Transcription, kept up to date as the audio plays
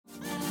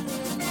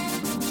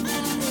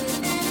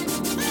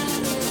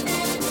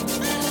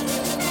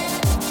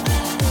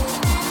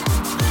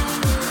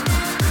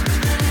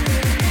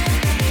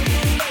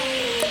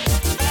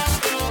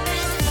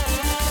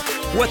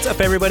What's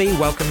up, everybody?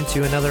 Welcome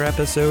to another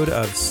episode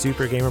of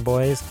Super Gamer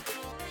Boys.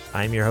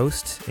 I'm your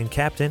host and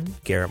captain,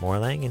 Garrett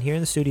Morlang, and here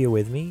in the studio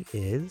with me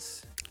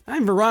is...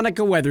 I'm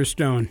Veronica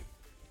Weatherstone.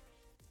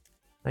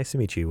 Nice to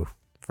meet you,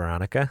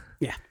 Veronica.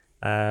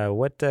 Yeah.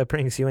 What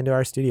brings you into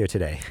our studio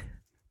today?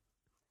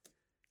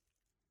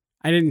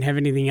 I didn't have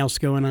anything else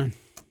going on.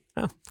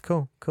 Oh,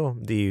 cool.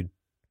 Do you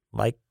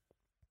like,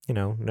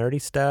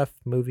 nerdy stuff,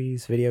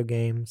 movies, video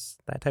games,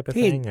 that type of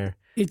thing? Or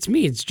It's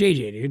me. It's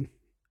JJ, dude.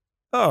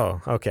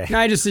 Oh, okay. No,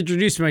 I just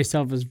introduced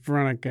myself as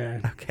Veronica.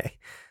 Okay.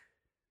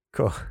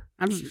 Cool.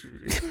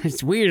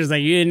 It's weird. It's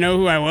like you didn't know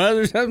who I was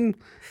or something.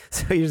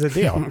 So here's the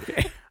deal.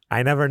 Okay.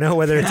 I never know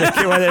whether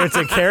it's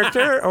a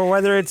character or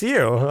whether it's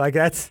you. Like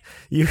that's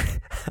you.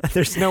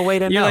 There's no way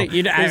to know.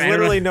 There's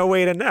literally no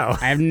way to know.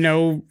 I have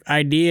no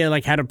idea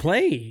how to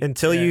play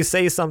until you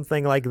say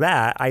something like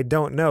that. I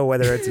don't know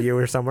whether it's you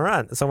or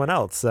someone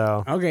else.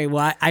 So okay,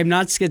 well I'm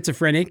not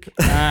schizophrenic.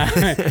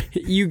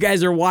 You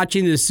guys are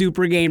watching the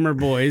Super Gamer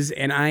Boys,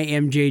 and I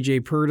am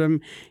JJ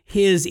Purdom,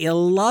 his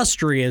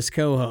illustrious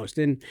co-host.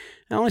 And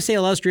I only say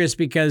illustrious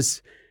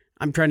because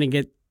I'm trying to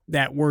get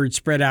that word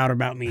spread out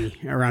about me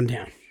around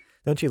town.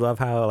 Don't you love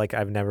how, I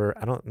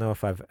don't know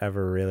if I've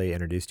ever really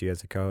introduced you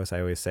as a co-host. I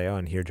always say,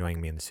 and here joining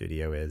me in the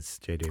studio is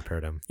JJ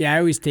Purdom. Yeah, I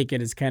always take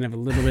it as kind of a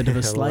little bit of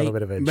a slight. A little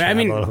bit of a but I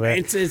mean,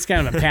 it's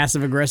kind of a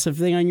passive-aggressive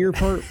thing on your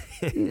part.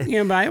 But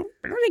I don't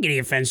take any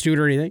offense to it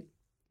or anything.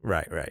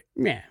 Right.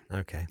 Yeah.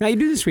 Okay. How you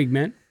do this week,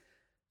 man?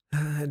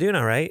 Doing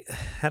all right.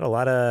 Had a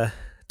lot of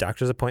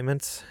doctor's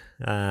appointments.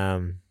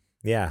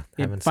 Yeah.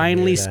 It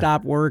finally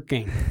stopped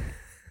working.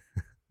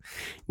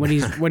 What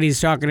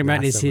he's talking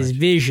about is his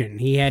vision.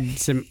 He had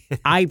some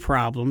eye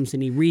problems,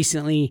 and he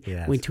recently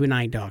went to an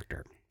eye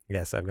doctor.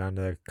 Yes, I've gone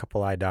to a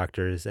couple eye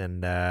doctors,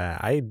 and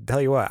I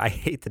tell you what, I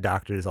hate the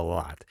doctors a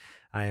lot.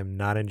 I am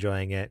not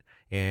enjoying it,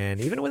 and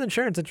even with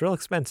insurance, it's real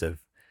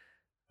expensive.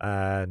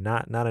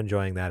 Not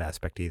enjoying that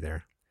aspect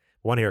either.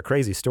 Want to hear a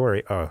crazy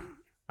story? Oh,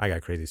 I got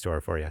a crazy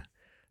story for you.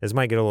 This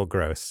might get a little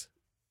gross,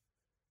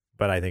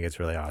 but I think it's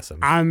really awesome.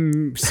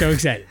 I'm so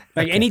excited.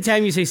 Okay.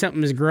 Anytime you say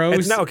something is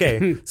gross.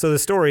 Okay. So the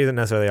story isn't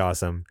necessarily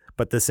awesome,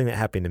 but this thing that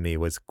happened to me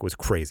was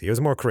crazy. It was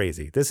more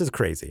crazy. This is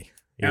crazy.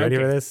 You ready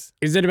for this?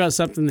 Is it about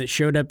something that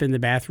showed up in the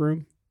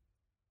bathroom?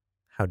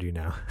 How do you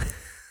know?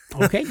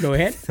 Okay, go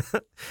ahead.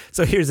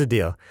 So here's the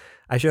deal.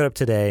 I showed up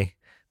today.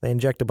 They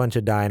inject a bunch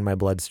of dye in my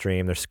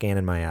bloodstream. They're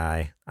scanning my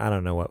eye. I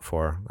don't know what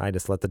for. I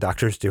just let the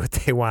doctors do what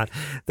they want.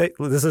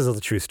 This is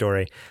a true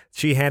story.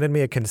 She handed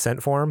me a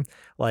consent form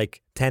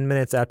 10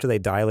 minutes after they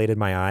dilated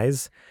my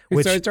eyes. So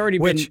it's already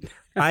been...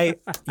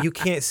 You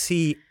can't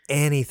see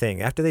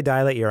anything. After they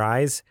dilate your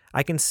eyes,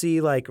 I can see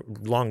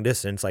long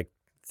distance,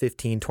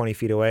 15, 20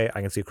 feet away.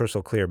 I can see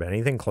crystal clear, but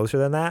anything closer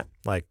than that,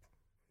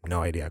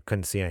 no idea.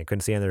 Couldn't see any.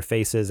 Couldn't see in their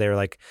faces. They were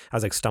I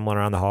was stumbling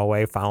around the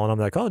hallway, following them.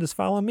 They're oh, just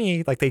follow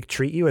me. They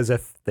treat you as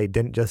if they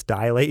didn't just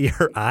dilate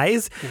your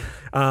eyes.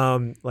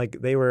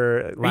 They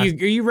were. Are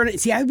you running?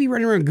 See, I would be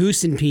running around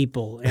goosing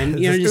people and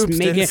just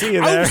making.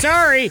 Oh,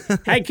 sorry,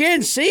 I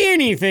can't see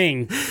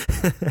anything.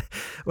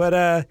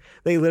 But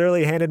they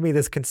literally handed me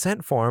this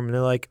consent form, and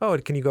they're oh,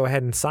 can you go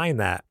ahead and sign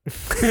that?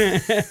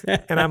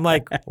 And I'm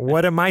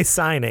what am I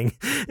signing?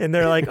 And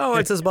they're oh,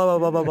 it's just blah blah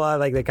blah blah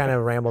blah. They kind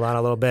of rambled on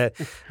a little bit.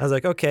 I was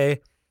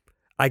okay,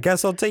 I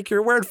guess I'll take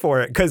your word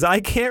for it because I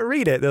can't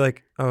read it. They're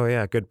oh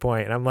yeah, good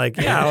point. And I'm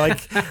yeah,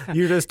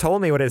 you just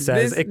told me what it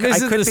says.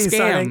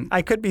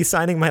 I could be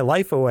signing my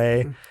life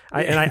away.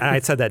 I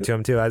said that to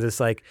him too. I was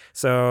just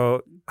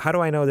so how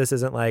do I know this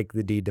isn't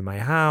the deed to my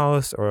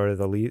house or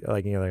the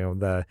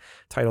the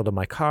title to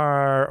my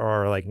car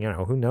or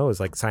who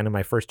knows, signing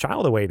my first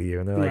child away to you?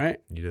 And they're right.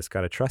 You just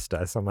got to trust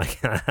us. I'm I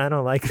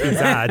don't like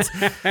these odds.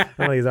 I don't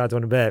like these odds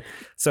one bit.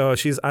 So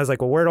I was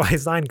well, where do I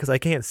sign? Because I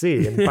can't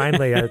see. And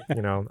finally,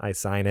 I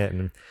sign it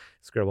and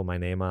scribble my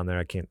name on there.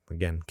 I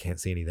can't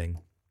see anything.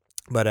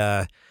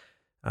 But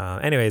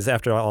anyways,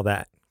 after all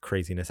that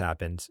craziness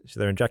happened, so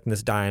they're injecting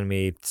this dye in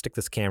me, stick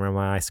this camera in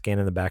my eye, scan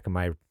in the back of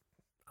my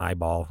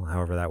eyeball,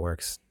 however that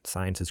works.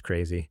 Science is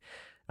crazy.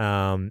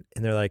 And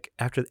they're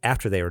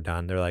after they were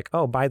done, they're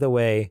oh, by the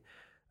way,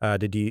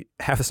 did you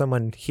have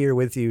someone here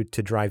with you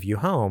to drive you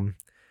home?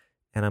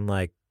 And I'm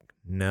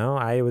no,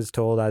 I was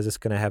told I was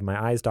just going to have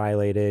my eyes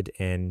dilated,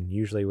 and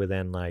usually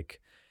within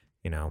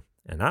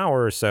an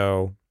hour or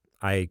so,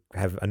 I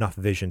have enough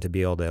vision to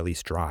be able to at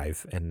least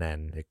drive, and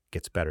then it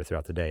gets better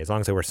throughout the day, as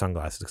long as I wear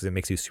sunglasses, because it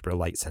makes you super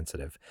light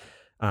sensitive.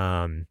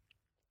 And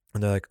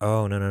they're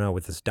oh, no.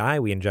 With this dye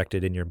we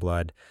injected in your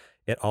blood,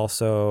 it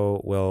also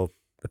will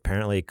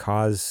apparently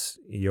cause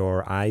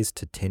your eyes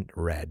to tint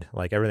red.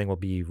 Everything will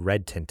be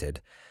red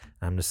tinted.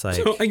 I'm just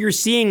So you're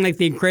seeing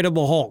the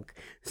Incredible Hulk.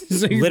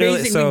 So you're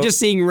basically just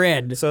seeing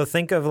red. So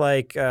think of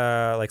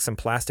some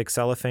plastic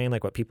cellophane,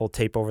 what people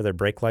tape over their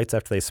brake lights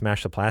after they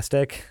smash the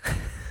plastic.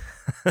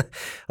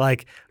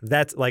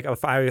 That's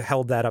if I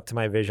held that up to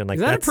my vision, is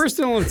that a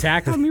personal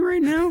attack on me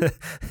right now?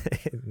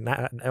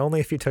 Not only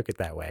if you took it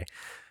that way.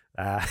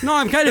 No,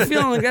 I'm kind of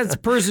feeling that's a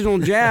personal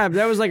jab.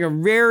 That was a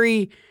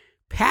very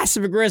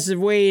passive aggressive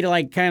way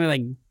to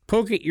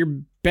poke at your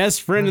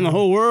best friend in the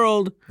whole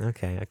world.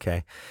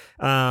 Okay.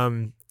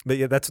 But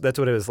yeah, that's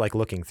what it was like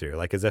looking through,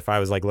 like as if I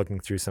was like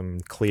looking through some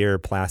clear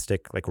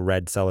plastic, like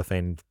red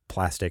cellophane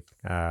plastic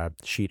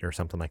sheet or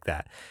something like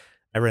that.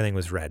 Everything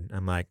was red.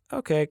 I'm like,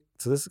 okay,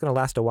 so this is going to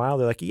last a while.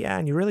 They're like, yeah,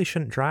 and you really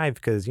shouldn't drive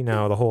because, you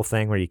know, the whole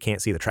thing where you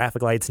can't see the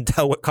traffic lights and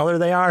tell what color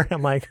they are.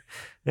 I'm like,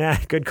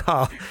 yeah, good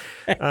call.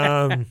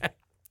 And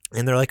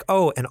they're like,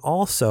 oh, and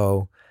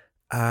also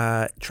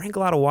drink a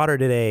lot of water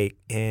today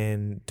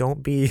and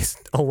don't be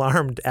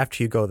alarmed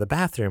after you go to the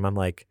bathroom. I'm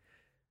like,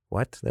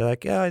 what? They're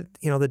like, yeah,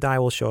 you know, the dye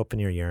will show up in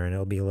your urine.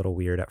 It'll be a little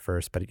weird at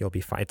first, but you'll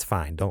be fine. It's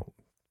fine. Don't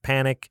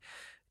panic.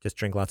 Just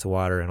drink lots of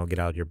water and it'll get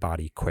out of your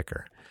body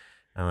quicker.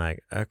 I'm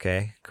like,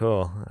 okay,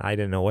 cool. I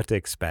didn't know what to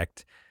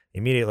expect.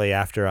 Immediately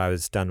after I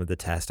was done with the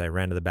test, I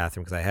ran to the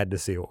bathroom because I had to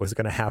see what was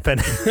going to happen.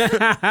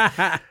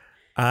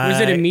 Was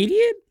it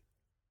immediate?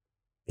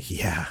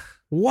 Yeah.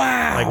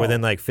 Wow. Like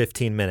within like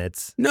 15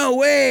 minutes. No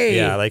way.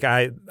 Yeah, like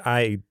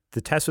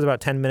the test was about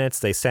 10 minutes.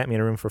 They sat me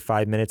in a room for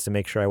 5 minutes to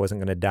make sure I wasn't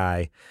going to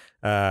die.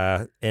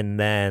 And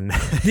then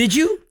Did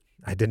you?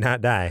 I did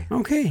not die.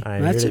 Okay.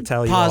 I'm That's here to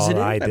tell positive.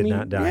 you all I did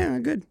not die. Yeah,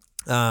 good.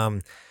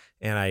 And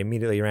I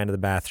immediately ran to the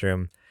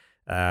bathroom,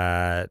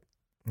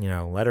 you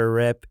know, let her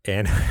rip.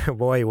 And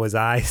boy, was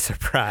I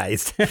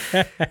surprised.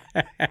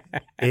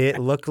 It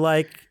looked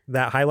like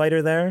that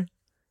highlighter there.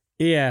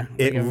 Yeah.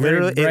 It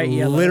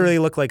literally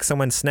looked like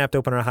someone snapped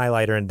open a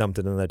highlighter and dumped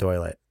it in the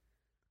toilet.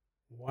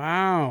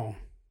 Wow.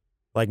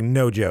 Like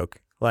no joke.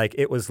 Like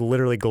it was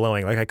literally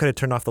glowing. Like I could have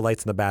turned off the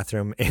lights in the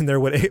bathroom and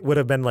it would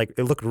have been like,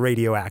 it looked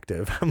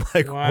radioactive. I'm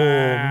like, wow.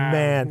 oh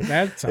man,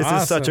 this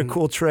is such a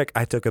cool trick.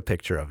 I took a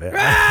picture of it.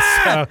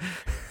 Ah!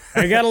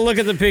 So, I got to look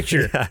at the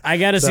picture. Yeah. I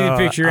got to see the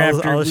picture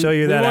after. I'll show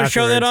you that. We won't afterwards.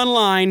 show that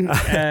online.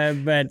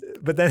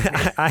 But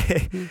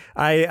then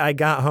I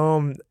got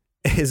home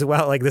as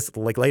well, like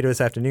later this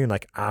afternoon,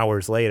 like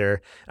hours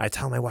later. I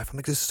tell my wife, I'm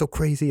like, this is so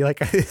crazy.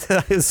 Like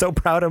I was so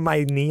proud of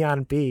my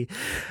neon pee.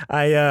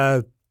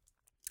 I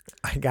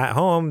got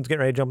home, getting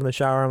ready to jump in the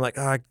shower. I'm like,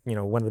 went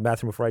to the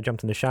bathroom before I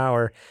jumped in the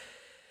shower.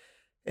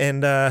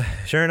 And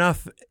sure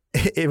enough,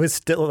 it was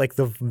still like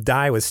the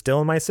dye was still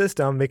in my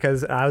system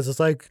because I was just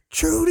like,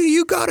 Trudy,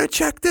 you got to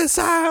check this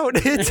out.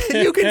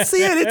 You can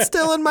see it. It's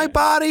still in my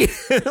body.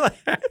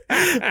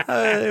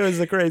 It was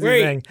a crazy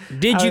thing.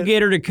 Did you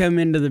get her to come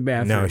into the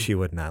bathroom? No, she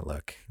would not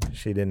look.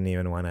 She didn't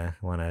even want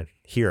to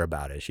hear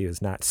about it. She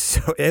was not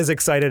so as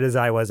excited as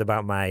I was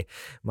about my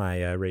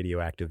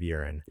radioactive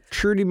urine.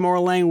 Trudy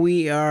Morlang,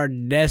 we are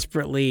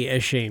desperately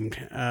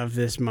ashamed of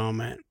this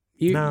moment.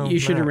 You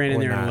should have ran in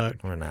there and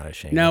looked. We're not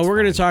ashamed. No,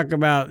 we're going to talk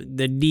about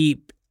the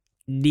deep,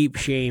 deep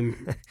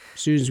shame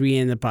as soon as we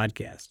end the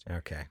podcast.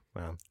 Okay,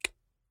 well.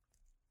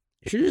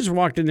 You should have just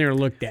walked in there and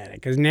looked at it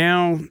because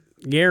now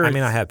Garrett. I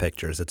mean, I have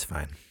pictures. It's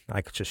fine.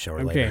 I could just show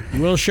her later. Okay,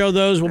 we'll show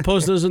those. We'll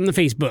post those on the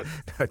Facebook.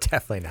 No,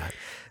 definitely not.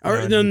 Or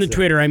on the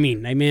Twitter, I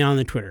mean on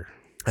the Twitter.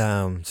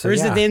 So or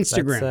is it the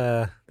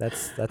Instagram?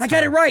 That's I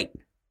got it right.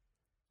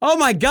 Oh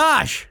my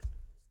gosh.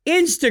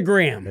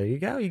 Instagram. There you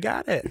go. You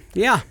got it.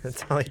 Yeah.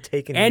 It's only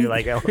taken you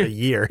like a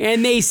year.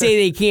 And they say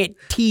they can't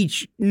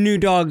teach new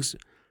dogs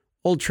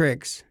old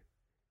tricks.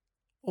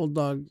 Old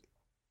dog.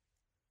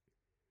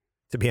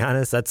 To be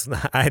honest,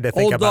 I had to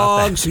think old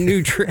about dogs,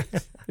 new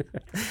tricks.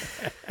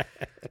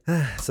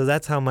 So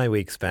that's how my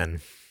week's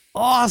been.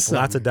 Awesome.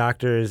 Lots of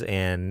doctors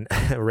and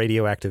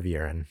radioactive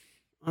urine.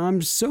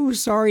 I'm so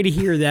sorry to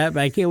hear that,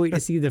 but I can't wait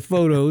to see the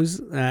photos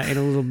in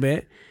a little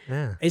bit.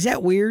 Yeah. Is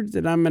that weird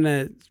that I'm going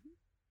to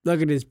look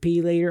at his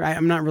pee later?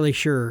 I'm not really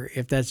sure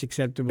if that's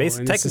acceptable in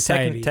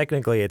society.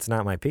 Technically, it's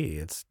not my pee.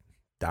 It's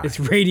dye. It's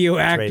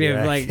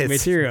radioactive, like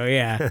material,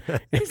 yeah.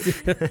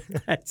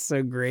 That's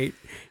so great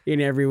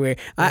in every way.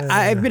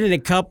 I've been in a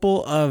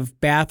couple of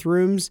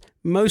bathrooms,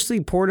 mostly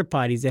porta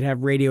potties that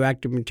have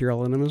radioactive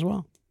material in them as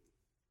well.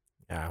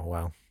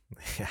 Well,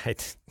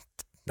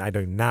 I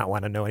do not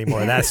want to know any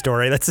more of that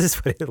story. Let's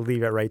just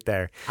leave it right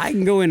there. I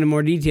can go into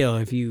more detail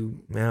if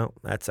you... No,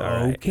 that's all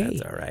right. Okay.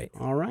 That's all right.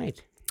 All right.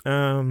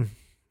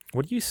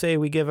 What do you say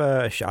we give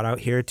a shout out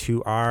here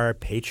to our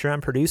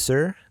Patreon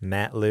producer,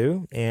 Matt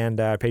Liu, and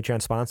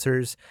Patreon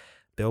sponsors,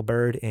 Bill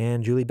Bird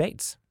and Julie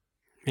Bates.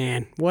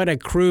 Man, what a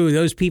crew.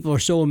 Those people are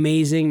so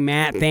amazing.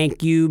 Matt,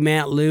 thank you,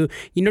 Matt Liu.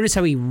 You notice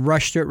how he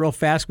rushed through it real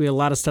fast? We had a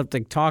lot of stuff to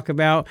talk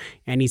about,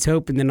 and he's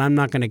hoping that I'm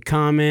not going to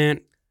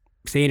comment,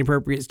 say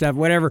inappropriate stuff,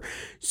 whatever.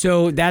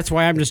 So that's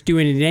why I'm just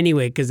doing it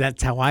anyway, because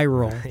that's how I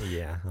roll.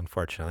 Yeah,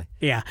 unfortunately.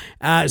 Yeah.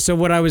 So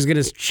what I was going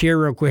to share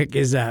real quick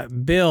is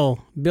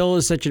Bill. Bill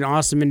is such an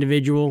awesome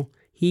individual.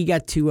 He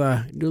got to do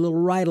a little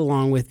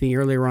ride-along with me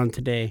earlier on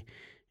today,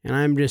 and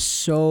I'm just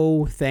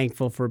so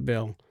thankful for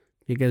Bill,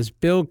 because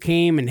Bill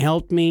came and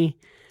helped me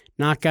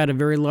knock out a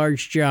very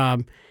large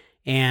job,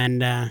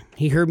 and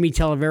he heard me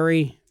tell a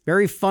very,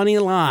 very funny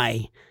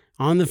lie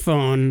on the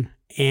phone,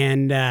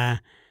 and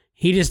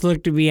he just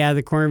looked at me out of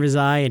the corner of his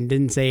eye and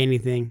didn't say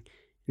anything.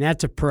 And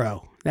that's a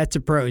pro. That's a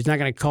pro. He's not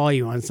going to call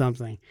you on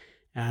something.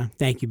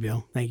 Thank you,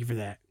 Bill. Thank you for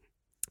that.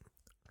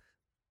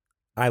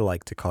 I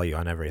like to call you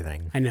on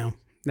everything. I know.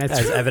 That's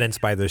as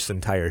evidenced by this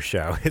entire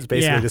show. It's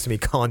basically just me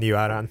calling you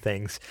out on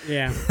things.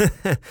 Yeah.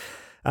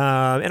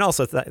 And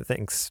also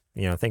thanks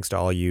to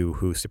all you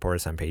who support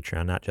us on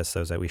Patreon, not just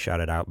those that we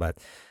shouted out, but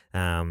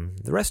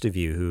the rest of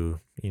you who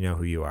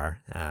who you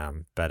are.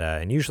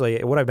 And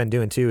usually what I've been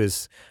doing too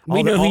is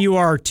we know who you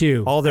are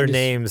too. All their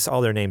names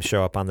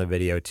show up on the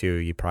video too.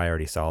 You probably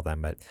already saw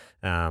them, but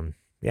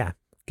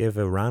give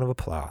a round of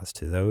applause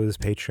to those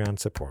Patreon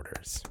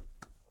supporters.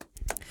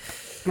 I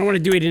don't want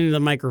to do it into the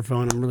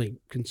microphone. I'm really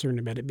concerned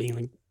about it being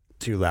like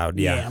too loud.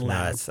 Yeah, loud.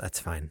 No, that's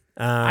fine.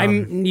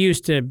 I'm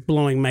used to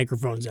blowing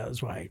microphones out.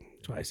 That's why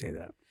I say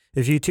that.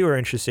 If you too are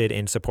interested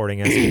in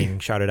supporting us, getting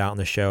shouted out on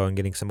the show, and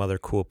getting some other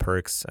cool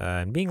perks,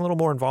 and being a little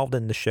more involved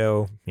in the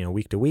show,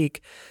 week to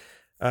week,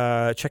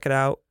 check it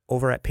out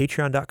over at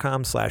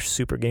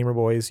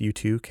patreon.com/supergamerboys. You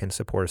too can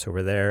support us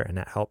over there, and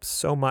that helps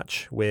so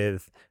much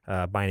with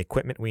buying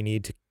equipment we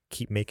need to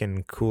keep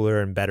making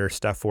cooler and better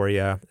stuff for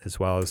you, as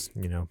well as,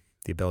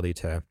 the ability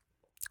to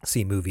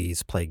see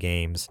movies, play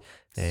games,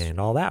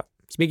 and all that.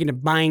 Speaking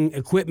of buying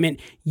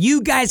equipment,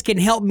 you guys can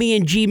help me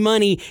and G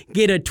Money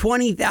get a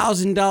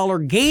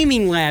 $20,000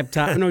 gaming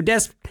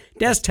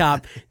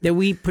desktop that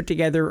we put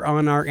together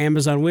on our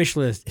Amazon wish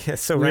list. Yeah,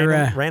 so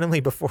randomly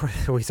before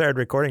we started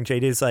recording,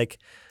 JD's like,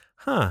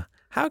 how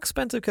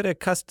expensive could it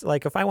cost?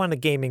 Like, if I wanted a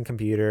gaming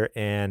computer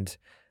and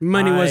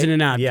money wasn't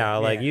enough.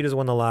 Yeah, you just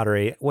won the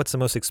lottery. What's the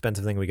most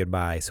expensive thing we could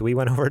buy? So we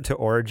went over to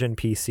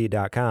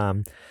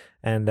originpc.com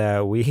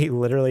and we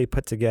literally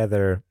put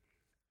together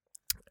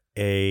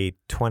a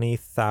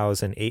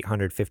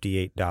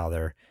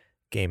 $20,858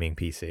 gaming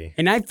PC.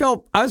 And I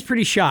was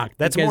pretty shocked.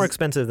 That's more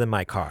expensive than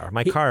my car.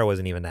 My car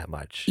wasn't even that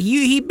much.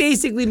 He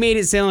basically made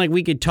it sound like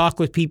we could talk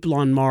with people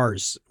on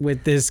Mars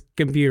with this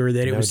computer,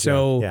 that it was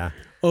so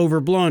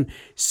overblown.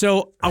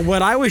 So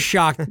what I was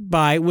shocked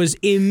by was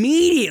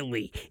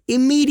immediately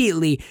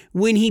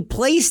when he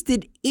placed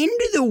it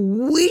into the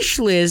wish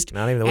list.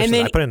 Not even the wish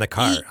list. I put it in the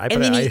car.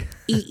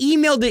 He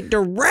emailed it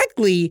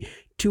directly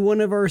to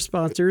one of our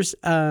sponsors.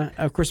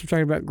 Of course, I'm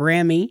talking about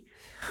Grammy,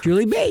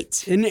 Julie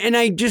Bates. And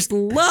I just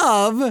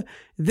love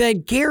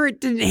that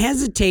Garrett didn't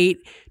hesitate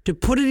to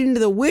put it into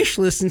the wish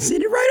list and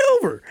send it right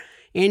over.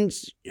 And,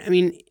 I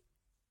mean,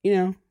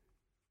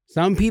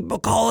 some people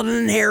call it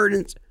an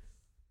inheritance.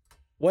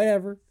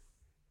 Whatever.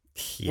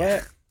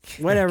 Yeah.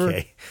 Whatever.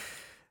 Okay.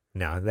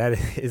 No, that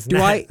is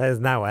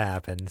not what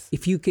happens.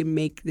 If you can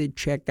make the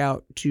check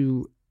out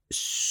to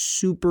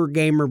Super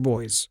Gamer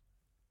Boys.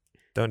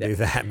 Don't do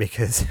that,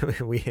 because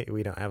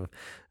we don't have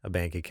a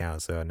bank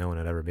account, so no one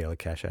would ever be able to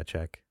cash that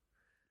check.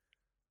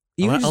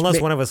 Unless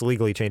one of us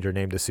legally changed our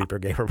name to Super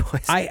Gamer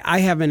Boys. I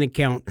have an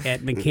account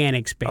at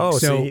Mechanics Bank. Oh,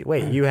 so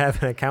you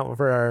have an account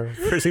for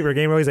Super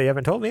Gamer Boys that you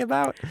haven't told me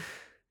about?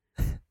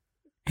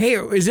 Hey,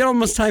 is it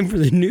almost time for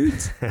the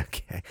nudes?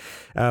 Okay.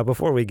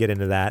 Before we get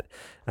into that,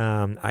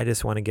 I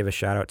just want to give a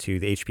shout out to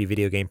the HP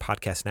Video Game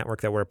Podcast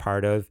Network that we're a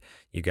part of.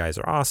 You guys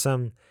are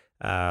awesome.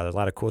 There's a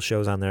lot of cool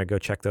shows on there. Go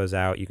check those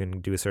out. You can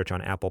do a search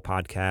on Apple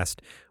Podcast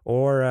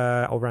or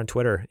over on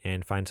Twitter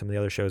and find some of the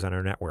other shows on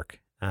our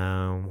network.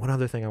 One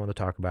other thing I want to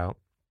talk about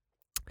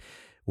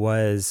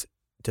was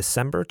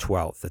December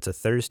 12th. It's a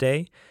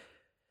Thursday,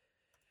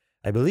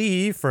 I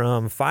believe,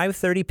 from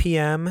 5:30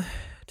 p.m.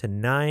 to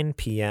 9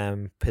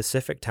 p.m.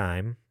 Pacific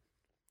time.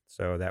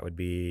 So that would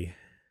be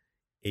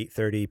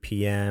 8:30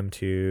 p.m.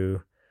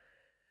 to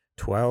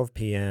 12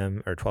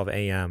 p.m. or 12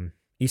 a.m.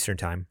 Eastern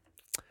time.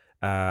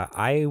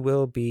 I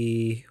will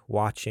be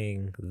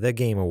watching the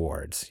Game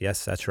Awards.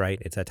 Yes, that's right.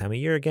 It's that time of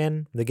year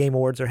again. The Game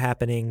Awards are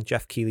happening.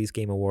 Jeff Keighley's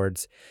Game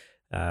Awards.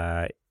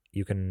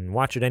 You can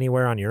watch it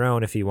anywhere on your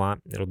own if you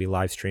want. It'll be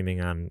live streaming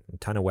on a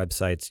ton of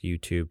websites,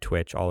 YouTube,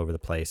 Twitch, all over the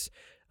place.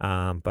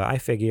 But I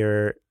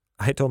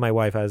told my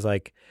wife, I was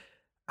like,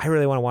 I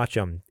really want to watch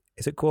them.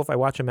 Is it cool if I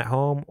watch them at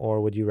home,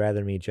 or would you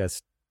rather me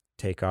just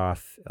take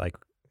off? Like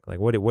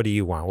what do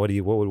you want? What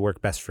would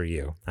work best for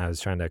you? I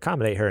was trying to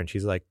accommodate her, and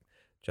she's like,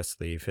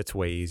 just leave. It's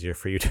way easier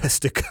for you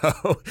just to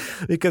go.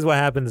 Because what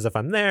happens is if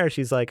I'm there,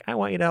 she's like, I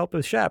want you to help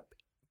with Shep,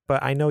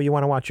 but I know you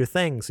want to watch your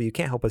thing, so you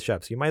can't help with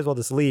Shep. So you might as well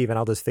just leave and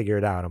I'll just figure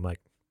it out. I'm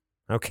like,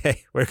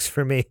 okay, works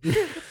for me.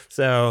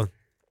 So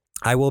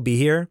I will be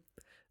here.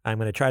 I'm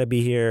going to try to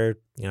be here,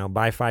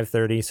 by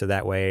 5:30, so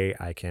that way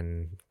I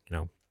can,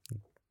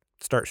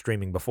 start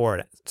streaming before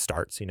it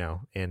starts,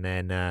 and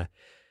then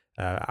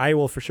I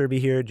will for sure be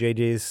here.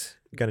 JJ's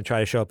going to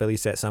try to show up at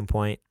least at some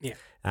point. Yeah.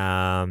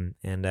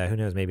 And who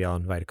knows, maybe I'll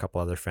invite a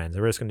couple other friends.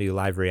 We're just going to do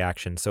live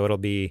reaction. So it'll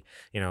be,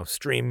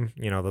 stream,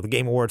 the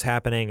Game Awards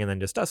happening, and then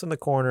just us in the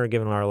corner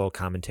giving our little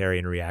commentary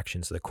and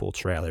reactions to the cool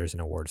trailers and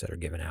awards that are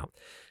given out.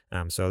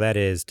 So that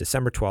is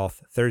December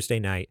 12th, Thursday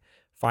night,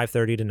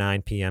 5:30 to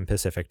 9 p.m.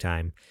 Pacific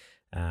time.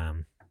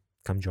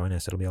 Come join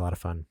us. It'll be a lot of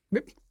fun.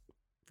 Yep,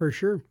 for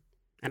sure.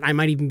 And I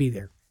might even be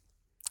there.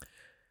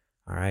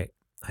 All right.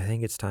 I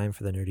think it's time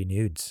for the nerdy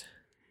nudes.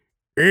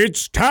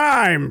 It's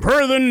time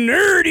for the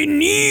nerdy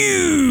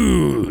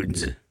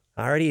nudes.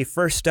 Alrighty,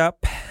 first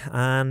up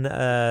on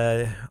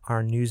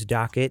our news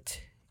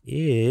docket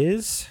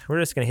is, we're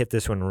just going to hit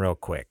this one real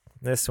quick.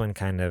 This one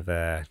kind of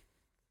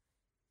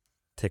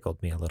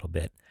tickled me a little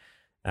bit.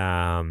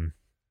 So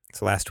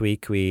last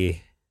week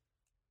we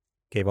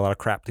gave a lot of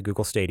crap to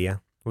Google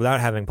Stadia without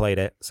having played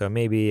it. So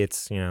maybe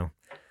it's, a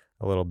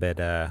little bit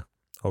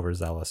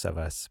overzealous of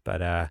us.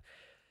 But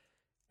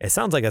it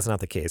sounds like that's not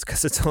the case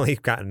because it's only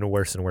gotten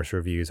worse and worse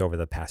reviews over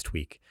the past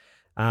week.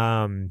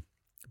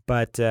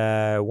 But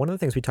one of the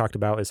things we talked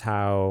about is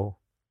how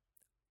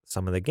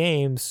some of the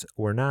games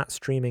were not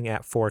streaming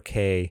at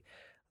 4K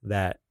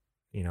that,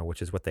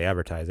 which is what they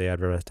advertise. They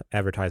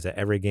advertise that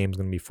every game is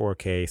going to be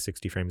 4K,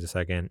 60 frames a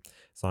second,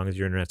 as long as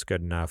your internet's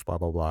good enough, blah,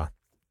 blah, blah.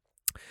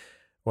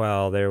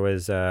 Well, there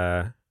was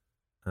a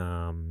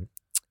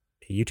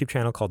YouTube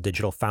channel called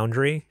Digital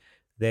Foundry.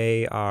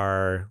 They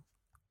are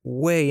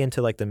way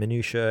into like the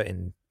minutia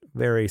and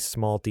very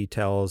small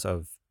details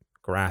of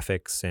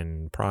graphics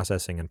and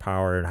processing and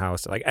power and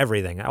house, like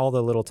everything, all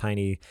the little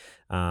tiny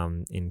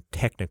in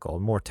technical,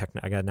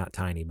 not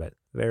tiny, but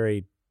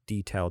very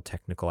detailed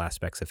technical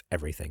aspects of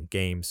everything,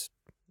 games,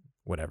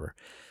 whatever.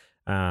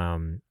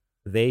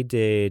 They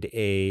did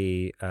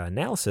a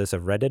analysis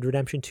of Red Dead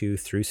Redemption 2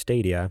 through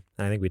Stadia.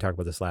 I think we talked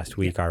about this last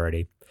week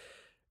already.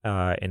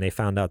 And they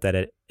found out that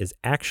it is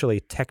actually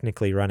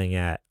technically running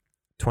at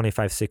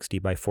 2560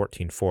 by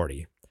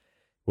 1440,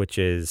 which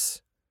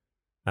is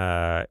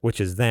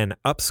then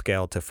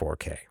upscaled to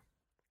 4K,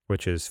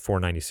 which is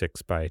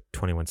 496 by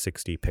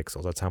 2160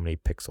 pixels. That's how many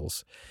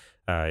pixels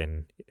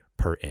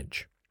per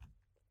inch.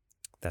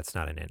 That's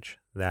not an inch.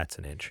 That's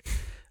an inch.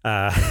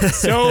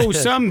 So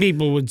some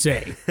people would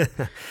say.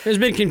 There's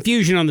been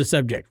confusion on the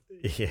subject.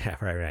 Yeah,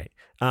 right.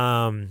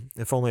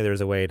 If only there was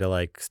a way to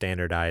like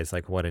standardize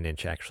like what an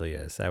inch actually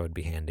is. That would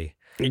be handy.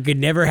 It could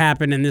never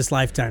happen in this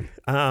lifetime.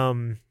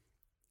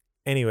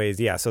 Anyways,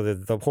 yeah, so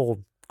the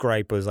whole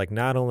gripe was like,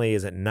 not only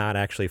is it not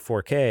actually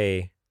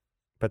 4K,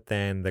 but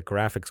then the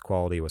graphics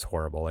quality was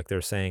horrible. Like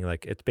they're saying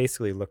like it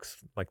basically looks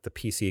like the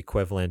PC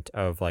equivalent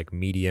of like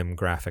medium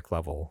graphic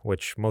level,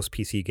 which most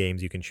PC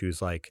games you can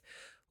choose like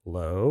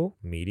low,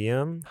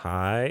 medium,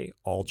 high,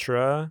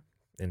 ultra,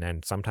 and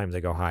then sometimes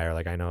they go higher.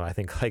 Like I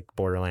think like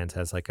Borderlands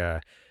has like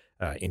a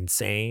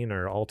insane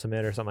or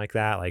ultimate or something like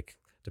that. Like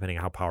depending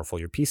on how powerful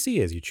your PC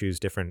is, you choose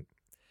different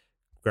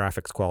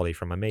graphics quality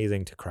from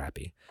amazing to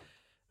crappy.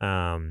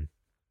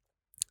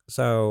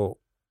 So,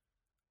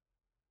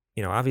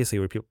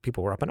 obviously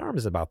people were up in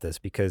arms about this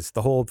because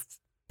the whole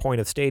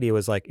point of Stadia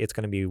was like, it's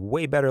going to be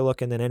way better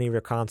looking than any of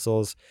your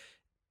consoles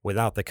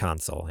without the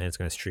console, and it's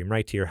going to stream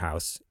right to your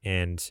house.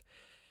 And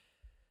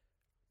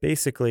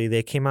basically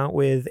they came out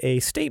with a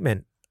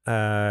statement.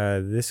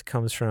 This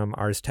comes from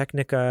Ars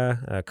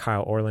Technica,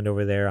 Kyle Orland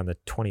over there on the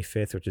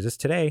 25th, which is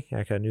just today.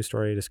 A news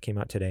story just came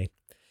out today.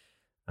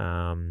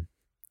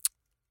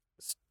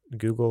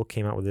 Google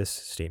came out with this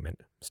statement.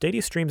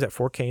 Stadia streams at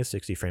 4K and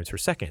 60 frames per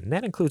second, and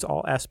that includes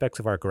all aspects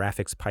of our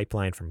graphics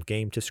pipeline from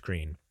game to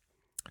screen.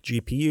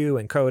 GPU,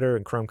 encoder,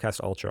 and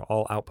Chromecast Ultra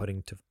all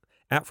outputting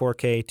at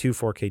 4K to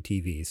 4K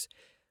TVs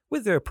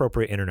with the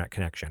appropriate internet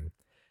connection,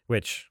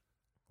 which,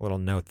 little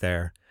note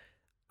there,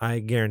 I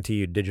guarantee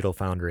you Digital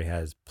Foundry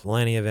has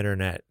plenty of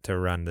internet to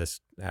run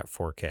this at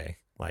 4K.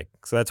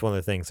 So that's one of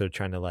the things they're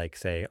trying to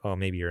say, oh,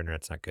 maybe your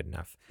internet's not good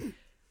enough.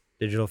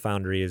 Digital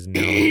Foundry is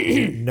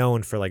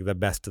known for the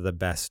best of the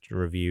best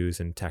reviews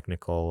and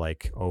technical kind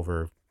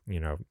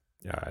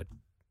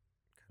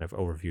of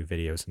overview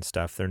videos and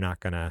stuff. They're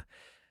not gonna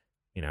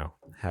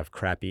have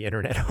crappy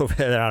internet over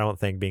there, I don't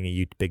think, being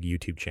a big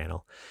YouTube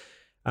channel.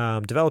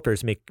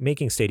 Developers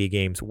making Stadia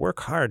games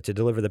work hard to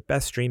deliver the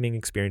best streaming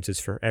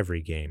experiences for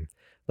every game.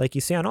 Like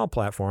you see on all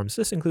platforms,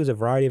 this includes a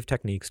variety of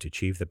techniques to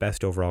achieve the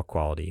best overall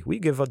quality. We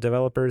give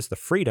developers the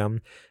freedom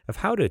of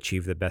how to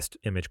achieve the best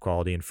image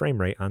quality and frame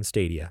rate on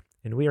Stadia,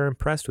 and we are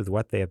impressed with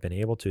what they have been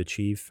able to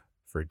achieve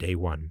for day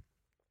one.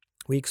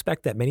 We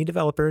expect that many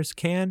developers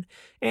can,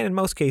 and in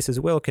most cases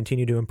will,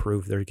 continue to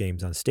improve their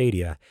games on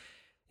Stadia.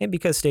 And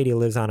because Stadia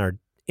lives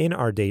in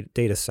our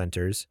data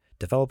centers,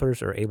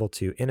 developers are able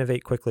to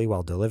innovate quickly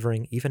while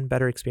delivering even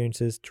better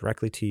experiences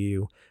directly to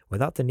you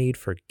without the need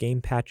for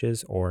game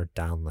patches or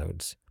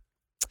downloads.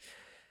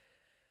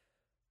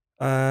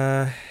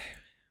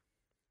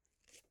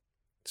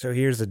 So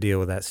here's the deal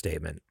with that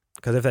statement,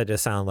 because if that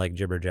just sounded like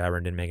jibber jabber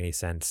and didn't make any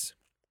sense,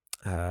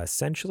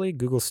 essentially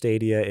Google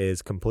Stadia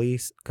is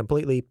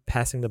completely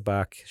passing the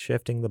buck,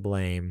 shifting the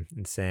blame,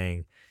 and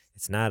saying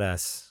it's not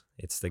us,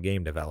 it's the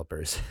game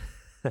developers.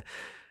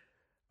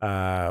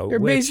 They're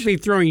basically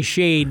throwing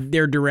shade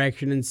their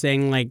direction and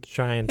saying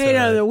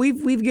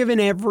we've given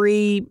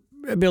every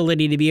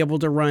ability to be able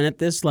to run at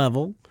this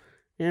level,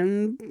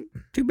 and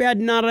too bad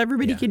not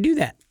everybody can do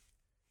that.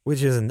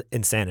 Which is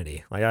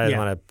insanity. I just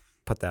want to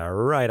put that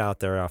right out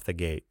there off the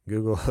gate.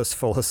 Google is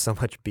full of so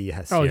much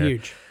BS here. Oh,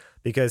 huge.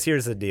 Because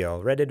here's the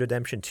deal. Red Dead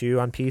Redemption 2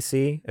 on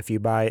PC, if you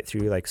buy it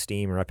through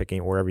Steam or Epic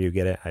Game, wherever you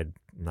get it, I'm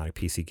not a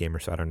PC gamer,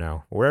 so I don't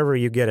know. Wherever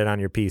you get it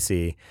on your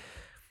PC,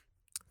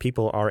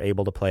 people are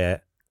able to play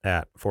it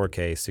at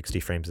 4K, 60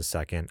 frames a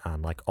second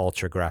on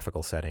ultra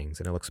graphical settings,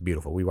 and it looks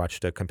beautiful. We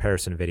watched a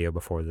comparison video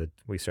before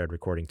we started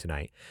recording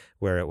tonight,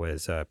 where it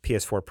was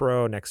PS4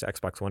 Pro next to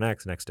Xbox One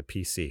X next to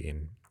PC,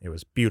 and it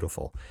was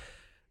beautiful.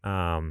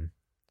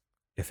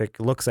 If it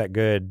looks that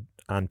good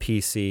on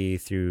PC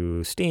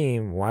through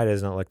Steam, why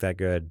doesn't it look that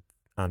good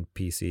on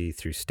PC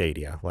through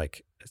Stadia?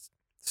 Like,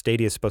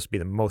 Stadia is supposed to be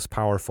the most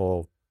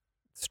powerful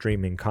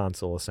streaming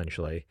console,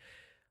 essentially.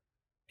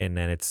 And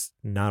then it's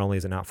not only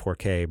is it not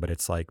 4K, but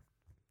it's like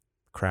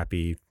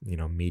crappy,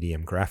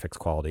 medium graphics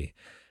quality.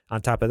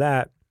 On top of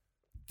that,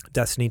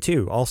 Destiny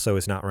 2 also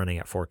is not running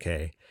at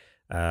 4K.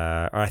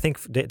 Or I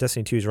think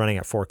Destiny 2 is running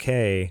at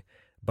 4K,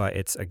 but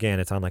it's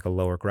on like a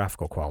lower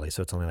graphical quality.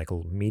 So it's only like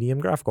a medium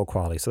graphical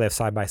quality. So they have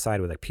side by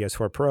side with like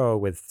PS4 Pro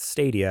with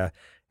Stadia,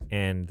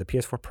 and the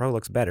PS4 Pro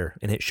looks better,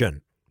 and it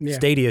shouldn't. Yeah.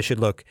 Stadia should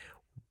look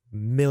a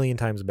million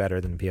times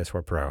better than the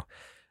PS4 Pro.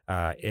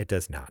 It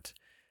does not.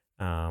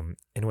 And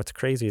what's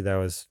crazy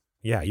though is,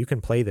 you can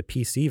play the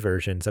PC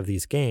versions of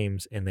these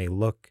games and they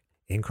look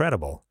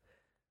incredible.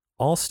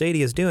 All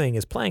Stadia is doing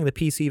is playing the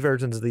PC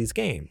versions of these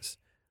games.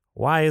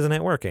 Why isn't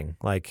it working?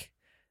 Like,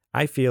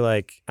 I feel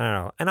like, I don't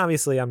know. And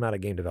obviously I'm not a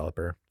game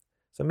developer,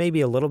 so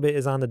maybe a little bit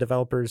is on the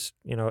developers,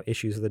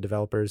 issues of the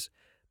developers.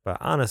 But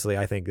honestly,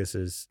 I think this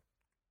is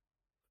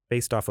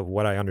based off of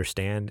what I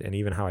understand and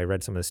even how I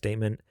read some of the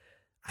statement.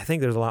 I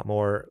think there's a lot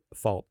more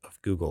fault of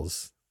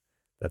Google's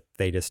that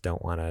they just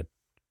don't want to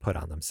put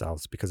on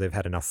themselves because they've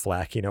had enough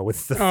flack,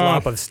 with the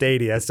flop of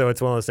Stadia. So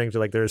it's one of those things where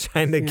like they're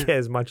trying to get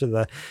as much of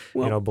the,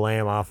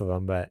 blame off of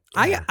them. But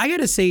I got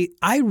to say,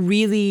 I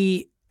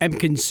really am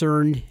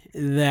concerned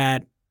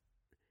that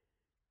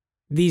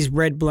these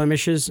red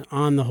blemishes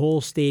on the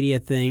whole Stadia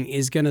thing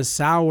is going to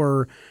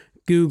sour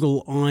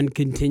Google on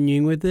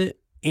continuing with it.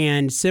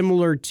 And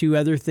similar to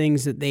other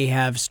things that they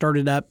have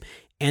started up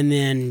and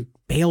then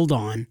bailed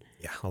on.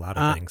 Yeah, a lot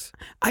of things.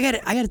 I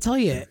got to tell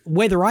you,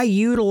 whether I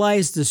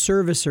utilize the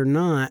service or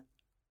not,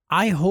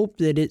 I hope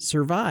that it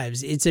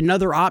survives. It's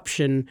another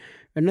option,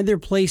 another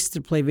place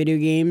to play video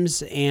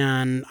games,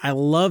 and I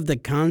love the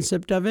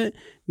concept of it.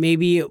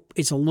 Maybe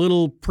it's a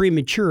little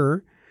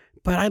premature,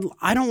 but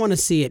I don't want to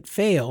see it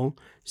fail,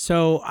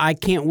 so I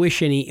can't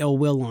wish any ill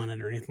will on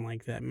it or anything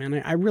like that, man.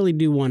 I really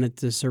do want it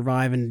to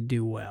survive and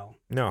do well.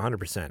 No,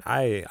 100%.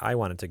 I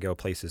want it to go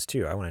places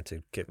too. I want it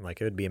to get,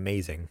 it would be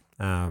amazing.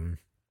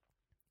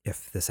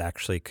 If this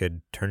actually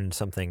could turn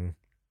something,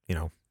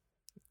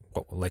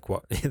 like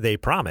what they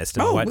promised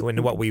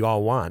and what we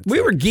all want.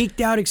 We were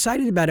geeked out,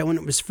 excited about it when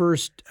it was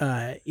first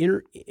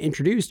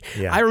introduced.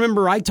 Yeah. I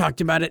remember I talked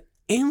about it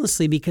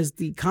endlessly because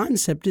the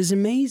concept is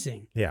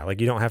amazing. Yeah,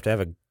 like you don't have to have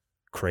a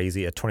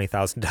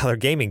 $20,000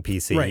 gaming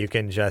PC. Right. You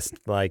can just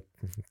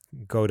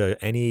go to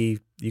any.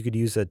 You could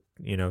use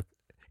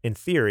in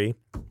theory,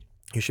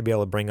 you should be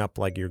able to bring up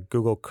like your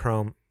Google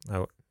Chrome.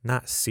 Oh,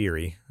 not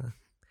Siri.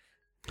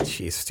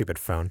 Jeez, stupid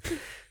phone.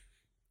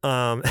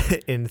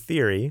 In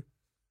theory,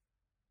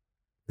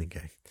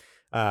 okay.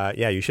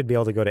 You should be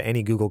able to go to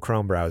any Google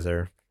Chrome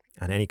browser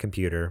on any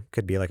computer.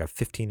 Could be like a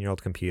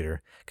 15-year-old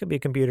computer. Could be a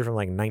computer from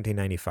like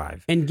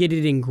 1995. And get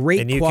it in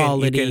great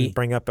quality. You can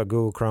bring up a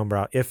Google Chrome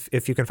browser.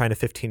 If you can find a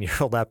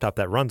 15-year-old laptop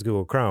that runs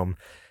Google Chrome,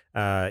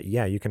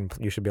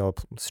 you should be able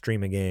to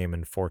stream a game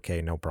in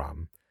 4K, no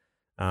problem.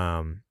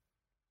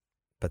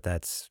 But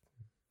that's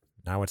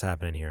not what's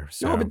happening here.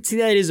 So. No, but see,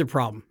 that is a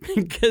problem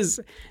because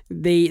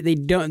they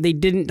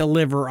didn't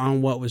deliver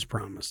on what was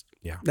promised.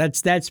 Yeah,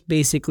 that's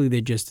basically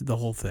the gist of the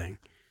whole thing.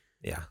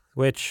 Yeah,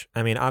 which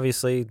I mean,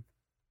 obviously,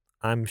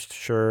 I'm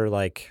sure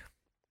over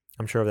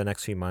the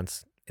next few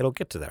months it'll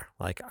get to there.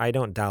 Like, I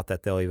don't doubt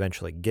that they'll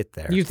eventually get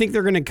there. Do you think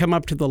they're going to come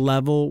up to the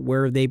level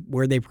where they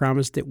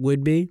promised it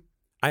would be?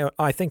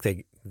 I think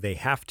they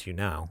have to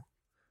now,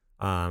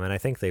 and I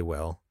think they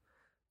will,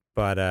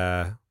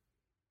 but.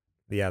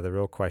 Yeah, the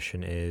real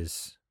question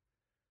is,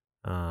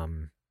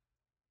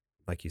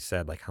 like you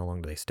said, like how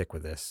long do they stick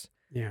with this?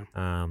 Yeah.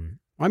 I'm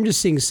just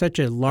seeing such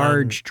a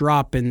large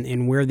drop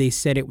in where they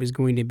said it was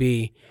going to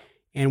be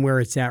and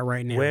where it's at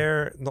right now.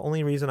 Where the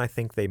only reason I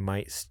think they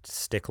might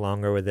stick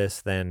longer with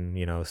this than,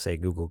 say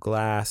Google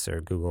Glass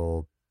or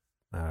Google,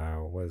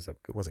 was it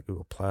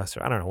Google Plus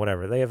or I don't know,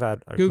 whatever. They have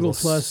had Google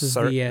Plus is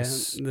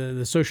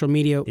the social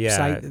media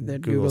site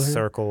that Google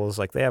Circles.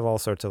 Like they have all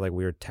sorts of like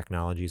weird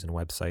technologies and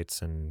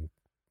websites and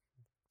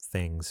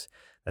things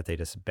that they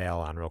just bail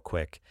on real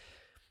quick.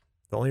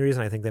 The only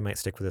reason I think they might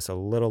stick with this a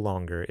little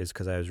longer is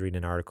because I was reading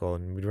an article,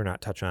 and we're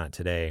not touching on it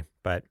today,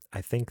 but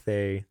I think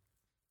I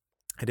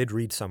did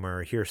read somewhere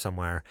or hear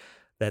somewhere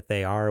that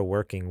they are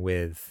working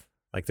with,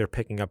 like they're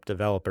picking up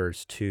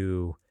developers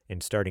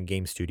and starting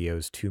game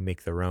studios to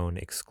make their own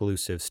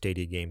exclusive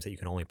Stadia games that you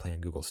can only play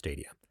on Google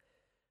Stadia.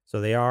 So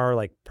they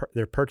are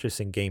they're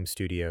purchasing game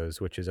studios,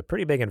 which is a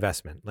pretty big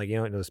investment. Like, you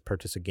don't just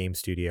purchase a game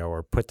studio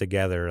or put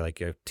together like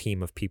a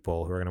team of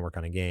people who are going to work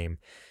on a game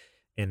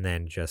and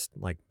then just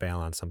like bail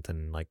on something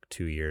in like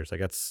 2 years. Like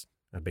that's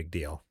a big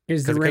deal.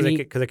 Because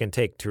it can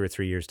take 2 or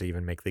 3 years to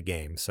even make the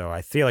game. So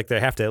I feel like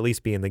they have to at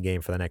least be in the game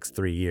for the next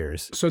 3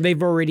 years. So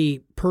they've already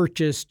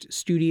purchased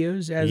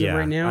studios as of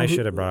right now? I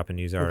should have brought up a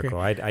news article.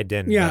 Okay. I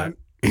didn't. Yeah,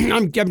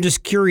 I'm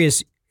just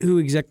curious who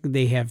exactly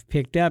they have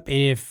picked up and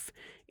if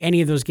any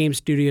of those game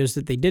studios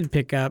that they did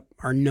pick up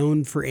are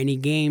known for any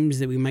games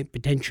that we might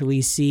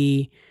potentially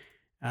see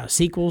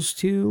sequels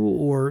to,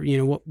 or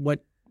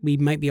what we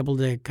might be able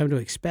to come to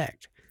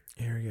expect.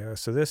 Here we go.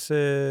 So this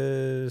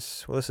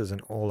is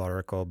an old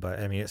article, but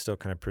I mean, it still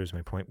kind of proves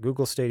my point.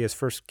 Google Stadia's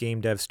first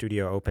game dev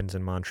studio opens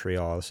in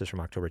Montreal. This is from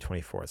October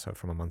 24th, so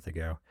from a month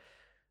ago.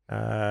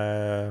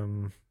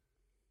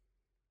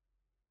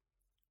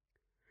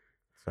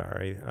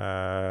 Sorry.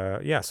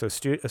 So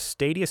a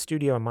Stadia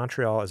studio in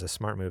Montreal is a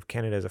smart move.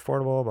 Canada is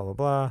affordable, blah, blah,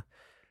 blah.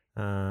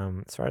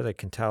 As far as I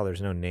can tell,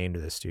 there's no name to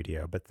the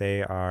studio, but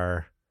they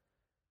are,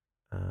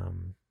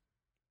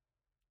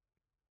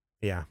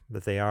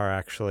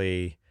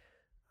 actually,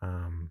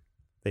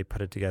 they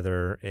put it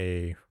together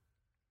a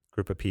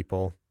group of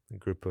people, a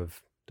group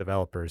of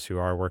developers who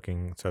are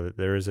working. So that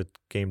there is a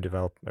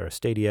a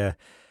Stadia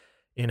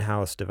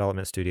in-house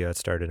development studio that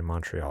started in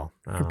Montreal.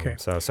 Okay.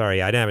 So sorry,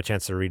 I didn't have a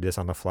chance to read this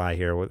on the fly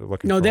here.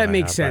 No, that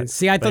makes sense.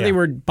 See, I thought they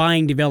were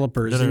buying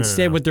developers. No,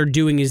 Instead, what they're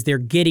doing is they're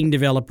getting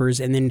developers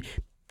and then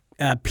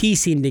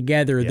piecing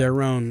together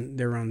their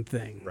own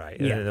thing. Right.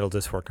 And it'll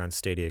just work on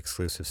Stadia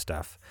exclusive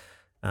stuff.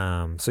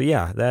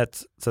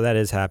 That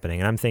is happening.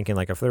 And I'm thinking,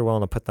 like, if they're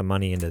willing to put the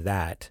money into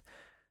that,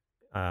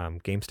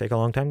 games take a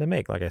long time to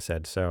make, like I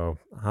said. So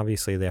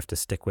obviously they have to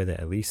stick with it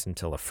at least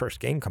until the first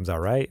game comes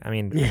out, right? I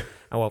mean,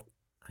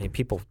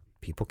 people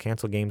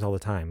cancel games all the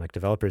time. Like,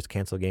 developers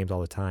cancel games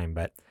all the time,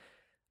 but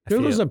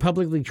Google's a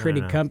publicly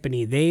traded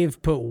company. They've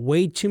put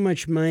way too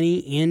much money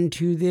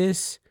into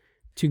this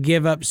to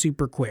give up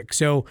super quick.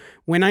 So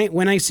when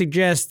I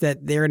suggest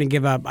that they're going to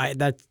give up, I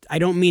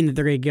don't mean that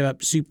they're going to give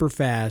up super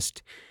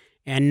fast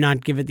and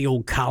not give it the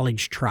old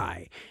college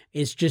try.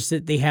 It's just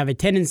that they have a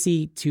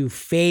tendency to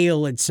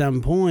fail at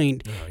some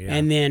point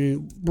and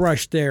then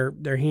brush their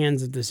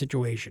hands of the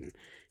situation.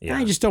 Yeah.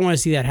 I just don't want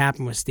to see that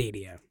happen with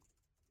Stadia.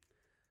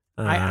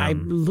 I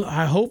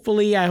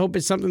hope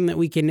it's something that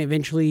we can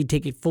eventually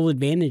take a full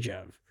advantage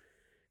of,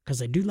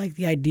 because I do like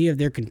the idea of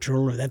their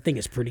controller. That thing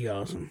is pretty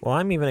awesome. Well,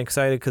 I'm even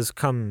excited because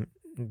come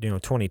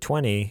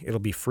 2020, it'll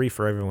be free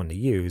for everyone to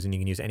use, and you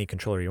can use any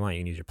controller you want.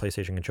 You can use your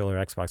PlayStation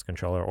controller, Xbox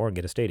controller, or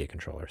get a Stadia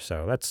controller.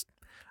 So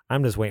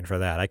I'm just waiting for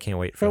that. I can't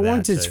wait for that. But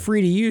once it's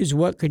free to use,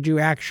 what could you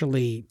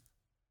actually?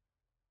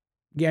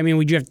 Yeah, I mean,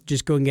 would you have to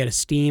just go and get a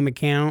Steam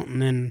account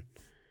and then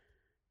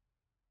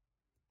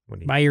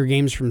buy your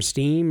games from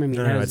Steam? I mean,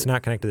 no, it's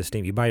not connected to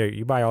Steam. You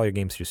buy all your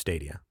games through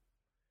Stadia.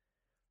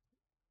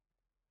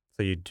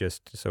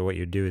 So what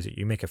you do is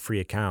you make a free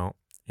account,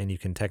 and you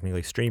can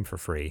technically stream for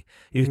free.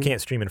 You can't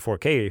stream in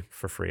 4K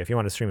for free. If you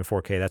want to stream in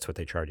 4K, that's what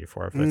they charge you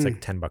for. It's like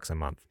 $10 a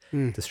month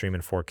to stream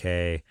in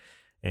 4K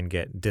and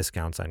get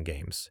discounts on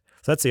games.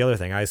 So that's the other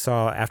thing. I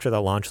saw after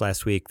the launch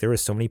last week, there were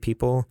so many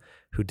people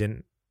who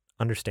didn't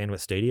understand what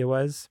Stadia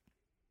was,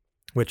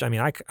 which, I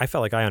mean, I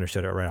felt like I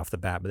understood it right off the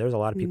bat, but there was a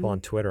lot of people on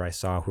Twitter I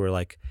saw who were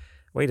like,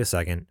 wait a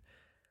second,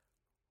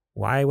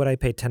 why would I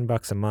pay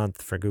 $10 a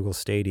month for Google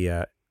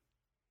Stadia?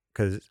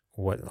 Because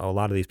what a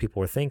lot of these people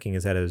were thinking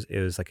is that it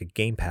was like a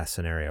Game Pass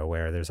scenario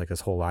where there's like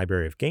this whole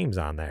library of games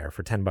on there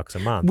for $10 a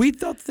month. We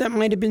thought that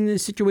might have been the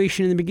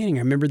situation in the beginning. I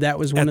remember that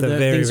was one of the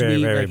things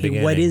very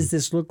beginning. What does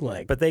this look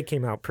like? But they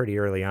came out pretty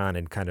early on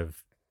and kind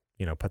of,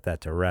 put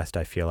that to rest,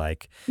 I feel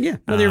like. Yeah,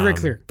 no, they were very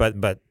clear.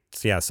 But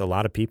yes, a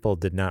lot of people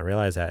did not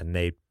realize that, and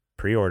they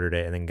pre-ordered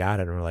it and then got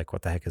it and were like,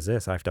 what the heck is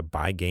this? I have to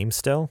buy games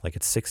still? Like,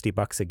 it's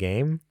 $60 a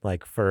game?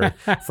 Like, for a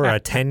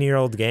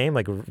 10-year-old game?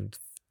 Like,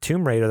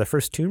 Tomb Raider, the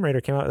first Tomb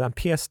Raider came out on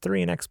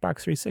PS3 and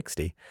Xbox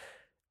 360.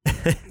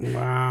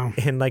 Wow.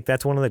 And like,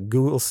 that's one of the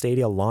Google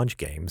Stadia launch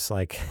games.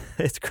 Like,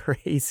 it's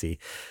crazy.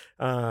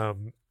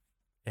 And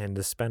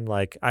to spend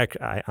like,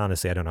 I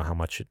honestly, I don't know how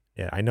much.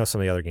 I know some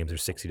of the other games are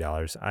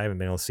 $60. I haven't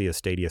been able to see a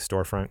Stadia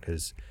storefront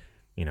because,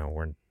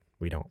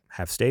 we don't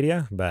have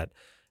Stadia, but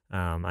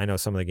I know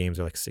some of the games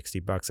are like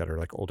 $60 that are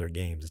like older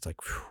games. It's like,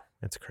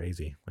 that's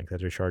crazy. Like, that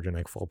they're charging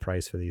like full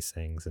price for these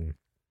things. And,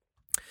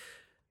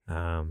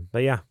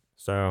 but yeah.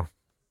 So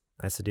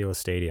that's the deal with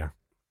Stadia.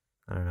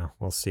 I don't know.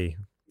 We'll see.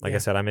 Like I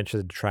said, I'm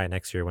interested to try it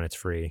next year when it's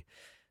free.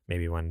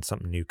 Maybe when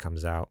something new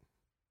comes out.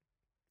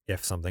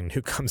 If something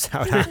new comes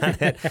out on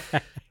it.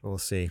 We'll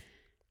see.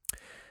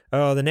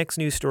 Oh, the next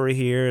news story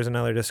here is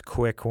another just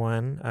quick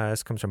one.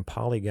 This comes from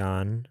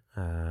Polygon.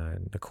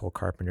 Nicole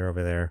Carpenter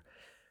over there.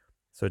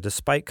 So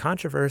despite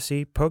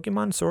controversy,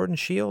 Pokemon Sword and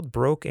Shield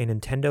broke a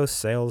Nintendo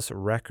sales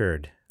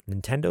record.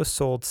 Nintendo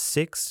sold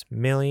 6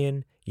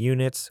 million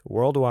units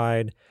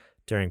worldwide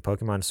during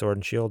Pokemon Sword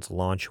and Shield's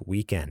launch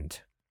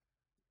weekend.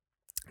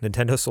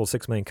 Nintendo sold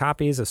 6 million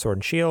copies of Sword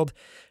and Shield,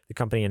 the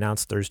company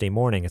announced Thursday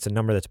morning. It's a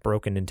number that's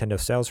broken Nintendo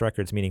sales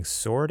records, meaning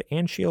Sword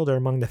and Shield are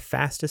among the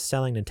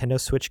fastest-selling Nintendo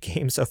Switch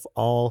games of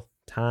all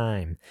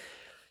time.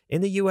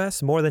 In the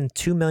U.S., more than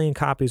 2 million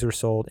copies were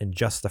sold in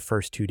just the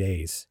first 2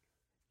 days.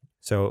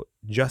 So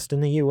just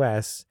in the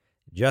U.S.,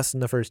 just in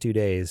the first 2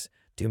 days,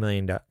 2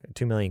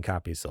 million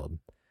copies sold.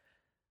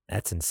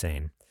 That's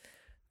insane.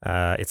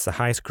 It's the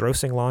highest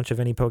grossing launch of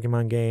any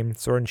Pokemon game.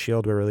 Sword and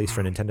Shield were released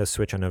for Nintendo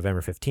Switch on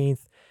November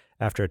 15th.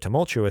 After a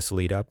tumultuous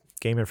lead-up,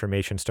 game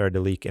information started to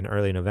leak in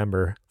early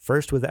November,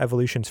 first with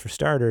evolutions for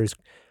starters,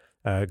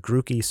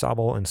 Grookey,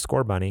 Sobble, and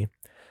Scorbunny,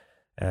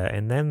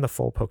 And then the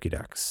full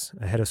Pokédex.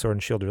 Ahead of Sword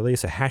and Shield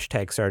release, a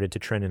hashtag started to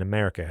trend in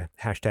America.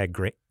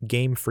 Hashtag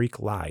Game Freak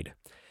lied.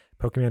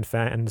 Pokemon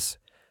fans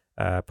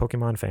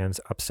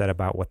upset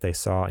about what they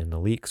saw in the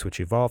leaks, which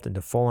evolved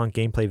into full-on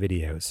gameplay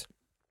videos,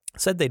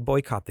 said they'd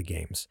boycott the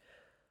games.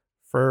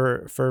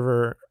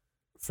 Fervor,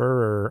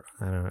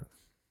 I don't know.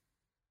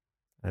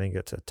 I think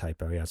it's a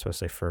typo. Yeah, it's supposed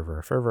to say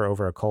fervor. Fervor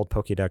over a cold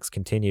Pokédex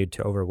continued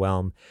to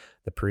overwhelm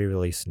the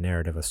pre-release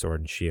narrative of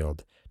Sword and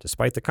Shield.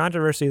 Despite the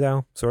controversy,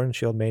 though, Sword and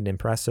Shield made an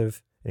impression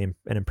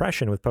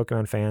with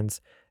Pokemon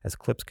fans as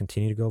clips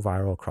continue to go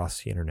viral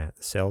across the internet.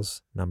 The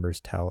sales numbers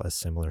tell a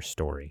similar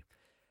story.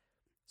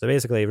 So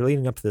basically,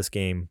 leading up to this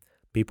game,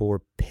 people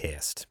were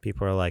pissed.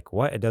 People are like,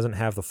 what? It doesn't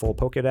have the full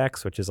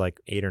Pokédex, which is like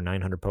 800 or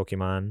 900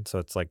 Pokemon. So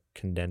it's like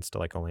condensed to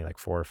like only like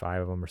 4 or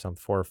 5 of them or something,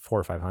 400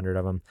 or 500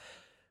 of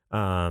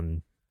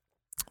them.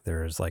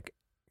 There's like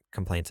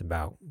complaints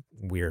about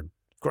weird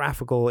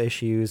graphical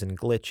issues and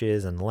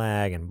glitches and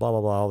lag and blah,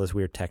 blah, blah, all this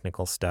weird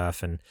technical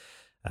stuff and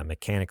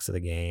mechanics of the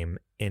game.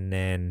 And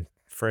then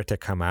for it to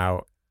come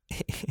out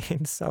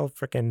and sell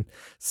freaking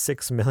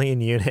 6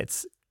 million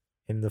units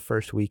in the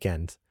first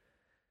weekend.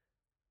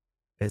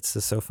 It's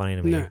just so funny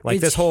to me. No, like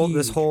this whole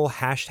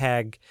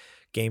hashtag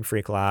Game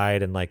Freak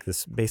lied, and like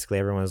this, basically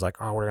everyone was like,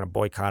 oh, we're going to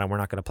boycott them. We're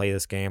not going to play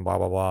this game, blah,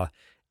 blah, blah.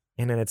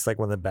 And then it's like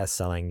one of the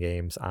best-selling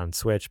games on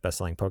Switch,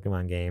 best-selling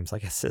Pokemon games.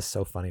 Like, it's just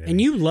so funny to me. And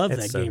you love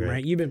It's that so game, great.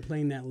 right? You've been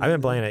playing that. I've been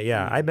playing it,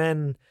 yeah. I've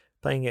been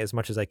playing it as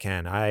much as I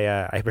can.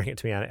 I bring it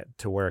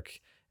to work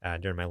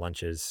during my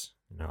lunches.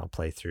 You know, I'll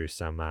play through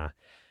some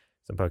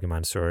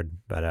Pokemon Sword,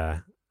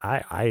 but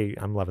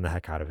I'm loving the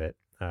heck out of it.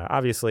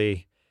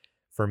 Obviously,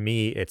 for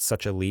me, it's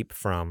such a leap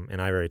from,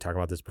 and I already talked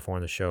about this before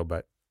on the show,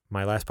 but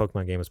my last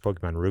Pokemon game was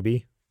Pokemon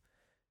Ruby,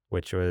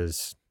 which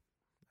was,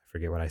 I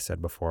forget what I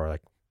said before,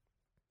 like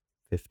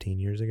 15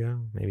 years ago,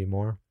 maybe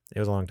more. It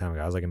was a long time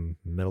ago. I was like in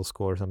middle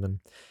school or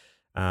something.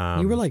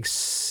 You were like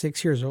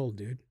 6 years old,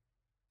 dude.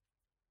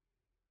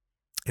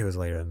 It was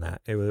later than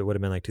that. It would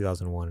have been like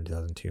 2001 or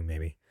 2002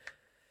 maybe.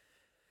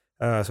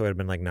 So it would have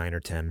been like 9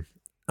 or 10.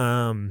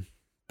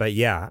 But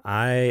yeah,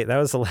 that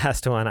was the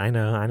last one. I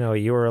know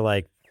you were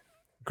like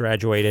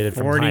graduated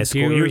from high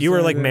school. You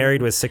were like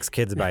married with 6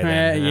 kids by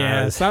then.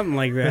 Yeah, something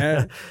like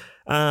that.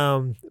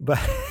 But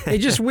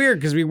it's just weird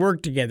because we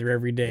work together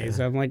every day. Yeah.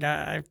 So I'm like,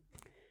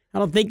 I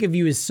don't think of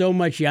you as so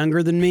much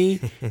younger than me.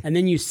 And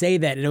then you say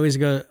that, it always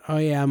goes, oh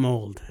yeah, I'm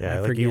old.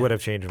 Yeah, like you would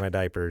have changed my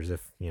diapers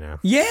if, you know.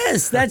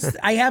 Yes,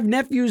 I have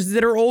nephews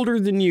that are older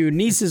than you,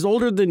 nieces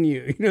older than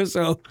you,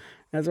 so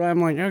that's why I'm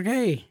like,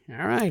 okay,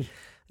 all right.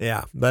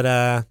 Yeah,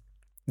 but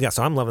yeah,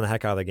 so I'm loving the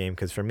heck out of the game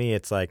because for me,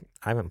 it's like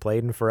I haven't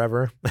played in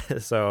forever.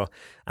 So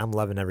I'm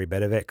loving every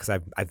bit of it because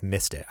I've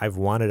missed it. I've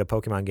wanted a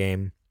Pokemon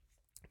game,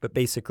 but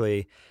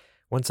basically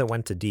once I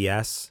went to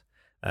DS,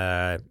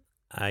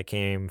 I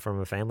came from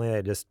a family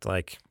that just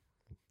like,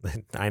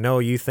 I know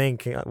you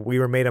think we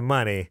were made of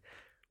money,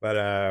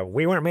 but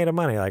we weren't made of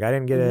money. Like I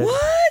didn't get a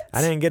DS.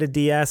 I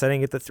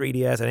didn't get the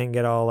 3DS. I didn't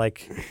get all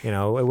like, it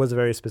was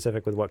very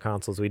specific with what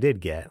consoles we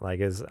did get.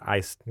 Like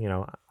I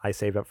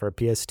saved up for a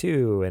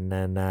PS2 and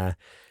then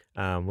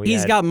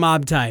he's got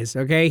mob ties.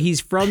 Okay.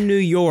 He's from New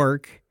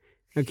York.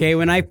 Okay.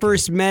 When I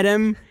first met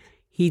him,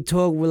 he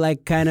talked with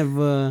like kind of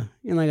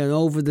like an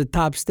over the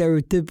top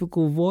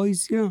stereotypical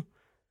voice,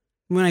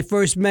 When I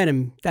first met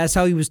him, that's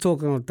how he was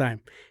talking all the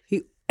time.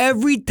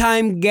 Every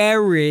time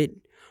Garrett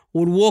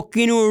would walk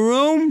into a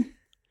room,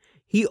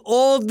 he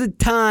all the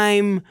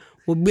time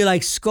would be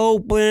like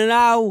scoping it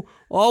out,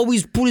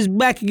 always put his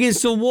back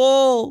against the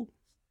wall.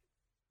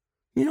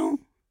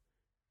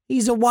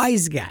 He's a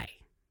wise guy,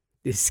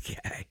 this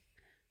guy.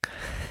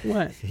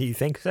 What? You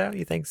think so?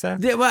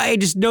 Well, I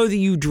just know that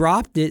you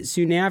dropped it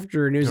soon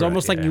after, and it was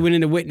almost like you went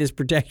into witness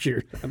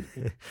protection.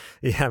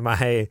 Yeah,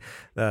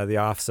 the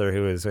officer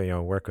who was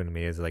working with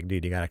me is like,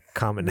 dude, you gotta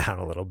calm it down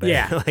a little bit.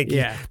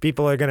 Yeah,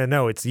 people are gonna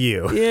know it's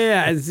you.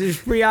 Yeah,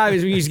 it's pretty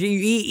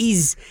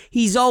obvious.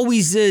 He's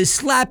always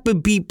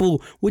slapping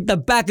people with the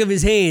back of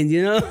his hand.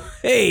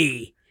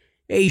 Hey,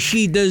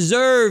 she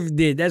deserved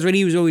it. That's what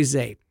he was always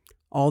saying,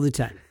 all the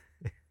time.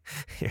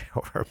 You're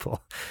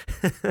horrible.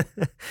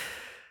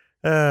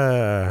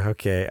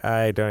 Okay.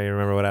 I don't even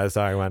remember what I was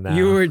talking about now.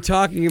 You were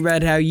talking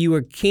about how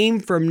you came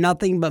from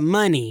nothing but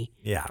money.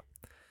 Yeah.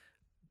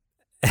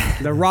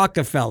 The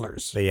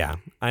Rockefellers. But yeah.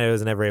 I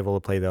was never able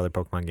to play the other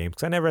Pokemon games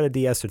because I never had a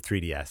DS or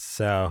 3DS.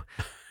 So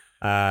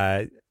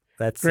that's...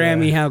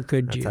 Grammy, how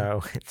could you?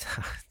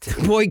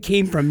 The boy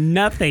came from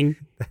nothing.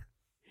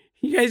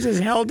 You guys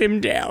just held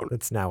him down.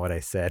 That's not what I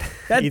said.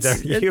 Either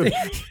you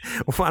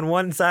on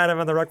one side, I'm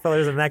on the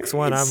Rockefellers, and the next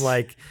one, I'm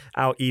like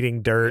out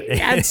eating dirt.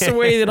 That's the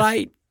way that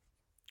I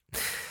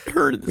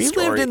heard the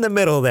story. We lived in the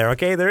middle there,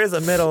 okay? There is a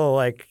middle,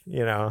 like,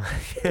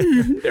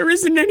 There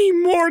isn't any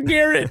more,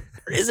 Garrett.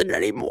 There isn't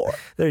any more.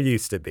 There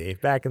used to be.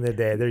 Back in the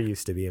day, there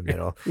used to be a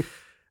middle.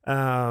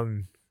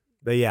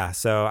 But yeah,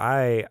 so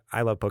I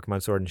love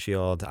Pokemon Sword and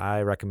Shield.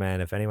 I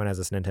recommend if anyone has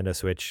this Nintendo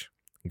Switch,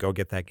 go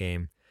get that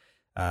game.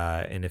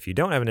 And if you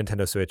don't have a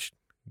Nintendo Switch,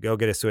 go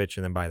get a Switch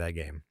and then buy that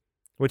game.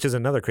 which is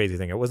another crazy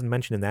thing. It wasn't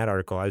mentioned in that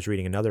article. I was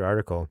reading another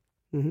article.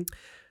 Mm-hmm.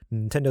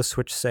 Nintendo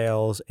Switch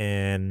sales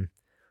in,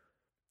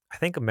 I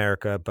think,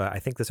 America, but I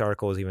think this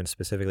article was even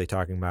specifically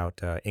talking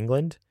about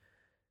England.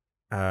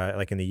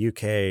 Like in the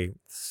UK,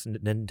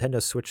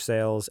 Nintendo Switch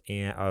sales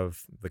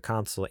of the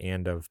console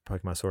and of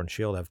Pokemon Sword and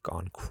Shield have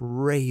gone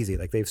crazy.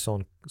 Like they've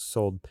sold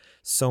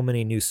so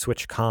many new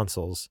Switch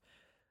consoles.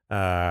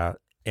 And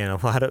a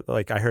lot of,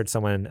 like, I heard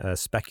someone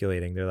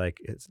speculating. They're like,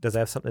 does that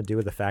have something to do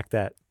with the fact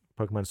that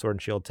Pokemon Sword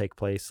and Shield take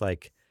place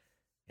like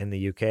in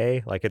the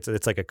UK? Like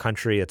it's like a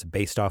country that's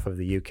based off of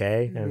the UK.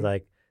 Mm-hmm. And I was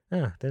like,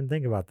 didn't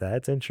think about that.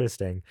 It's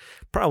interesting.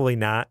 Probably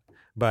not,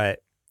 but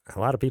a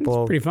lot of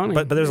people. It's pretty funny.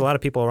 But there's a lot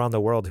of people around the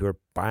world who are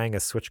buying a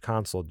Switch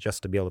console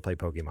just to be able to play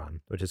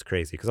Pokemon, which is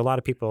crazy. Because a lot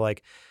of people are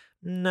like,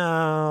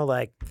 no,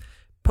 like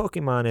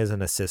Pokemon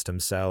isn't a system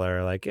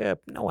seller. Like, yeah,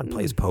 no one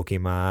plays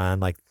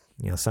Pokemon. Like,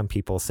 you know, some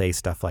people say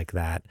stuff like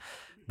that.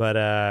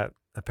 But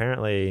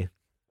apparently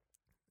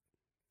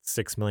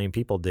 6 million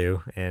people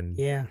do. And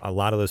a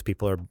lot of those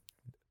people are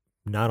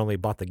not only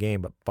bought the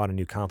game, but bought a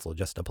new console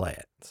just to play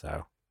it.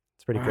 So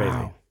it's pretty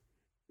crazy.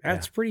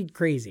 That's pretty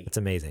crazy. It's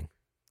amazing.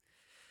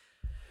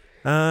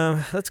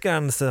 Let's get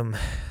on to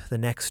the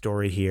next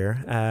story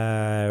here.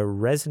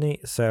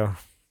 So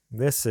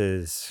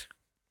there's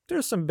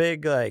some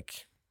big,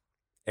 like,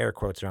 air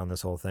quotes around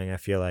this whole thing. I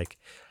feel like,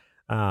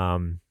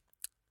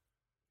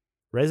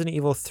 Resident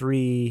Evil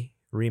 3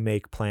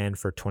 remake planned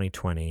for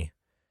 2020.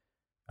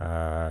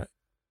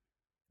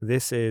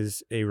 This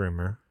is a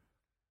rumor.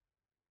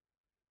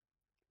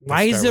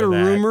 Why is it a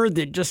rumor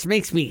that just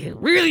makes me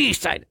really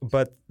excited?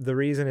 But the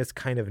reason it's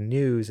kind of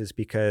news is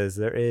because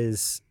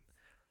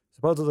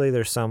supposedly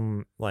there's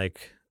some,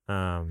 like,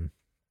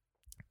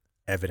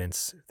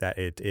 evidence that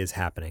it is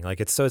happening.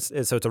 Like it's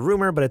a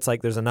rumor, but it's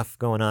like there's enough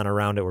going on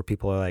around it where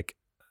people are like,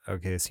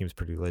 okay, this seems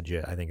pretty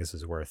legit. I think this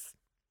is worth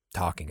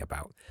talking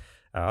about.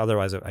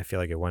 Otherwise, I feel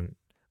like it wouldn't.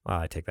 Well,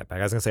 I take that back.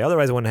 I was gonna say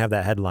otherwise I wouldn't have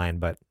that headline,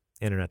 but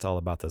internet's all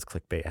about those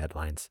clickbait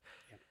headlines.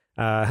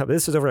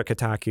 This is over at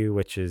Kotaku,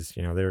 which is,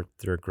 you know,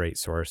 they're a great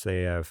source.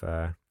 They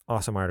have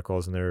awesome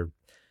articles, and they're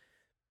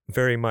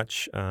very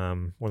much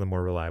one of the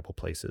more reliable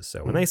places.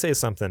 So when they say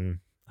something,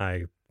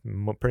 I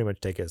pretty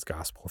much take it as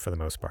gospel for the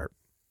most part.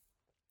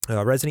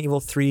 Resident Evil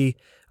 3,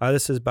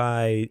 this is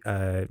by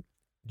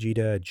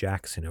Jita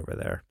Jackson over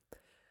there.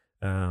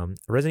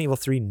 Resident Evil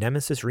 3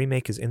 Nemesis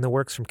remake is in the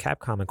works from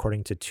Capcom,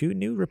 according to 2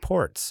 new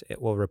reports. It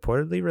will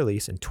reportedly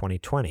release in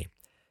 2020.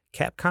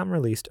 Capcom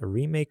released a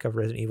remake of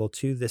Resident Evil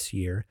 2 this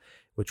year,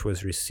 which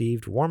was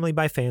received warmly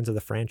by fans of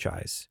the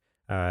franchise.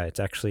 It's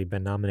actually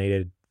been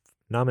nominated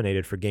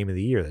for Game of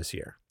the Year this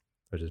year,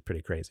 which is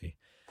pretty crazy.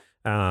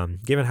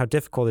 Given how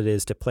difficult it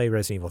is to play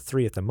Resident Evil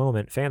 3 at the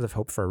moment, fans have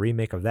hoped for a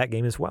remake of that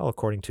game as well.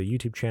 According to a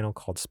YouTube channel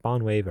called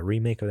Spawnwave, a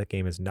remake of that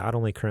game is not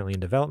only currently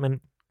in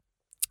development,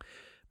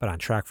 but on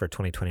track for a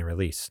 2020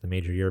 release. The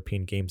major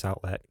European games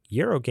outlet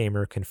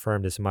Eurogamer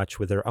confirmed as much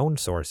with their own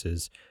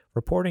sources,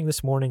 reporting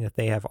this morning that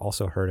they have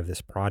also heard of this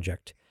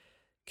project.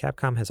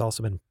 Capcom has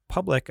also been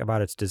public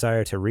about its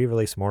desire to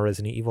re-release more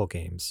Resident Evil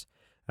games.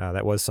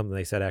 That was something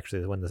they said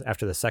actually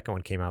after the second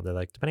one came out. They're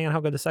like, depending on how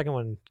good the second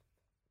one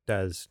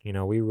does, you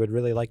know, we would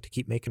really like to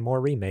keep making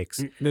more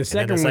remakes. The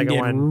second one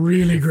did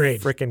really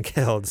great. Freaking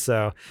killed.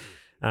 So,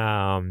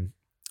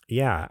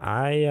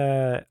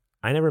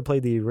 I never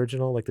played the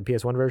original, like the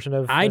PS1 version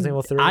of Resident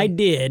Evil 3. I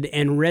did,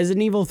 and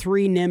Resident Evil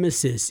 3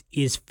 Nemesis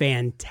is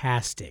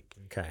fantastic.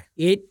 Okay.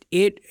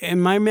 It in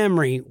my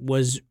memory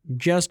was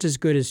just as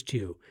good as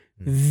 2.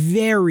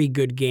 Very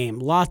good game,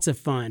 lots of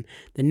fun.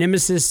 The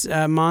Nemesis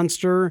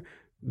monster,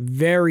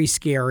 very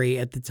scary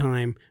at the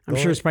time. I'm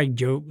sure it's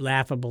probably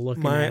laughable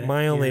looking at it.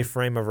 My only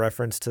frame of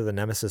reference to the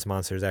Nemesis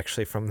monster is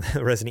actually from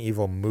the Resident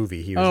Evil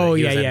movie. He was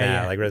in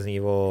that, like Resident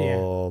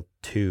Evil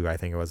 2, I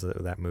think it was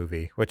that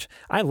movie, which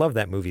I love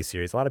that movie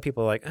series. A lot of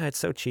people are like, it's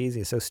so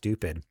cheesy, it's so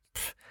stupid.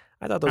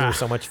 I thought those were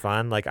so much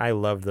fun. Like, I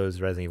love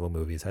those Resident Evil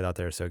movies. I thought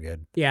they were so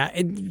good. Yeah,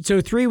 so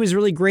 3 was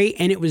really great,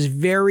 and it was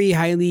very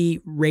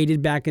highly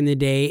rated back in the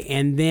day,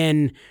 and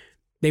then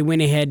they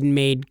went ahead and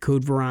made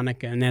Code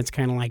Veronica, and that's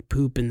kind of like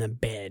poop in the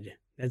bed.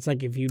 That's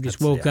like if you just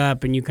woke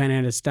up and you kind of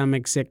had a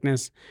stomach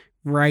sickness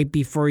right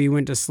before you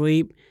went to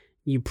sleep.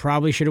 You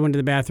probably should have went to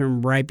the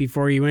bathroom right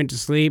before you went to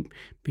sleep,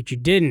 but you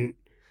didn't.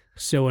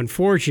 So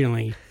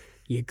unfortunately,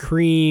 you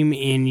cream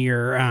in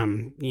your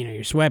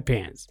your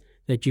sweatpants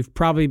that you've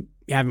probably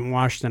haven't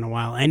washed in a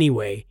while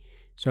anyway.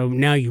 So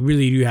now you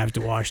really do have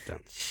to wash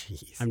them.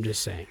 Jeez. I'm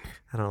just saying.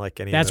 I don't like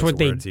any of those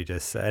words you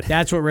just said.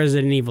 That's what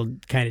Resident Evil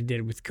kind of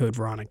did with Code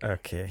Veronica.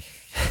 Okay.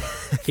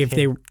 If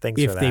they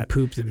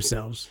poop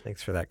themselves.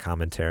 Thanks for that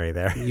commentary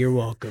there. You're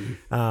welcome.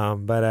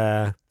 I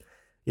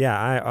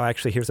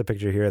actually, here's a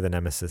picture here of the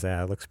Nemesis.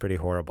 Yeah, it looks pretty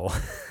horrible.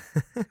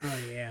 Oh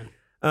yeah.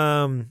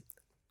 I'm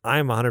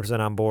 100%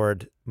 on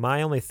board.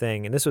 My only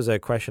thing, and this was a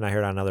question I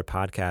heard on another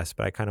podcast,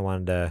 but I kind of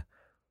wanted to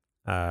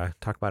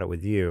talk about it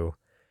with you.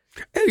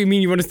 Oh, you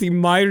mean you want to see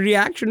my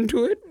reaction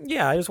to it?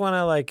 Yeah, I just want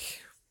to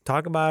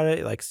talk about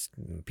it. Like,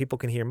 people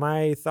can hear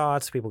my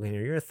thoughts. People can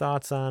hear your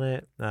thoughts on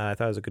it. I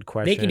thought it was a good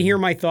question. They can hear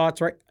my thoughts,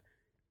 right?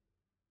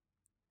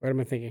 What am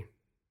I thinking?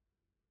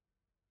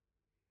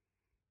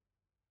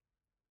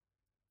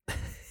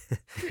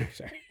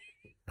 Sorry.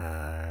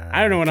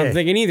 I don't know what I'm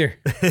thinking either.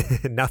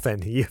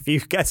 Nothing. If you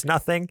guess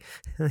nothing,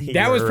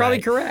 that was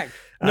probably correct.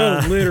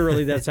 No,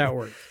 literally, that's how it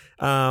works.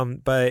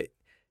 But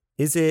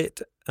is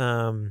it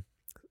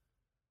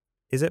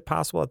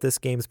possible that this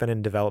game's been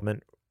in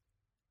development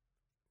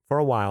for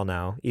a while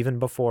now, even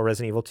before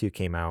Resident Evil 2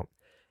 came out,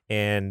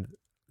 and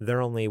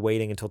they're only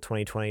waiting until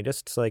 2020,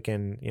 just so they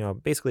can,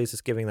 basically it's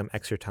just giving them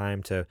extra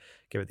time to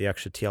give it the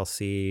extra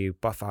TLC,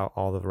 buff out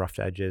all the rough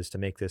edges to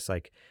make this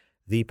like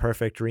the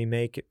perfect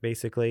remake,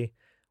 basically?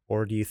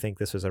 Or do you think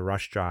this was a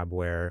rush job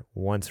where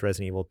once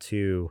Resident Evil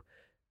 2,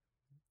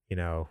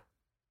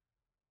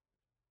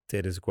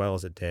 did as well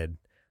as it did,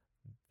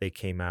 they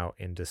came out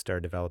and just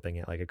started developing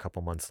it like a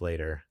couple months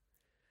later?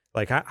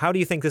 Like, how do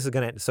you think this is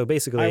going to... So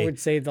basically, I would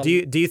say do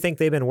you think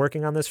they've been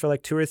working on this for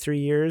like 2 or 3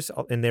 years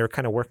and they were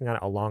kind of working on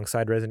it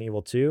alongside Resident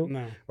Evil 2?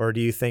 No. Or do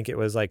you think it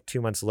was like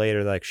 2 months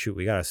later, like, shoot,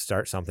 we got to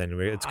start something.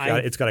 It's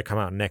got to come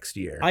out next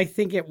year. I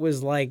think it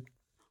was like,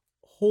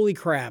 holy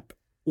crap,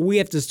 we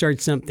have to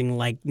start something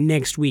like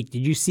next week.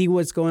 Did you see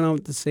what's going on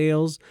with the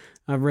sales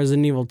of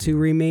Resident Evil 2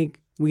 Remake?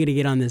 We got to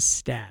get on this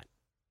stat.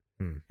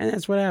 And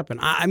that's what happened.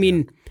 I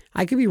mean,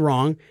 I could be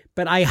wrong,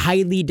 but I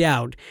highly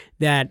doubt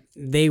that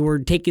they were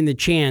taking the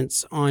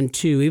chance on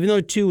 2, even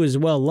though 2 was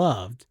well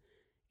loved,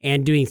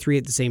 and doing 3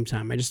 at the same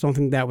time. I just don't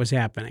think that was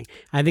happening.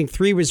 I think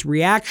 3 was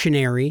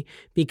reactionary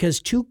because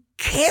 2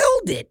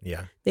 killed it.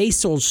 Yeah. They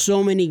sold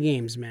so many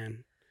games,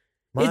 man.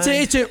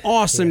 It's an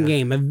awesome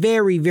game, a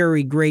very,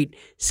 very great,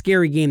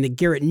 scary game that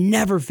Garrett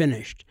never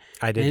finished.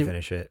 I did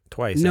finish it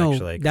twice,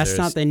 actually. No, that's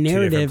not the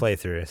narrative. 2 different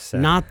playthroughs. So.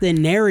 Not the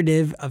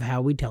narrative of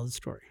how we tell the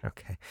story.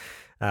 Okay.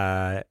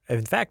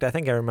 In fact, I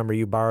think I remember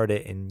you borrowed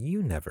it and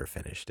you never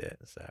finished it.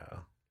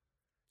 So,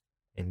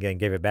 and then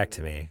gave it back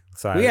to me.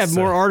 So we have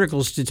more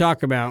articles to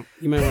talk about.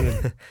 You might want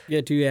to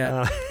get to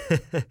that.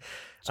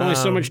 It's only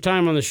so much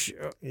time on the show.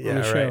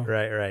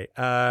 Right.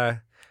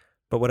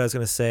 But what I was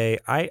going to say,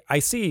 I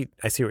see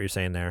what you're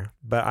saying there,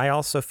 but I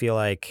also feel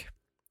like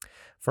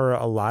for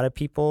a lot of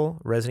people,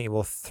 Resident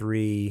Evil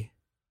 3,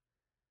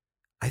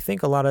 I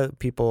think a lot of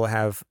people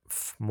have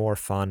more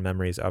fond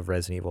memories of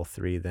Resident Evil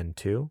 3 than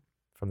 2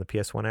 from the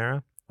PS1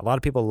 era. A lot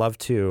of people love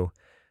 2,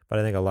 but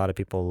I think a lot of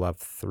people love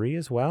 3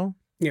 as well.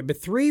 Yeah, but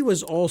 3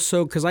 was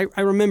also, because I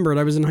remembered,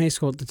 I was in high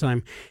school at the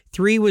time.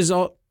 3 was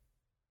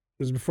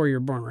before you were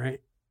born,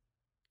 right?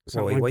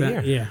 Something what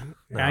year?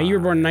 Yeah. You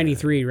were born in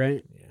 93,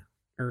 right?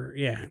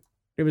 Yeah.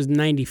 It was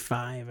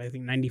 95, I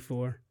think,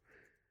 94.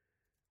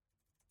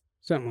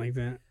 Something like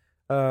that.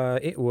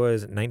 It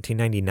was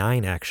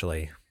 1999,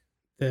 actually.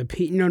 No,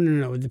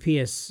 the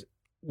PS1.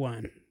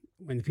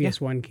 When the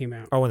PS1 came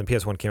out. Oh, when the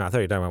PS1 came out. I thought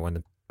you were talking about when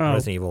the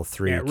Resident Evil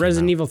 3 came out.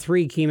 Resident Evil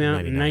 3 came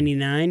out in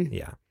 99?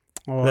 Yeah.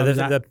 Oh,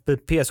 the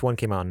PS1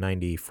 came out in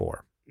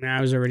 94. I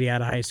was already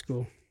out of high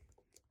school.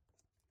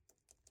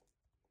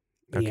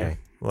 Okay.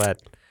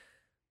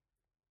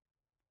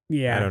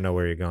 Yeah. I don't know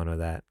where you're going with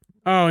that.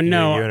 Oh,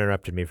 no. You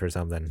interrupted me for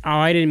something. Oh,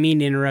 I didn't mean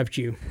to interrupt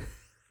you.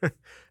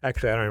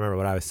 Actually, I don't remember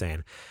what I was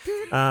saying.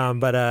 Man,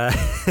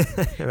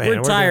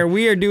 we're tired.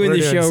 We are doing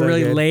the show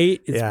really good.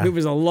 Late. It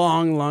was a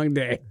long, long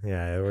day.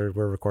 Yeah, we're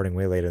recording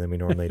way later than we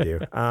normally do.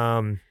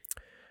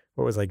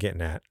 What was I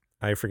getting at?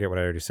 I forget what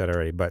I already said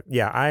already. But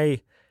yeah,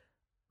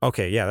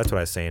 that's what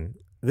I was saying.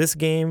 This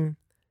game,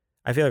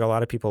 I feel like a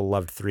lot of people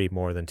loved 3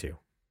 more than 2.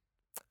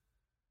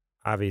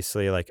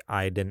 Obviously, like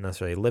I didn't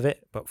necessarily live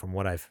it, but from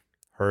what I've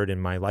heard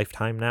in my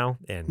lifetime now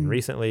and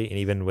recently, and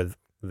even with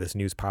this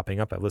news popping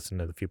up, I've listened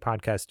to a few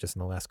podcasts just in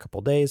the last couple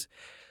of days.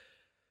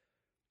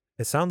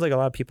 It sounds like a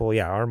lot of people,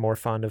 are more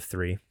fond of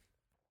 3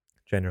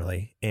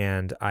 generally.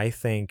 And I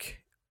think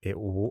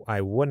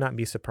I would not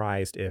be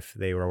surprised if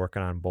they were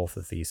working on both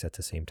of these at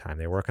the same time.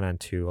 They were working on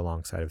 2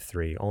 alongside of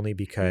 3, only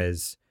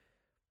because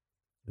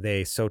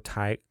they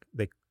tie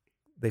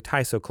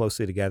so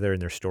closely together in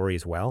their story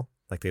as well.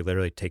 Like they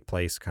literally take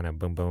place kind of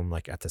boom, boom,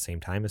 like at the same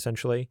time,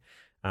 essentially.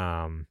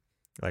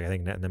 Like I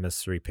think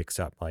Nemesis 3 picks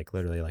up like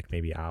literally like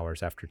maybe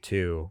hours after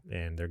 2,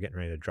 and they're getting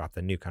ready to drop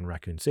the nuke on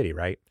Raccoon City,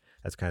 right?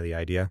 That's kind of the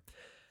idea.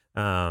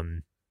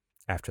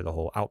 After the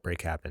whole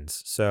outbreak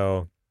happens.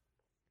 So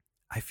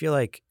I feel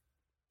like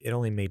it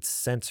only made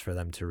sense for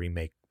them to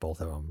remake both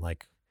of them.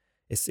 Like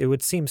it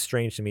would seem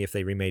strange to me if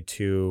they remade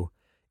 2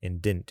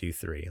 and didn't do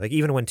 3. Like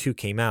even when 2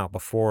 came out,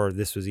 before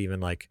this was even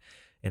like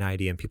an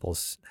idea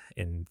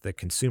in the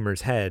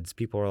consumers' heads,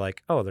 people were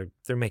like, oh,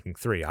 they're making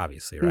 3,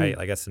 obviously, right?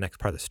 Like that's the next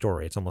part of the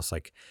story. It's almost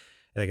like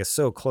it's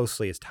so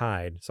closely is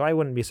tied. So I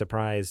wouldn't be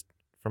surprised,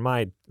 from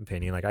my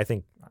opinion. Like I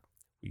think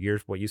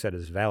what you said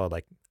is valid.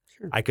 Like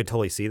sure. I could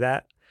totally see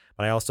that,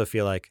 but I also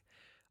feel like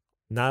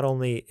not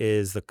only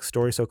is the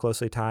story so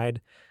closely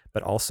tied,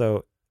 but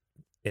also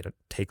it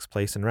takes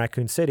place in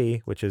Raccoon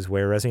City, which is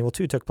where Resident Evil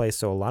 2 took place.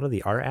 So a lot of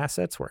the art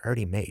assets were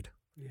already made.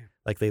 Yeah.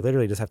 Like they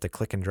literally just have to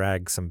click and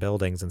drag some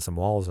buildings and some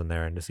walls in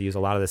there and just use a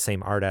lot of the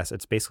same art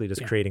assets, basically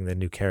just creating the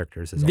new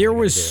characters. There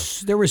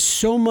was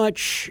so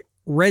much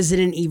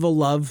Resident Evil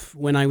love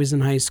when I was in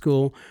high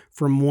school,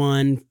 from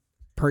 1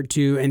 Part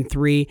 2 and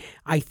 3.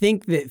 I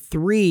think that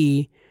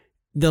 3,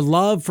 the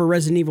love for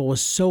Resident Evil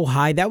was so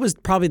high. That was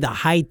probably the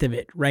height of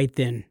it right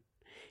then.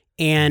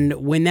 And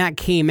when that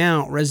came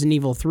out, Resident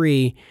Evil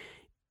 3,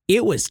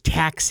 it was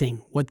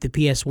taxing what the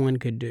PS1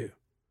 could do.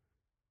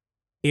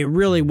 It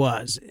really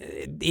was.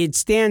 It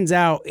stands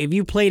out. If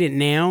you played it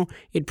now,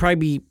 it'd probably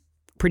be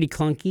pretty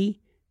clunky,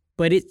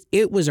 but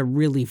it was a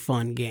really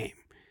fun game.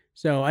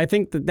 So I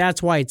think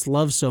that's why it's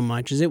loved so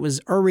much, is it was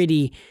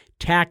already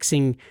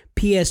taxing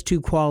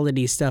PS2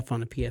 quality stuff on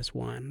the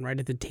PS1, right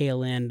at the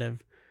tail end of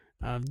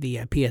the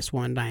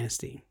PS1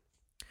 dynasty.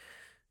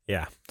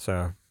 Yeah,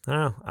 so I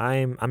don't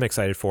know. I'm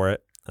excited for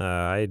it.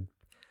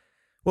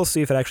 We'll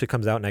see if it actually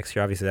comes out next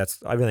year. Obviously,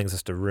 everything's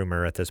just a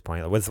rumor at this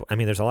point.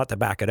 There's a lot to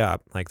back it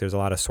up. Like, there's a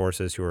lot of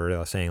sources who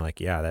are saying, like,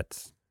 yeah,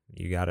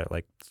 you got it.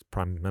 Like,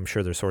 I'm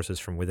sure there's sources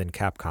from within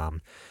Capcom,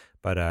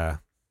 but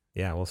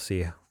yeah, we'll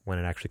see when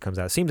it actually comes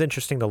out. It seems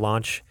interesting to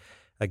launch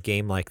a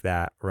game like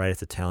that right at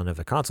the tail end of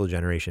the console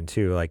generation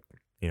too. Like,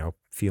 a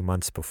few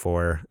months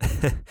before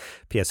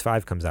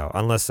PS5 comes out,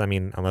 unless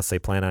they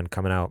plan on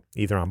coming out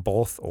either on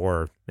both,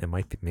 or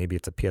maybe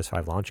it's a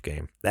PS5 launch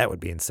game. That would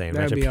be insane.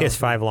 Imagine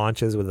PS5 awesome.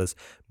 Launches with this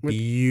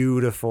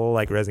beautiful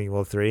like Resident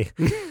Evil 3.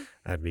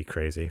 That'd be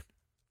crazy.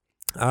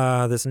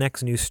 This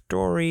next news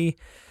story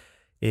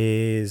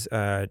is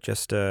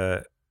just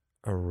a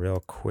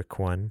real quick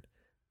one.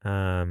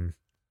 Again,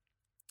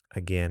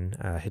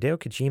 Hideo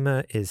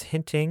Kojima is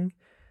hinting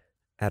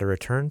at a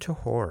return to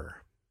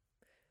horror.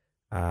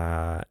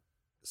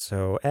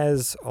 So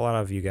as a lot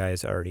of you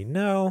guys already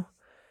know,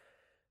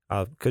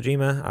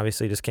 Kojima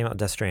obviously just came out with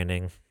Death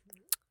Stranding.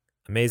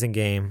 Amazing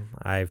game.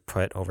 I've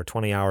put over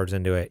 20 hours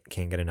into it.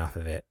 Can't get enough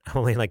of it. I'm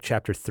only like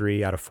chapter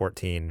 3 out of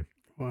 14.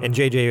 Wow. And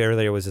JJ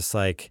earlier was just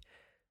like,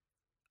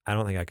 I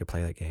don't think I could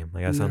play that game.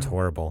 Like, that sounds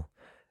horrible.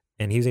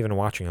 And he was even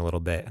watching a little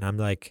bit. And I'm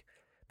like,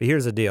 but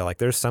here's the deal. Like,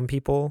 there's some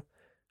people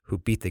who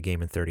beat the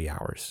game in 30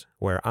 hours,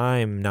 where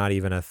I'm not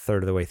even a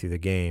third of the way through the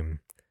game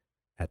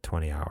at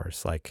 20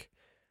 hours. Like,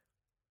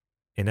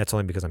 and that's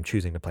only because I'm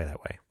choosing to play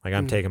that way. Like,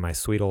 I'm taking my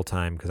sweet old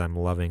time because I'm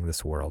loving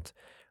this world.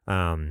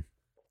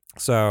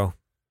 So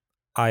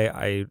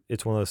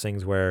it's one of those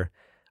things where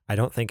I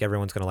don't think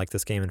everyone's going to like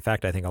this game. In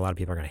fact, I think a lot of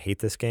people are going to hate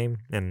this game.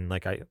 And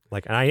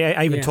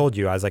I even told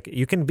you, I was like,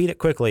 you can beat it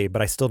quickly,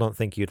 but I still don't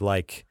think you'd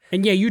like.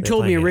 And yeah, you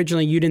told me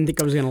originally you didn't think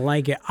I was going to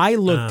like it. I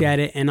looked at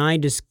it and I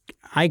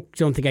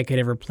don't think I could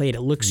ever play it.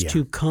 It looks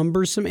too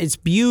cumbersome. It's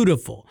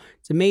beautiful.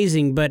 It's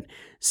amazing. But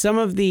some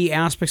of the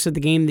aspects of the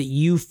game that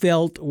you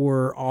felt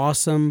were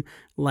awesome,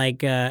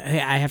 like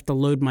hey, I have to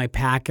load my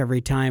pack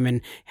every time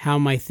and how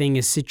my thing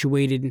is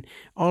situated, and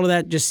all of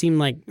that just seemed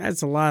like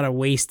that's a lot of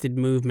wasted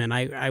movement.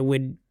 I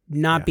would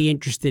not be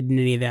interested in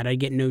any of that. I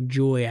get no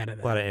joy out of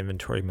that. A lot of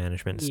inventory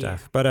management and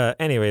stuff. But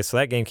anyway, so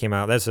that game came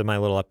out. This is my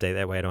little update.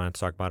 That way I don't have to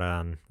talk about it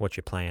on what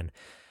you're playing.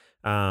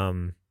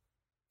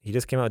 He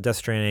just came out with Death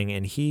Stranding,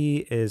 and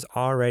he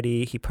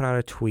put out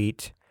a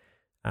tweet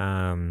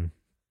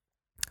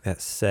that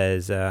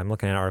says, I'm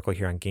looking at an article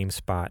here on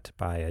GameSpot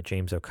by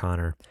James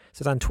O'Connor. It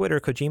says, on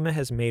Twitter, Kojima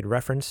has made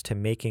reference to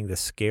making the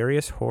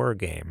scariest horror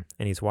game,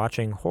 and he's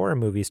watching horror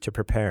movies to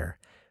prepare.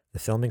 The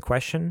film in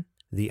question,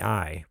 The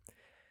Eye,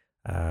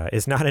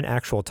 is not an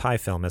actual Thai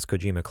film, as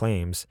Kojima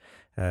claims.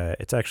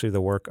 It's actually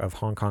the work of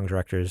Hong Kong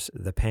directors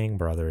the Pang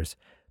brothers.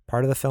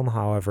 Part of the film,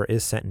 however,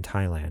 is set in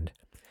Thailand.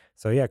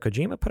 So yeah,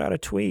 Kojima put out a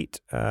tweet,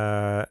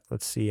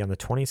 let's see, on the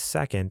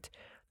 22nd,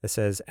 that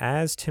says,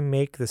 as to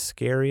make the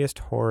scariest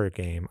horror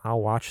game,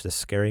 I'll watch the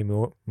scary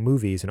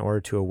movies in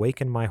order to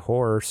awaken my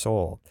horror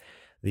soul.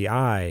 The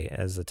Eye,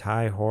 is the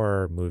Thai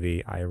horror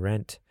movie I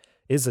rent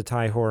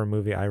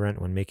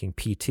when making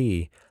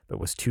PT, but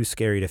was too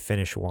scary to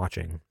finish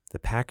watching. The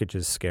package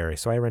is scary,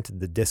 so I rented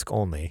the disc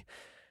only.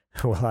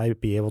 Will I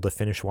be able to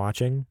finish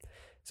watching?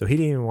 So he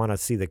didn't even want to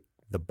see the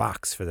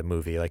box for the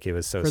movie, like it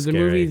was so scary. For the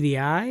movie The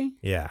Eye?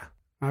 Yeah.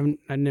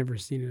 I've never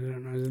seen it. I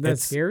don't know. Is that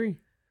scary?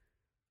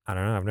 I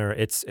don't know. I've never.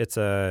 It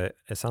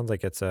sounds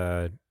like it's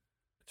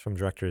from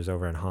directors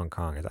over in Hong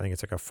Kong. I think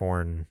it's like a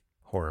foreign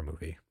horror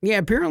movie. Yeah,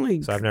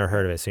 apparently. So I've never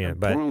heard of it, seen it.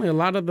 But apparently a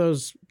lot of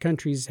those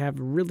countries have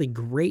really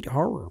great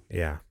horror.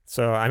 Yeah.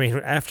 So, I mean,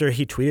 after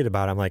he tweeted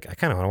about it, I'm like, I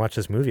kind of want to watch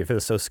this movie. If it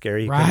was so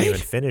scary, you couldn't even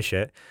finish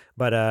it.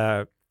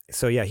 But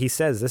so yeah, he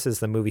says this is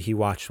the movie he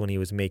watched when he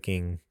was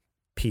making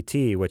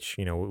PT, which,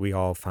 we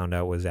all found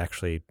out was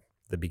actually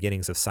the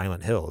beginnings of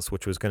Silent Hills,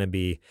 which is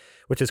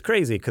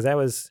crazy because that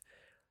was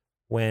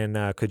when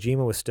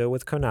Kojima was still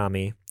with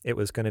Konami. It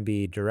was going to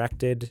be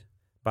directed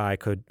by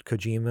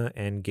Kojima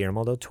and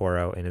Guillermo del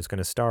Toro, and it was going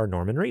to star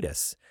Norman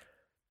Reedus.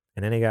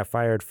 And then he got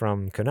fired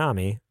from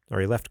Konami, or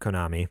he left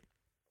Konami.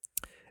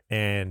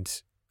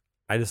 And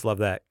I just love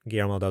that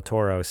Guillermo del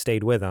Toro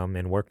stayed with him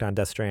and worked on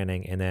Death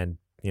Stranding, and then,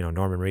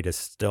 Norman Reedus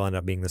still ended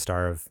up being the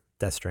star of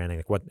Death Stranding,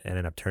 like what it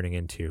ended up turning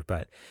into.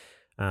 But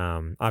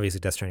obviously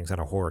Death Stranding's not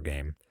a horror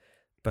game,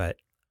 but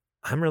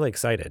I'm really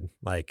excited.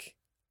 Like,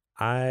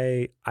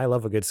 I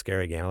love a good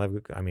scary game. We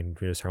were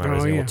just talking about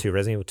Resident Evil 2.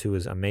 Resident Evil 2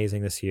 is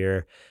amazing this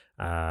year.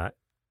 I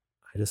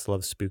just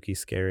love spooky,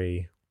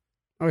 scary,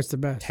 it's the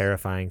best,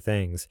 terrifying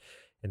things.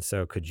 And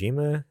so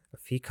Kojima,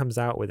 if he comes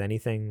out with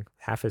anything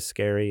half as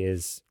scary,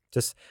 is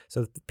just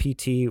so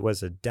PT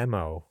was a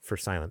demo for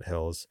Silent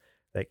Hills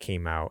that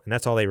came out, and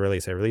that's all they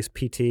released. They released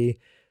PT,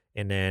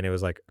 and then it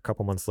was like a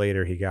couple months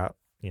later he got,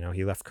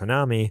 he left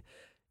Konami,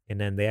 and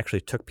then they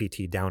actually took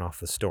PT down off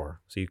the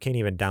store, so you can't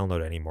even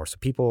download it anymore. So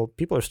people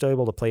are still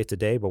able to play it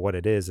today, but what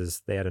it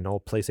is they had an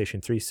old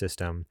PlayStation 3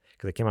 system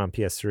because it came out on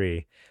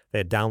PS3. They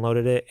had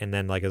downloaded it, and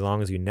then like as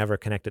long as you never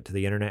connect it to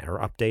the internet or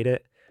update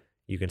it,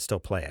 you can still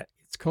play it.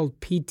 It's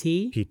called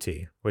PT?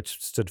 PT, which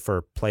stood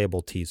for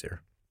Playable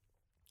Teaser.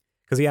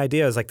 Because the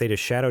idea is like they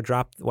just shadow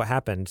dropped what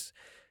happened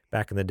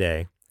back in the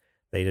day.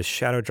 They just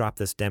shadow dropped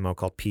this demo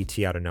called PT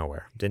out of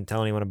nowhere. Didn't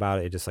tell anyone about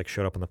it. It just like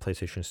showed up on the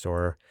PlayStation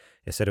Store.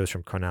 It said it was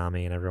from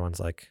Konami, and everyone's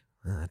like,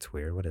 oh, that's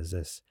weird. What is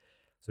this?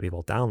 So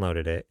people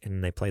downloaded it,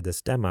 and they played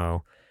this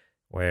demo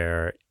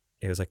where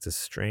it was like this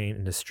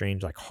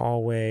strange like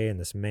hallway in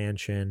this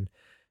mansion,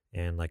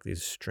 and like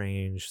these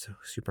strange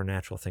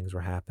supernatural things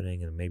were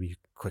happening, and maybe you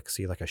quick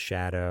see like a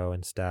shadow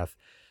and stuff.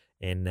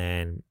 And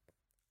then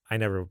I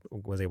never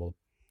was able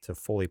to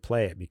fully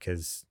play it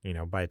because,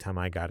 by the time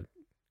I got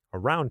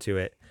around to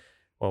it,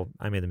 well,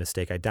 I made the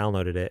mistake. I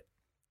downloaded it.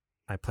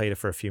 I played it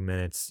for a few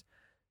minutes.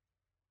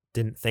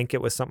 Didn't think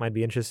it was something I'd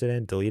be interested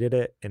in. Deleted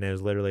it. And it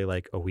was literally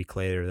like a week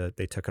later that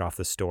they took it off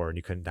the store and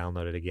you couldn't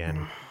download it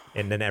again.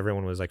 And then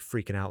everyone was like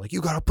freaking out. Like,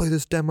 you got to play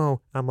this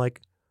demo. I'm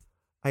like,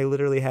 I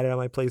literally had it on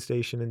my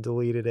PlayStation and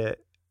deleted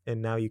it.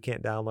 And now you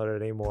can't download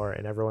it anymore.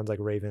 And everyone's like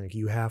raving, like,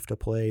 you have to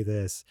play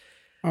this.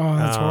 Oh,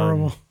 that's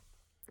horrible.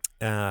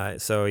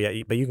 So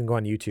yeah, but you can go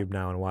on YouTube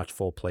now and watch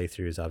full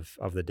playthroughs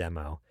of the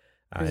demo.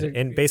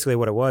 And basically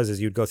what it was is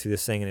you'd go through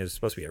this thing and it was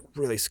supposed to be a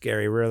really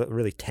scary, really,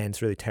 really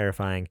tense, really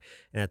terrifying.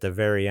 And at the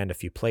very end,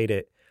 if you played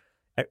it,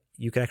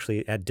 you could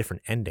actually add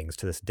different endings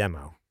to this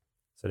demo.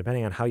 So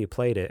depending on how you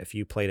played it, if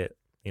you played it,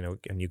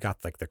 and you got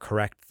like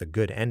the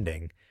good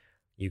ending,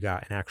 you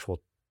got an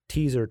actual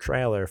teaser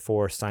trailer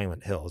for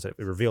Silent Hills. It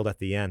revealed at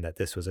the end that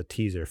this was a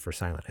teaser for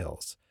Silent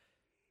Hills.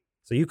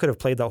 So you could have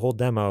played the whole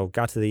demo,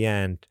 got to the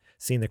end,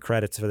 seen the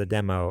credits for the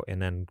demo,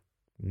 and then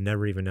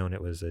never even known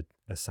it was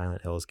a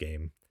Silent Hills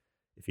game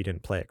if you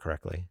didn't play it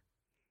correctly,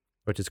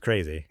 which is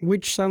crazy.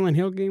 Which Silent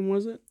Hill game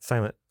was it?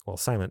 Silent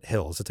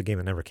Hills. It's a game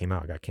that never came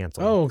out. It got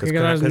canceled. Oh, okay,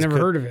 because I've never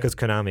heard of it. Because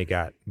Konami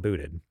got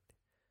booted.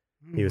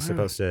 Oh, he was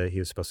supposed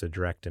to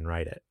direct and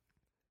write it.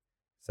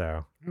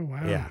 So, oh,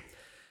 wow. Yeah.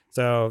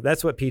 So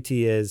that's what PT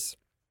is.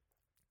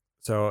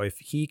 So if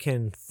he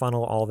can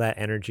funnel all that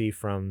energy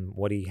from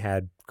what he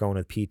had going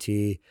with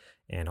PT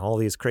and all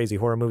these crazy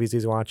horror movies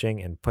he's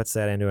watching and puts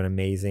that into an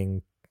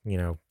amazing,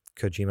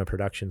 Kojima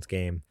Productions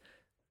game,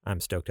 I'm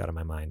stoked out of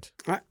my mind.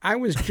 I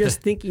was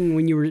just thinking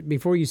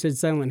before you said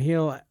Silent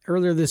Hill,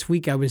 earlier this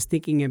week, I was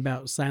thinking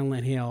about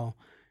Silent Hill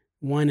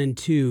 1 and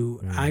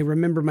 2. I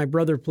remember my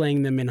brother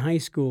playing them in high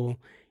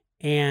school,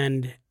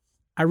 and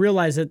I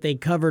realized that they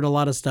covered a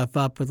lot of stuff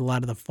up with a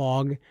lot of the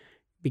fog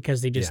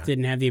because they just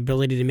didn't have the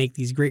ability to make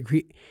these great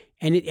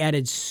and it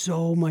added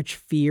so much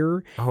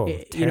fear. Oh,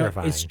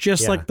 terrifying. It's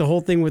just like the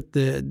whole thing with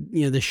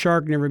the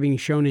shark never being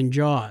shown in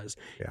Jaws.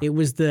 Yeah. It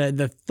was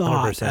the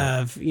thought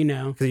 100%. Of,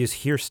 because you just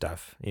hear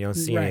stuff. You don't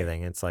see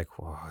anything. It's like,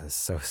 whoa, it's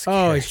so scary.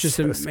 Oh, it's just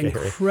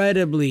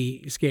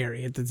incredibly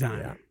scary at the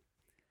time.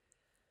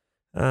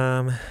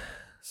 Yeah.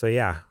 So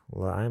yeah,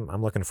 well,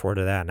 I'm looking forward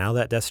to that. Now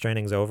that Death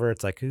Stranding's over,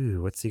 it's like,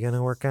 ooh, what's he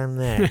gonna work on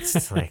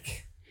next?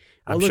 Like,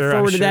 I'll look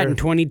forward to that in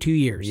 22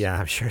 years. Yeah,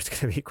 I'm sure it's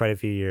gonna be quite a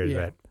few years,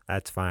 but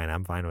that's fine.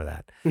 I'm fine with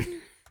that.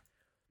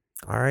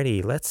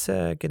 Alrighty, let's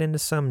get into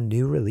some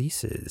new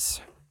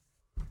releases.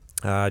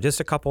 Just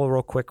a couple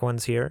real quick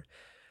ones here.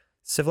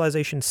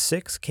 Civilization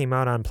 6 came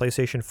out on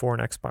PlayStation 4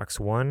 and Xbox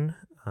One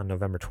on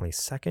November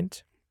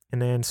 22nd.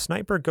 And then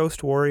Sniper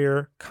Ghost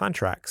Warrior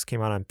Contracts came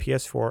out on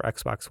PS4,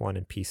 Xbox One,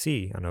 and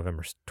PC on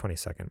November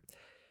 22nd.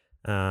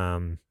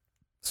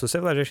 So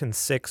Civilization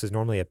 6 is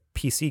normally a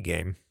PC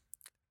game.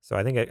 So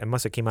I think it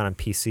must have came out on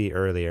PC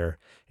earlier,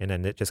 and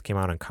then it just came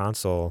out on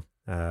console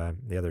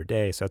the other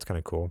day, so that's kind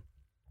of cool.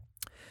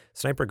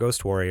 Sniper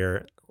Ghost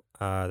Warrior,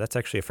 that's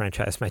actually a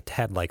franchise my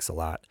dad likes a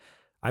lot.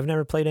 I've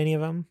never played any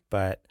of them,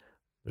 but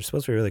they're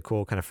supposed to be really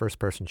cool, kind of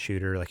first-person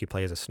shooter, like you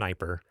play as a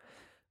sniper.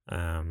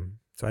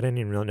 So I didn't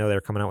even really know they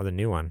were coming out with a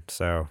new one,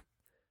 so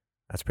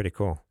that's pretty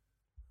cool.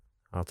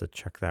 I'll have to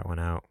check that one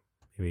out.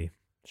 Maybe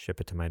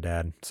ship it to my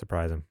dad,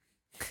 surprise him.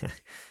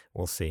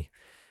 We'll see.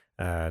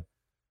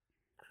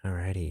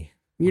 Alrighty.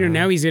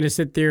 Now he's going to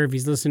sit there if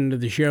he's listening to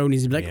the show and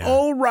he's going to be like,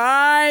 all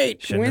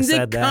right, when's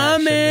it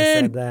coming?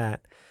 Shouldn't have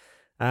said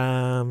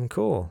that.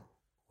 Cool.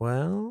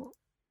 Well...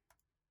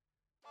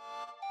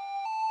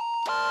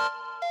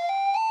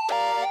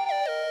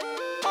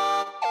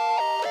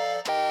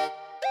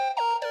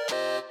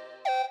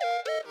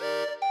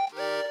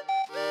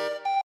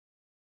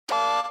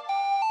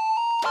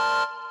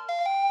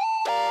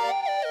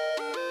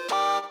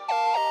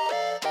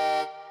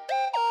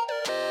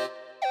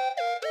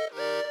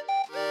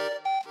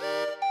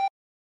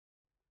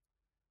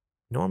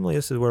 Normally,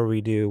 this is where we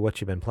do what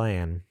you've been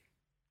playing,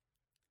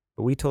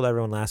 but we told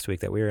everyone last week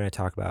that we were going to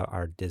talk about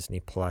our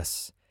Disney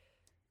Plus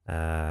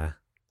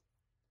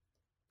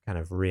kind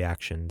of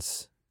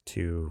reactions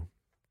to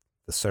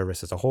the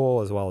service as a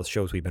whole, as well as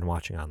shows we've been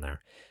watching on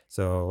there.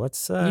 So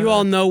let's. You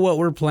all know what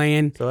we're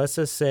playing. So let's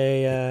just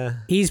say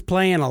he's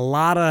playing a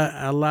lot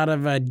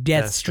of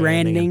Death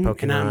Stranding, and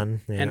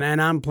Pokemon,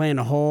 and I'm playing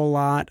a whole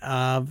lot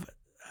of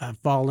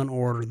Fallen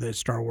Order, the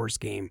Star Wars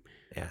game.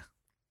 Yeah,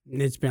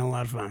 it's been a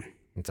lot of fun.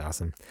 It's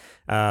awesome.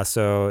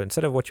 So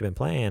instead of what you've been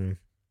playing,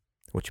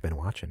 what you've been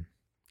watching.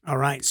 All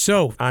right,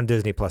 so on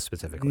Disney Plus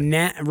specifically.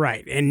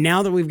 Right, and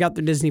now that we've got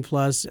the Disney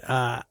Plus,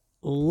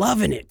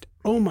 loving it.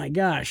 Oh my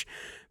gosh,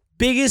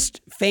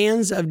 biggest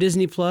fans of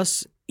Disney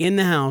Plus in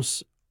the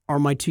house are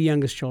my two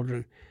youngest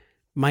children.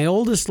 My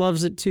oldest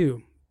loves it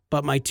too,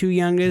 but my two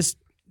youngest,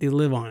 they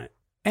live on it.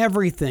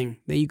 Everything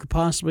that you could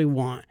possibly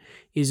want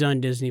is on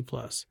Disney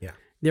Plus. Yeah,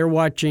 they're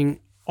watching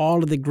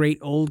all of the great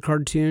old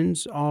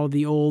cartoons, all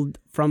the old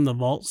From the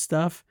Vault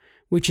stuff,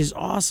 which is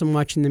awesome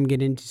watching them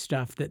get into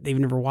stuff that they've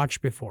never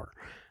watched before.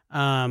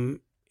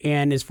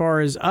 And as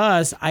far as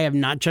us, I have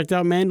not checked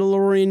out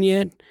Mandalorian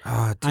yet.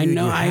 Oh, dude, I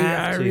know.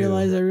 I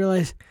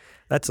realize.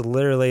 That's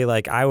literally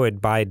like I would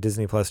buy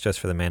Disney Plus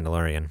just for the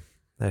Mandalorian.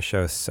 That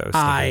show is so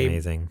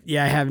amazing.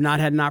 Yeah, I have not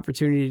had an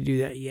opportunity to do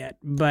that yet,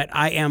 but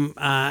I am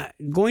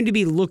going to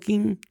be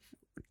looking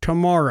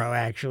tomorrow.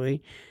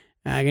 Actually,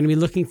 I'm going to be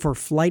looking for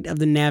Flight of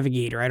the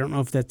Navigator. I don't know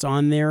if that's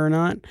on there or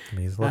not.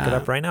 Please look it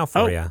up right now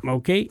for you.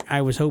 Okay.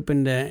 I was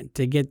hoping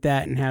to get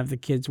that and have the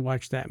kids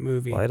watch that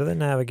movie. Flight of the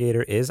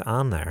Navigator is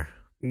on there.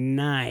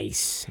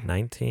 Nice.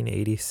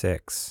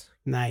 1986.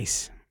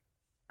 Nice.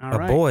 All A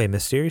right. boy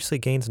mysteriously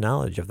gains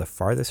knowledge of the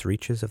farthest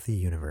reaches of the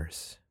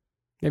universe.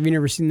 Have you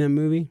never seen that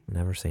movie?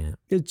 Never seen it.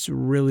 It's a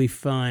really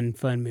fun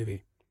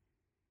movie.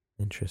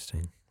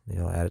 Interesting.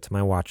 I'll add it to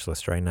my watch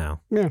list right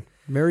now. Yeah,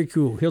 very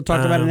cool. He'll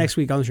talk about it next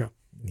week on the show.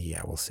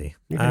 Yeah, we'll see.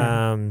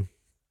 Okay.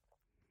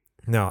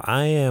 No,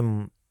 I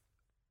am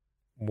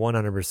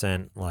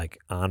 100% like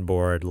on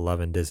board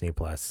loving Disney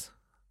Plus.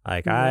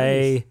 Like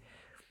nice.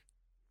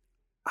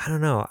 I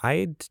don't know.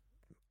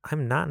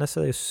 I'm not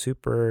necessarily a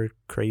super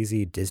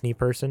crazy Disney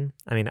person.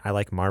 I mean, I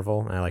like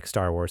Marvel and I like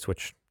Star Wars,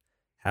 which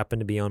happen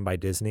to be owned by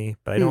Disney,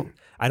 but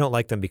I don't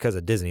like them because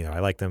of Disney though. I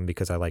like them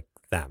because I like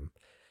them.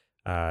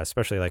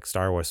 Especially like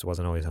Star Wars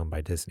wasn't always owned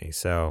by Disney.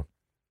 So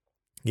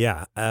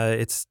yeah,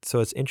 it's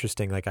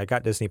interesting. Like I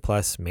got Disney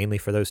Plus mainly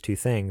for those two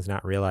things,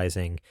 not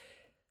realizing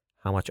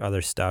how much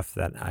other stuff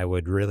that I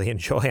would really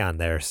enjoy on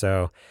there.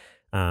 So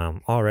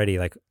already,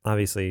 like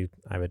obviously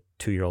I have a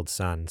 2-year-old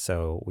son,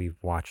 so we've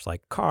watched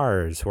like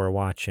Cars, we're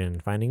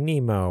watching Finding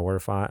Nemo, we're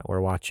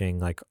watching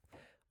like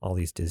all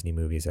these Disney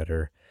movies that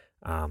are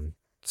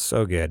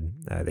so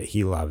good that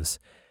he loves.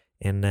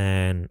 And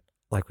then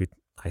like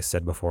I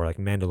said before, like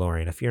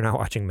Mandalorian, if you're not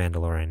watching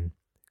Mandalorian,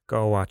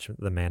 go watch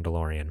The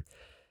Mandalorian.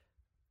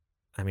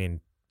 I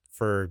mean,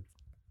 for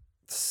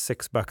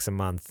 $6 a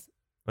month,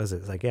 what is it?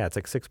 It's like, yeah, it's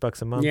like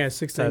 $6 a month. Yeah,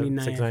 $6.99.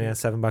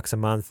 $7 a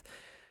month.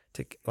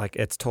 Like,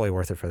 it's totally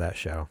worth it for that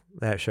show.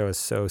 That show is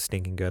so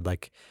stinking good.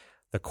 Like,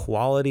 the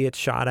quality it's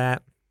shot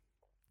at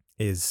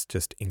is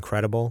just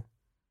incredible.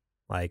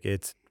 Like,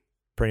 it's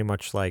pretty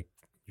much like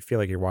you feel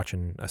like you're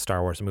watching a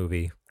Star Wars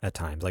movie at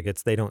times. Like,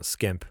 they don't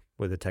skimp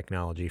with the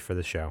technology for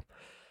the show.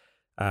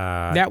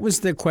 That was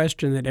the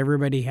question that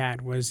everybody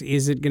had was,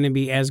 is it going to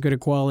be as good a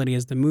quality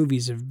as the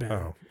movies have been?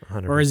 Oh,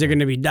 100%. Or is it going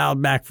to be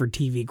dialed back for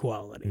TV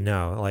quality?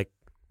 No,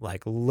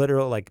 like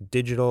literal, like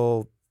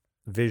digital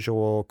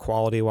visual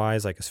quality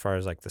wise, like as far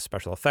as like the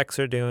special effects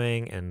they're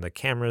doing and the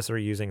cameras they're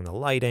using and the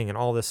lighting and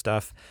all this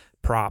stuff,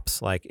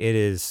 props, like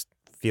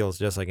feels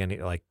just like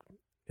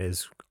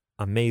is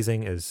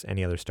amazing as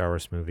any other Star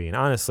Wars movie. And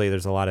honestly,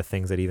 there's a lot of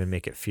things that even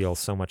make it feel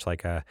so much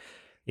like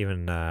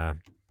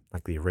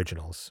like the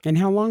originals. And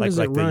how long does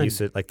it run?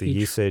 The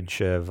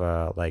usage of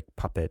like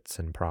puppets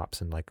and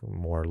props and like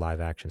more live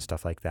action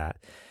stuff like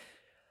that.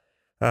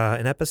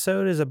 An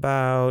episode is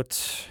about,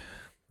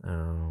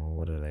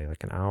 what are they,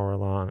 like an hour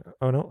long?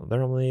 Oh no,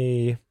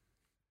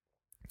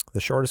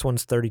 the shortest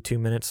one's 32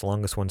 minutes, the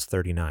longest one's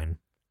 39.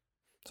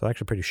 So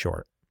actually pretty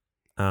short.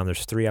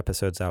 There's 3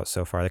 episodes out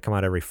so far. They come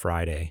out every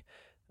Friday.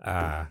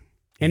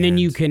 And then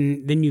you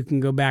can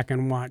go back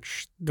and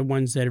watch the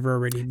ones that have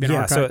already been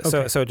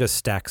archived. So it just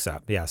stacks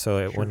up. Yeah.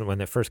 So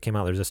when it first came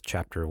out, there's just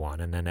chapter 1,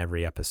 and then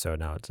every episode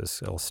now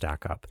it'll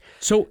stack up.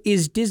 So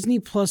is Disney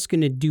Plus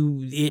going to do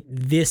it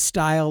this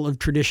style of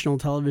traditional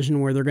television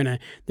where they're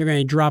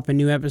gonna drop a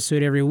new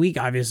episode every week?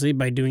 Obviously,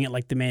 by doing it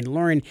like The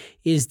Mandalorian,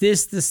 is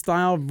this the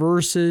style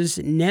versus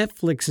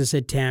Netflix's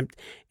attempt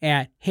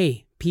at,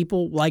 hey,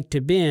 people like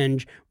to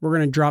binge, we're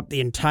going to drop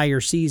the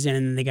entire season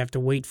and then they have to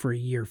wait for a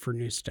year for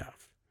new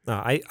stuff? No,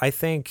 I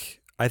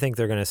think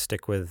they're going to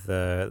stick with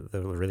the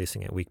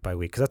releasing it week by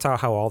week, because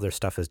that's how all their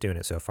stuff is doing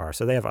it so far.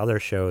 So they have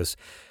other shows,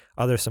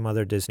 some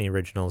other Disney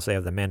originals. They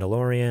have The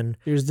Mandalorian.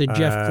 There's the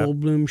Jeff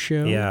Goldblum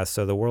show. Yeah,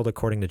 so The World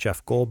According to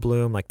Jeff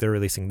Goldblum, like they're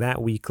releasing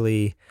that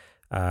weekly,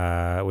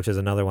 which is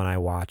another one I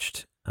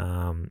watched.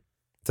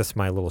 Just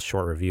my little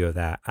short review of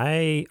that. How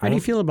do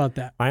you feel about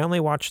that? I only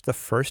watched the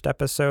first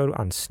episode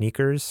on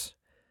Sneakers.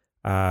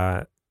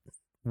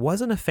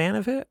 Wasn't a fan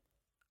of it.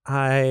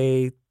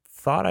 I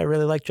thought I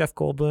really liked Jeff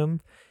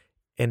Goldblum,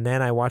 And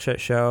then I watch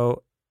that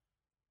show,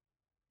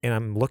 and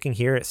I'm looking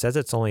here. It says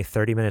it's only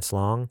 30 minutes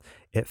long.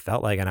 It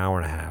felt like an hour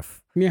and a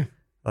half. Yeah.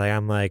 Like,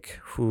 I'm like,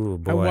 ooh,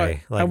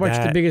 boy. I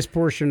watched the biggest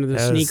portion of the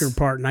sneaker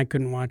part, and I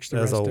couldn't watch the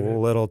rest of it. That was a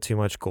little too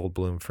much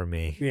Goldblum for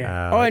me.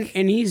 Yeah.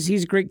 And he's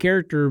a great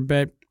character,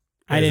 but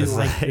I didn't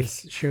like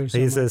this show so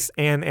much.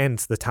 And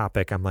the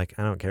topic, I'm like,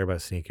 I don't care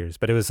about sneakers.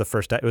 But it was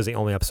the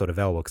only episode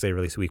available because they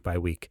release week by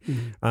week.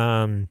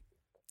 Mm-hmm.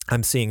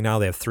 I'm seeing now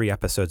they have 3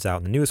 episodes out,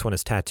 and the newest one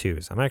is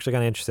tattoos. I'm actually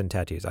kind of interested in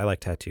tattoos. I like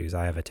tattoos.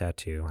 I have a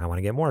tattoo. I want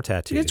to get more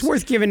tattoos. It's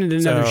worth giving it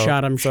another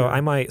shot, I'm sure. So I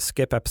might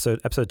skip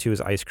episode 2 is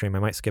ice cream. I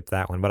might skip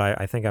that one, but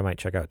I think I might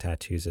check out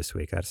tattoos this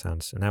week. And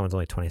that one's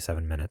only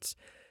 27 minutes.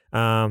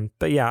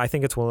 But yeah, I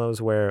think it's one of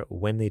those where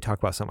when they talk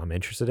about something I'm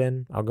interested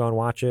in, I'll go and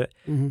watch it,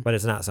 but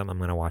it's not something I'm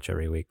going to watch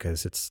every week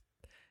because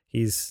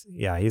he's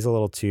a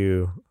little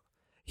too,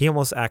 he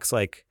almost acts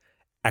like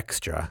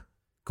extra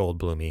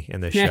Goldbloomy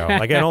in this show.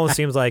 Like, it almost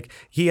seems like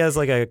he has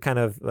like a kind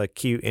of like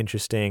cute,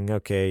 interesting,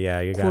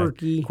 you got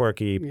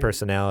quirky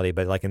personality,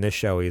 but like in this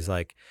show, he's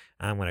like,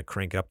 I'm going to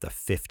crank it up to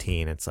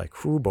 15. It's like,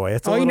 oh boy,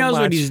 it's a little he knows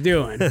much. what he's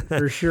doing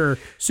for sure.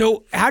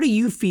 So how do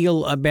you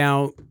feel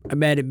about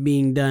it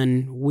being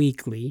done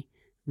weekly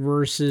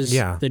versus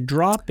the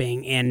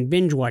dropping and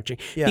binge watching?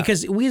 Yeah.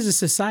 Because we as a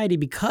society,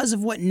 because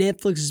of what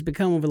Netflix has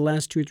become over the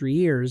last 2 or 3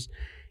 years,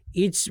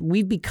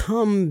 we've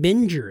become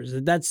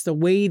bingers. That's the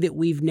way that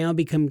we've now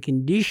become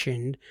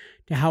conditioned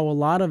to how a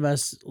lot of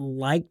us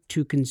like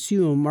to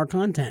consume our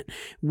content.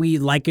 We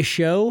like a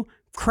show.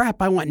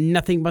 Crap, I want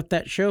nothing but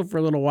that show for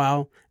a little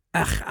while.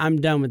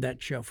 I'm done with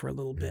that show for a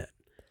little bit.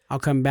 I'll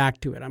come back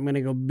to it. I'm going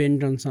to go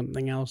binge on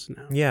something else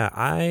now. Yeah,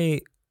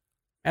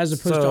 as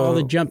opposed to all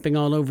the jumping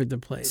all over the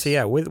place. So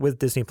yeah, with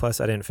Disney Plus,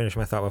 I didn't finish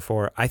my thought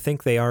before. I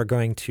think they are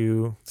going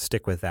to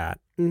stick with that.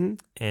 Mm-hmm.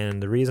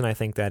 And the reason I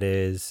think that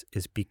is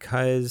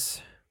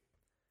because,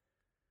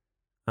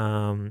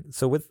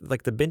 so with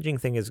like the binging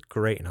thing is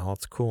great and all,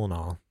 it's cool and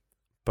all,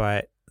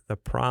 but the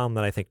problem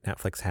that I think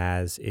Netflix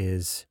has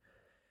is,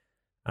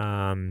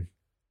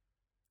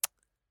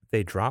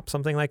 they drop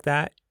something like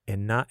that,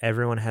 and not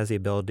everyone has the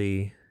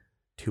ability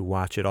to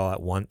watch it all at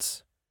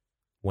once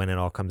when it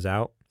all comes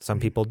out.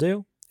 Some people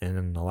do,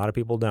 and a lot of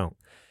people don't.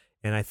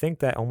 And I think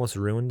that almost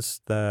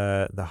ruins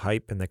the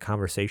hype and the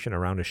conversation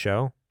around a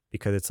show,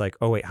 because it's like,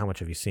 oh wait, how much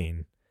have you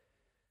seen?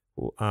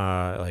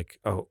 Like,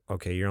 oh,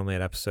 okay, you're only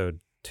at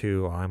episode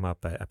 2. Oh, I'm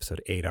up at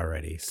episode 8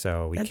 already,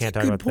 so we can't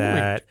talk about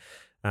that.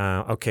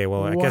 Okay,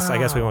 well, I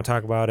guess we won't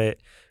talk about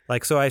it.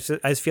 Like, so I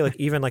just feel like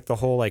even like the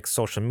whole like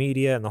social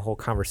media and the whole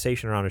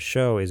conversation around a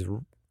show it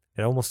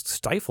almost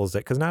stifles it,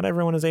 because not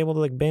everyone is able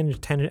to like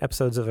binge 10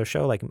 episodes of a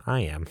show like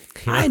I am.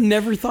 You know? I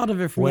never thought of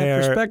it from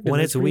that perspective. When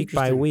it's week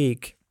by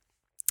week,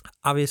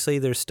 obviously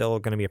there's still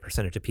going to be a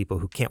percentage of people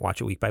who can't watch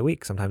it week by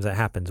week. Sometimes that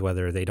happens,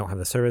 whether they don't have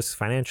the service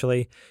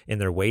financially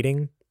and they're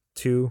waiting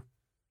for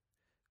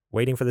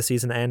the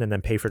season to end and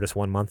then pay for just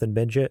 1 month and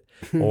binge it.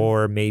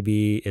 Or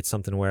maybe it's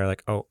something where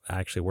like, oh, I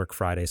actually work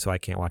Friday, so I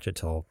can't watch it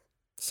till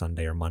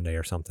Sunday or Monday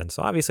or something.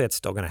 So obviously it's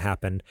still going to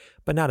happen,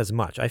 but not as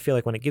much. I feel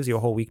like when it gives you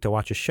a whole week to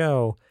watch a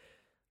show,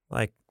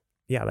 like,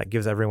 yeah, that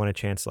gives everyone a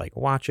chance to like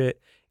watch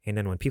it. And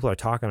then when people are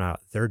talking about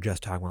it, they're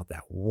just talking about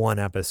that one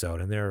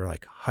episode and they're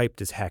like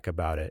hyped as heck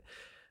about it.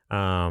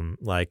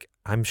 Like,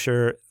 I'm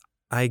sure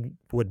I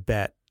would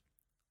bet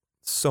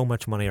so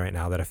much money right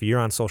now that if you're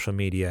on social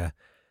media,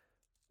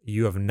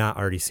 you have not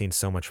already seen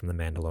so much from The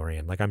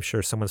Mandalorian. Like, I'm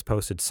sure someone's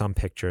posted some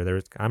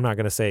picture. I'm not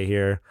going to say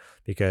here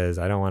because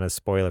I don't want to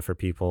spoil it for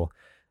people.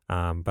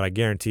 But I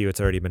guarantee you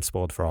it's already been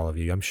spoiled for all of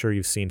you. I'm sure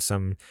you've seen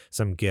some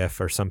GIF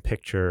or some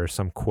picture or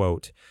some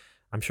quote.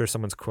 I'm sure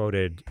someone's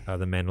quoted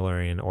The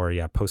Mandalorian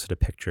or posted a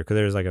picture, because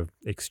there's like a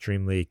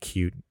extremely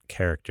cute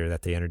character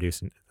that they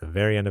introduced at the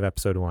very end of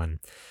episode 1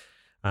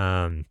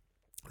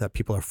 that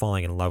people are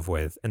falling in love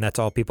with. And that's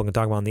all people can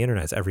talk about on the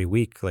internet. Is every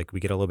week, like, we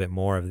get a little bit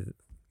more of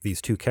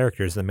these 2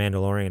 characters, The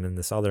Mandalorian and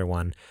this other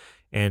one.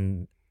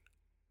 And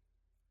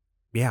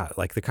yeah,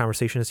 like the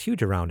conversation is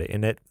huge around it,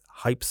 and it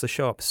hypes the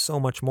show up so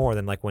much more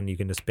than like when you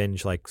can just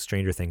binge like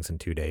Stranger Things in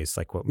 2 days,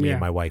 like what me and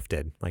my wife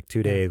did. Like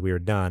 2 days, we were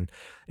done,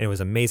 and it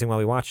was amazing while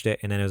we watched it,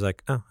 and then it was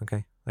like, oh,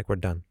 okay, like we're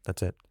done.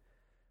 That's it.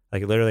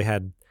 Like, it literally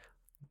had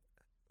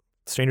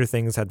Stranger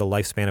Things had the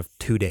lifespan of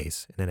 2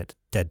 days, and then it's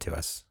dead to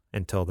us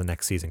until the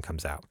next season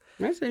comes out.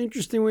 That's an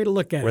interesting way to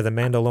look at it. Where The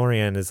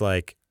Mandalorian is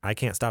like, I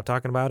can't stop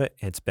talking about it.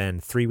 It's been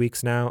 3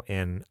 weeks now,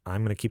 and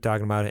I'm going to keep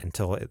talking about it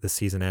until the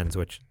season ends,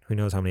 which who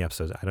knows how many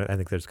episodes. I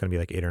think there's going to be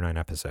like 8 or 9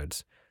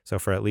 episodes. So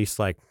for at least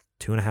like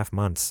 2.5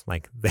 months,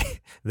 like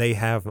they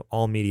have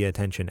all media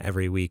attention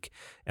every week,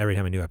 every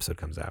time a new episode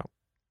comes out.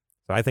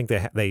 So I think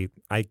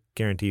I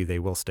guarantee you they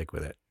will stick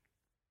with it.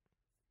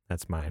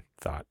 That's my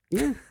thought.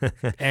 Yeah.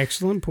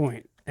 Excellent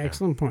point.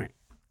 Excellent point.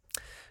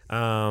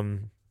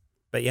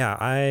 But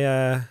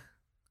yeah,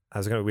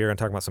 we were going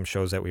to talk about some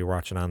shows that we were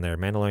watching on there.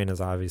 Mandalorian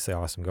is obviously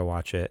awesome. Go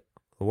watch it.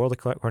 The World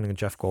According to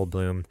Jeff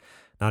Goldblum.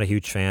 Not a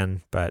huge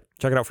fan, but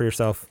check it out for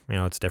yourself. You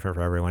know, it's different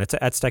for everyone.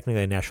 It's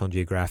technically a National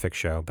Geographic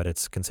show, but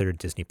it's considered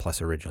Disney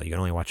Plus original. You can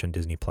only watch on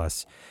Disney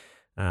Plus.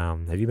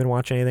 Have you been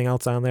watching anything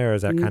else on there, or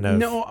is that kind of...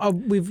 No,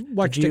 we've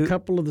watched a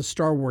couple of the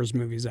Star Wars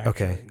movies, actually.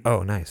 Okay.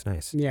 Oh, nice.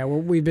 Yeah, well,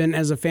 we've been,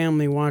 as a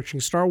family,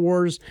 watching Star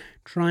Wars,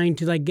 trying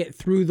to like get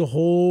through the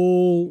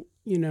whole,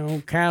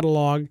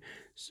 catalog.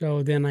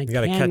 So then I can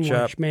catch watch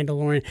up.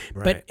 Mandalorian.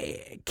 Right. But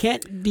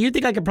do you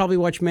think I could probably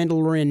watch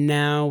Mandalorian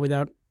now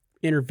without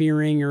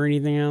interfering or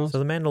anything else? So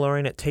The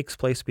Mandalorian, it takes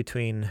place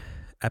between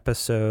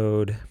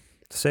episode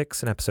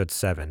 6 and episode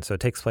 7. So it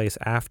takes place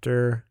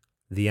after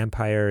the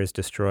Empire is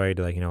destroyed,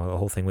 the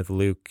whole thing with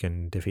Luke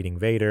and defeating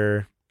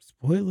Vader.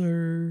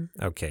 Spoiler.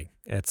 Okay.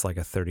 It's like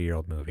a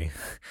 30-year-old movie.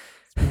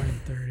 It's more than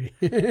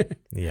 30.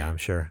 Yeah, I'm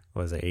sure.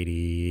 Was it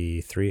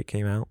 83 it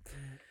came out?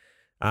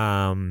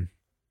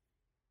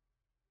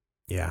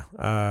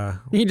 Yeah.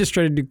 He just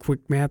tried to do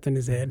quick math in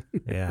his head.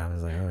 Yeah, I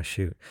was like, oh,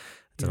 shoot.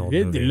 It's an old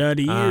Did movie. a lot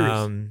of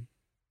years.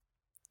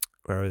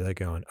 Where was I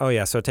going? Oh,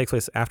 yeah. So it takes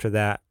place after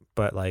that,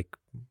 but like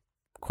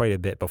quite a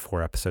bit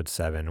before episode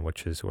 7,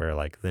 which is where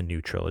like the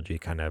new trilogy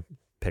kind of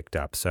picked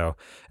up. So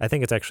I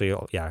think it's actually,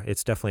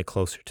 it's definitely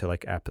closer to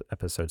like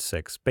episode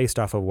 6 based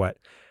off of what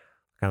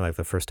kind of like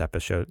the first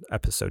episode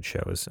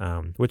shows,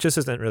 which this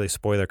isn't really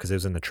spoiler because it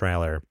was in the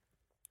trailer.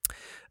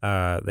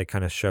 They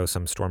kind of show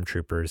some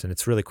stormtroopers, and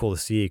it's really cool to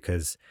see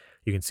because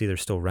you can see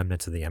there's still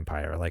remnants of the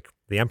Empire. Like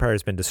the Empire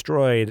has been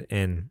destroyed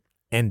and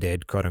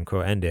ended, quote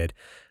unquote ended,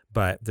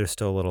 but there's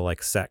still little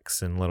like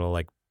sects and little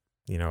like,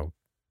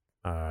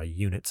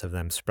 units of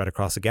them spread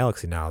across the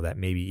galaxy now that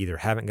maybe either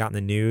haven't gotten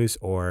the news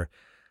or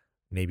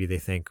maybe they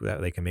think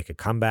that they can make a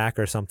comeback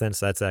or something.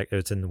 So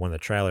it's in one of the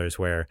trailers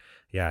where,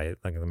 like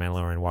the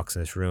Mandalorian walks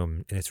in this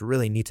room, and it's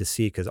really neat to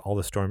see because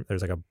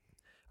there's like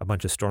a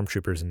bunch of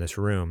stormtroopers in this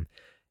room,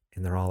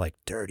 and they're all like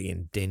dirty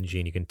and dingy,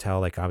 and you can tell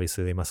like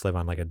obviously they must live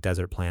on like a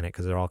desert planet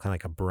because they're all kind of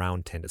like a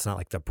brown tint. It's not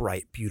like the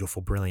bright,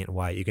 beautiful, brilliant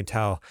white. You can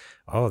tell,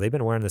 they've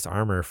been wearing this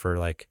armor for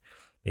like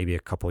maybe a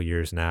couple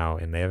years now,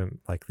 and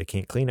they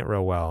can't clean it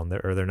real well, and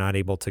they're not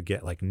able to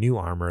get like new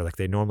armor like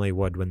they normally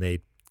would when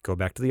they go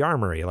back to the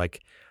armory.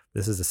 Like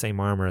this is the same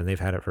armor, and they've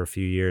had it for a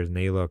few years, and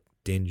they look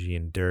dingy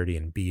and dirty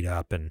and beat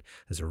up, and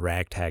there's a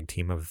ragtag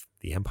team of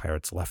the Empire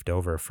that's left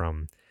over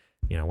from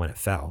when it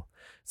fell.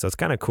 So it's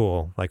kind of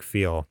cool, like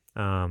feel,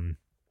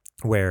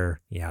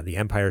 where, the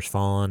Empire's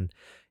fallen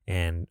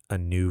and a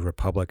new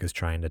republic is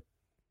trying to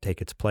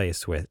take its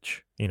place,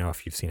 which,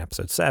 if you've seen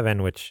episode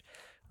 7, which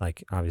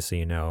like,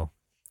 obviously,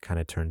 kind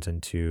of turns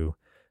into,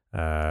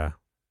 the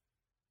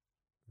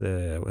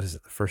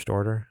First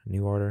Order,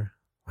 New Order.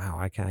 Wow.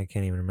 I can't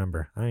even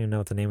remember. I don't even know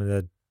what the name of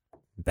the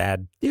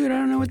bad. Dude, I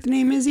don't know what the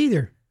name is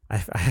either.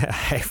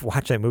 I've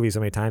watched that movie so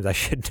many times. I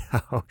should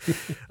know.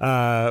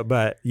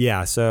 But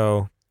yeah,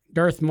 so.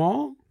 Darth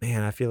Maul?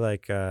 Man, I feel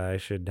like I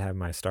should have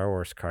my Star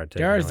Wars card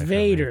taken Darth away from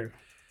Vader.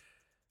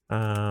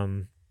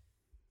 me.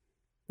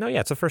 No, yeah,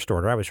 it's the First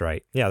Order. I was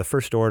right. Yeah, the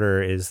First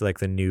Order is like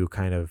the new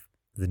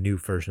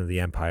version of the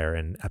Empire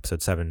in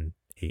episode 7,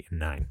 8, and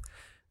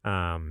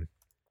 9.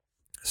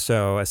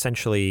 So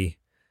essentially,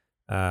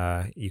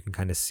 you can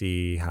kind of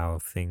see how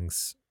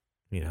things,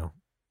 I don't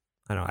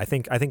know. I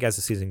think as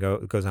the season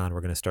goes on,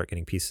 we're going to start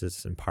getting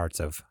pieces and parts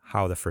of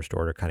how the First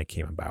Order kind of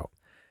came about.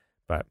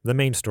 But the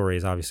main story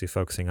is obviously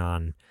focusing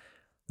on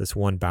this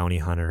one bounty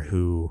hunter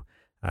who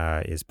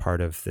is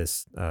part of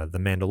this, the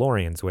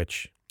Mandalorians,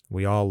 which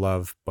we all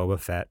love Boba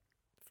Fett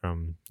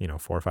from,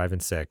 4, 5,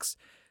 and 6.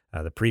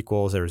 The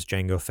prequels, there was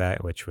Jango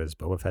Fett, which was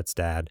Boba Fett's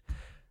dad.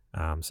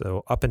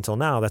 So up until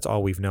now, that's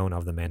all we've known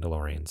of the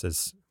Mandalorians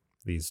is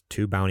these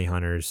 2 bounty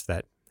hunters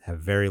that have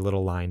very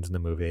little lines in the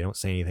movie. They don't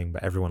say anything,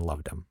 but everyone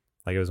loved them.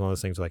 Like it was one of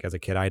those things like as a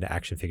kid, I had an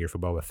action figure for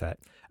Boba Fett.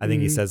 I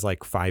think he says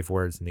like 5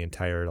 words in the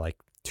entire like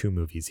 2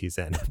 movies he's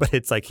in, but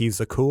it's like he's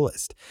the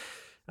coolest.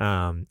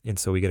 And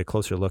so we get a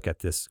closer look at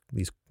this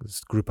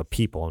group of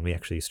people, and we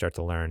actually start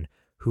to learn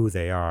who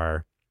they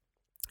are.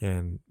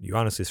 And you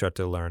honestly start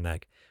to learn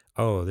like,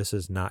 oh, this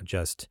is not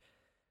just,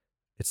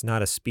 it's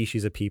not a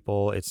species of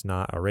people. It's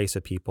not a race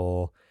of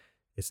people.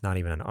 It's not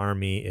even an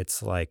army.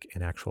 It's like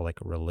an actual like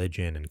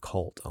religion and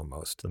cult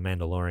almost. The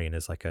Mandalorian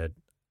is like a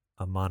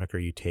moniker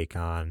you take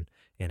on,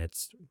 and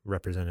it's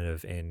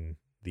representative in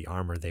the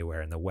armor they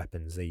wear and the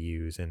weapons they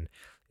use. And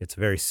it's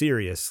very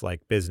serious,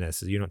 like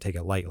business. You don't take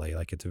it lightly.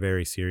 Like it's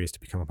very serious to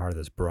become a part of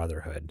this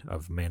brotherhood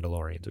of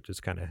Mandalorians, which is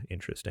kind of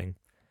interesting.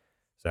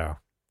 So,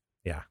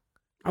 yeah.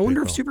 I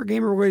wonder if Super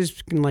Gamer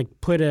Boys can like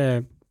put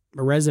a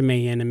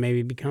resume in and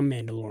maybe become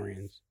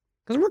Mandalorians.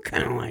 Because we're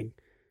kind of like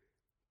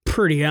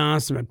pretty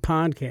awesome at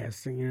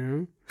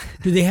podcasting,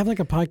 Do they have like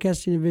a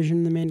podcasting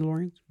division in the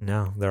Mandalorians?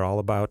 No, they're all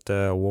about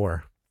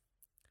war.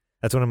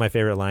 That's one of my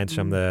favorite lines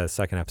from the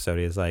second episode.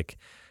 Is like,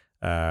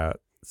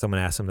 someone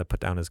asked him to put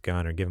down his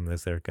gun or give him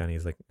their gun.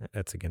 He's like,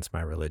 "That's against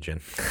my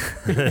religion."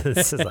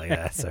 This is like,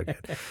 that's so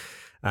good.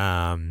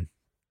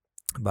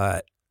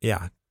 But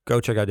yeah, go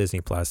check out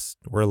Disney Plus.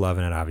 We're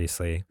loving it,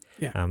 obviously.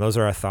 Yeah. Those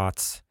are our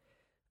thoughts.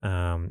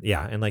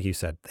 Yeah, and like you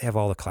said, they have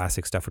all the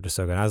classic stuff, which is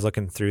so good. I was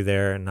looking through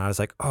there, and I was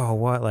like, oh,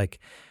 what? Like,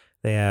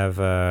 they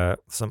have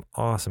some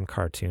awesome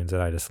cartoons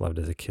that I just loved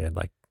as a kid,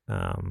 like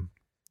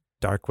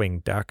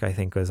Darkwing Duck, I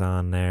think, was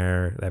on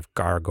there. They have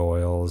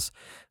Gargoyles.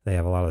 They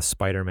have a lot of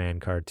Spider-Man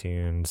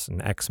cartoons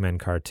and X-Men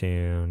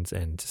cartoons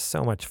and just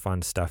so much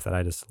fun stuff that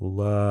I just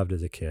loved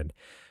as a kid.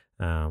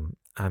 I'm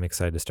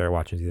excited to start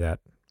watching through that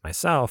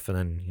myself, and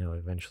then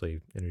eventually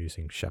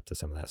introducing Shep to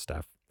some of that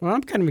stuff. Well,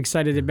 I'm kind of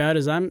excited about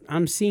is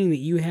I'm seeing that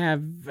you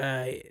have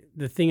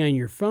the thing on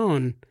your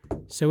phone,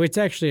 so it's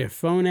actually a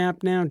phone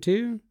app now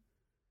too.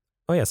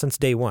 Oh yeah, since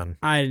day one.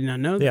 I did not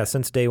know that. Yeah,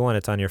 since day one,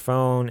 it's on your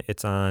phone,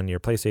 it's on your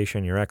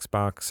PlayStation, your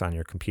Xbox, on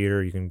your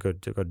computer. You can go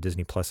to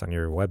Disney Plus on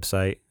your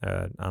website,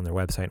 on their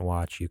website and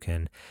watch. You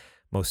can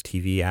most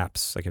TV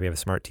apps, like if you have a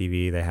smart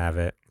TV, they have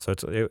it. So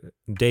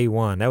day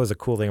one. That was a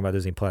cool thing about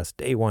Disney Plus.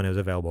 Day one, it was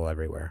available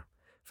everywhere,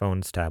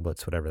 phones,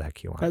 tablets, whatever the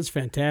heck you want. That's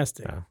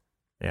fantastic.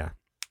 Yeah.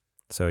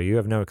 So you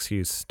have no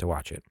excuse to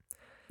watch it.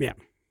 Yeah.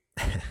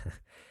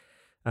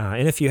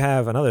 And if you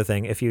have another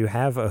thing, if you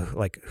have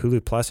like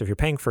Hulu Plus, if you're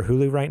paying for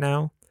Hulu right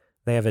now,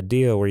 they have a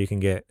deal where you can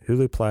get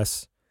Hulu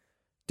Plus,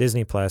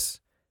 Disney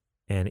Plus,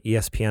 and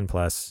ESPN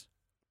Plus,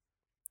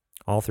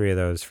 all three of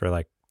those for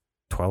like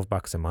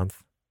 $12 a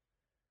month.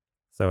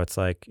 So it's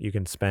like you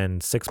can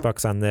spend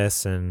 $6 on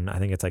this, and I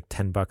think it's like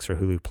 $10 for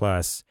Hulu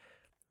Plus.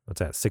 What's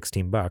that?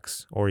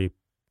 $16, or you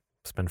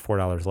spend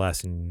 $4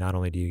 less, and not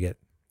only do you get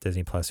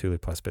Disney Plus,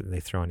 Hulu Plus, but they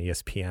throw in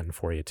ESPN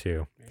for you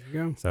too. There you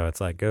go. So it's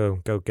like, go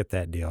get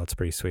that deal. It's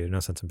pretty sweet. There's no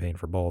sense in paying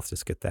for both.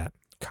 Just get that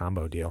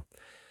combo deal.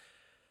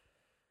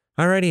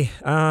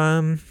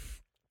 Alrighty.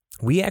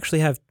 We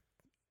actually have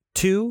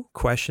 2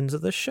 questions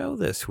of the show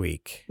this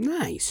week.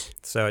 Nice.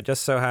 So it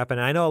just so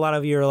happened, I know a lot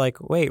of you are like,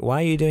 wait,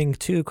 why are you doing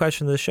 2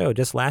 questions of the show?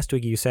 Just last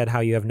week you said how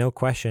you have no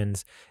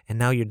questions, and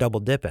now you're double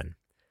dipping.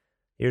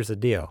 Here's the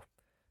deal.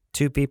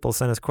 2 people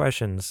sent us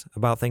questions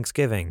about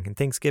Thanksgiving, and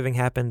Thanksgiving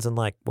happens in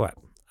like, what,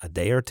 a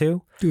day or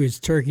 2? Dude, it's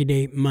Turkey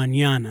Day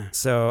mañana.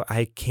 So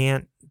we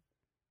can't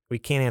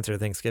answer a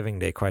Thanksgiving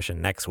Day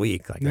question next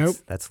week. Like, nope.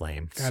 That's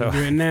lame. Gotta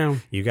do it now.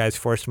 You guys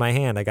forced my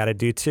hand. I got to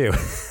do 2.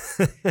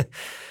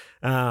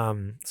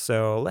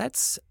 So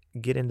let's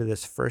get into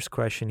this first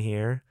question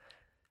here.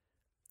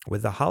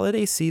 With the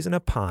holiday season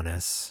upon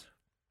us,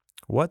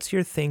 what's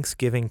your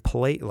Thanksgiving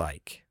plate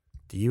like?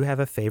 Do you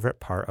have a favorite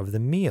part of the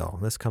meal?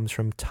 This comes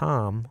from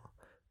Tom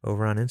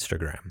over on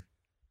Instagram.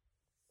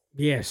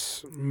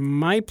 Yes,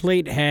 my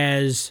plate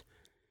has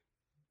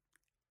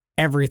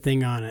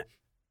everything on it.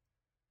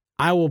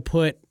 I will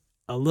put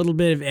a little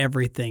bit of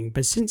everything,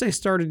 but since I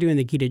started doing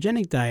the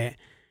ketogenic diet,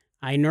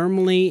 I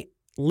normally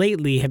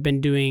lately have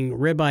been doing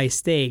ribeye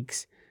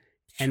steaks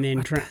and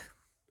then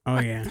Oh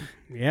yeah.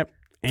 Yep.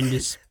 And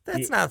just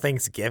That's not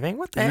Thanksgiving.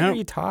 What the heck are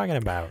you talking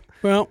about?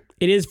 Well,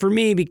 it is for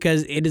me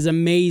because it is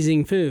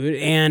amazing food,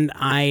 and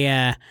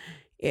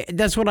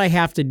that's what I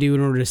have to do in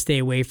order to stay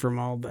away from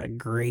all the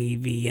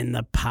gravy and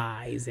the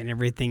pies and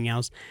everything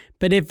else.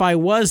 But if I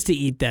was to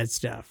eat that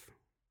stuff,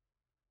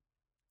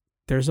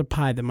 there's a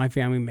pie that my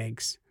family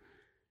makes.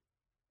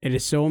 It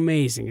is so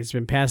amazing. It's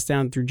been passed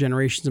down through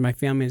generations of my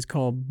family. It's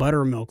called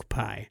buttermilk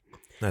pie.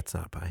 That's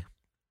not pie.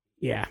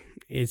 Yeah,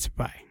 it's a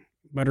pie.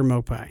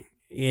 Buttermilk pie.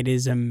 It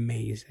is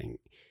amazing.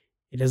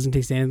 It doesn't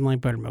taste anything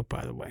like buttermilk,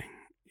 by the way.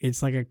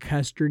 It's like a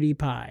custardy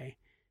pie.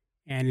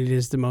 And it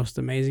is the most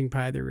amazing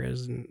pie there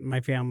is, and my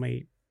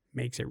family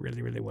makes it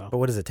really, really well. But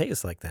what does it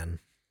taste like then?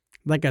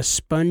 Like a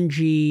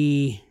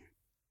spongy.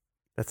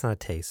 That's not a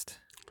taste.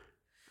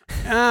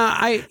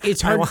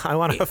 It's hard. I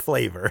want a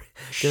flavor.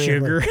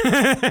 Sugar,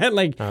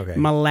 like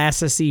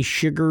molassesy,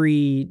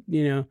 sugary.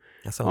 That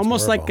sounds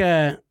almost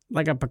horrible.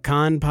 like a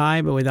pecan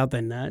pie, but without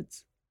the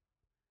nuts.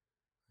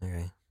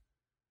 Okay.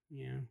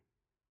 Yeah,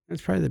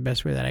 that's probably the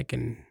best way that I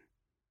can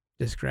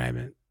describe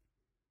it.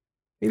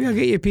 Maybe I'll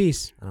get you a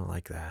piece. I don't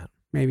like that.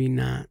 Maybe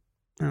not.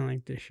 I don't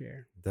like to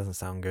share. It doesn't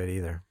sound good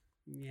either.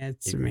 Yeah,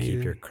 it's you amazing.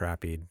 Keep your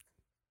crappy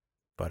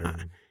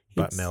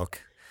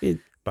buttermilk.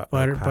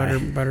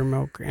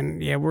 Buttermilk,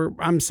 and yeah,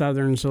 I'm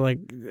Southern, so like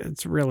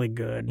it's really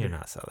good. You're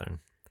not Southern.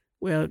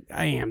 Well,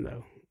 I am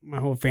though. My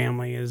whole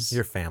family is.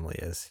 Your family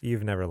is.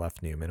 You've never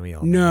left Newman. We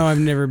all. No, know. I've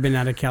never been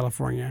out of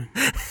California.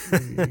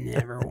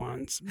 Never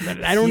once.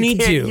 But I don't need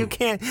to. You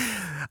can't.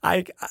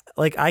 I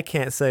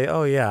can't say.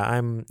 Oh yeah,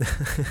 I'm.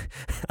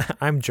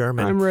 I'm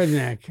German. I'm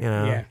redneck.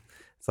 Yeah.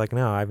 It's like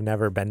no, I've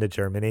never been to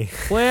Germany.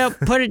 Well,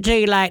 put it to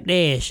you like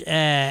this.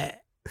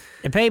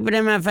 The people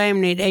in my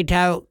family, they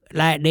talk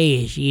like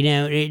this,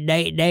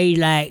 they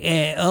like,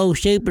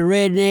 super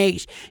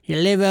rednecks that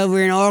live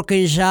over in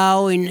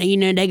Arkansas, and,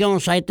 they gonna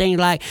say things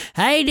like,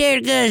 hey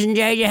there, cousin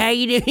JJ, how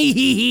you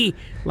doing?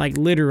 Like,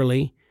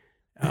 literally.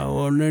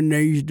 Oh, and then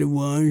there's the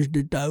ones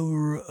that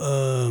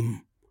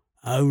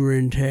over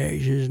in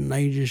Texas, and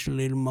they just a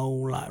little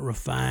more, like,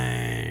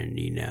 refined,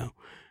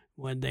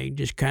 when they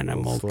just kind of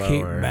more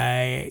kick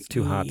back. It's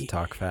too hot to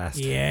talk fast.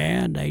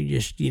 Yeah, they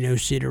just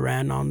sit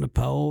around on the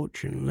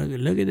porch and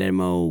look at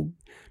them old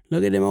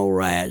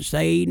rats.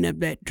 They eating up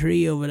that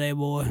tree over there,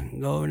 boy.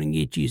 Go over and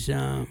get you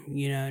some.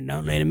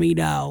 Don't let them eat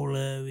all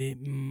of it.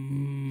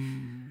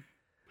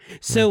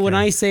 So when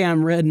I say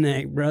I'm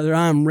redneck, brother,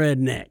 I'm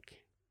redneck.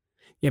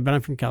 Yeah, but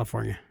I'm from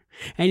California,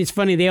 and it's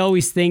funny. They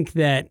always think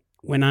that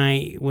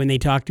when they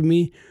talk to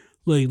me,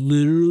 like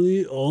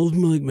literally all of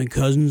my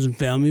cousins and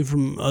family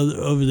from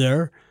over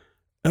there,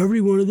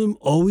 every one of them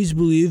always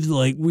believes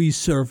like we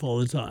surf all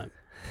the time.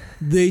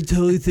 They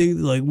totally think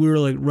like we're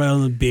like right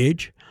on the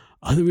beach.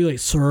 I think we like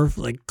surf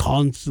like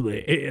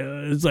constantly.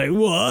 It's like,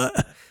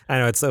 what? I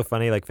know, it's so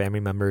funny. Like family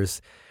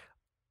members,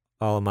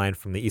 all of mine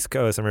from the East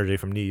Coast, I'm originally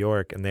from New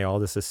York, and they all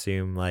just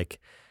assume like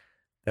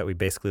that we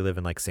basically live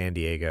in like San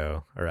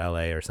Diego or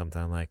LA or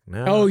something. I'm like,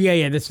 no. Oh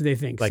yeah, that's what they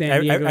think. Like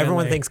San Diego,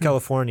 everyone LA. thinks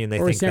California, and they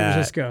or think San that.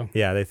 Francisco.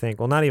 Yeah, they think.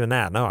 Well, not even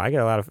that. No, I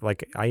get a lot of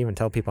like. I even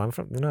tell people I'm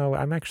from. No,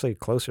 I'm actually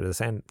closer to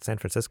San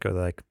Francisco.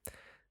 They're like,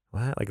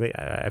 what? Like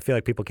I feel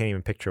like people can't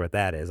even picture what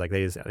that is. Like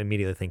they just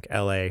immediately think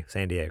L.A.,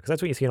 San Diego, because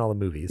that's what you see in all the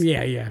movies.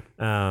 Yeah.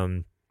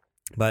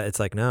 But it's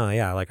like no,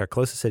 yeah. Like our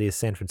closest city is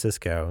San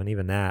Francisco, and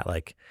even that,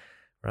 like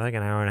we're like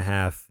an hour and a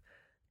half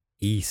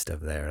east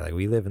of there. Like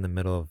we live in the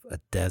middle of a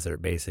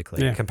desert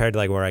basically, compared to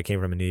like where I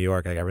came from in New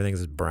York. Like everything's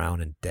just brown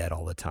and dead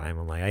all the time.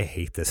 I'm like, I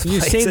hate this place.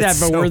 You say that,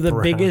 It's but so we're the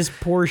brown. biggest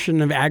portion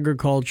of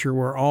agriculture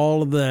where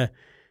all the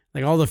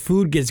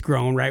food gets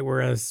grown, right?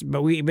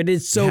 But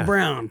it's so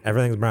brown.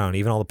 Everything's brown.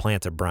 Even all the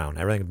plants are brown.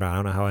 Everything's brown. I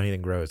don't know how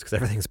anything grows because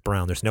everything's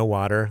brown. There's no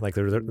water. Like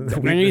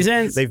Doesn't make any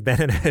sense. They've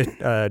been in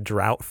a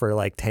drought for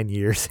like 10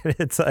 years.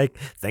 It's like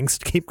things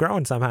keep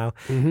growing somehow.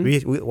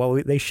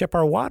 Mm-hmm. They ship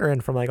our water in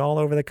from like all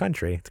over the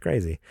country. It's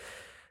crazy.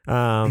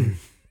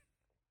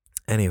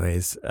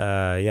 Anyways,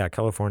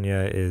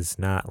 California is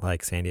not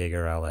like San Diego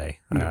or LA.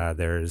 No.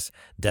 There's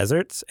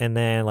deserts, and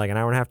then like an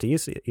hour and a half to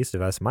east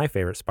of us, my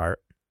favorite spot.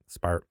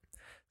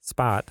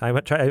 I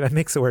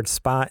mix the word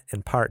spot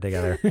and part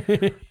together.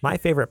 My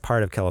favorite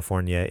part of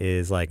California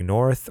is like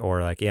north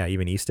or like,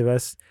 even east of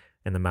us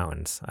in the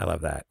mountains. I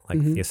love that.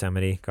 Like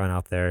Yosemite, going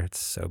out there. It's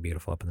so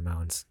beautiful up in the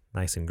mountains.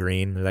 Nice and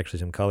green. There's actually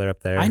some color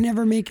up there. I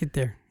never make it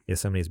there.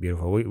 Yosemite's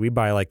beautiful. We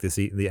buy like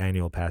the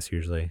annual pass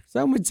usually.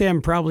 Some would say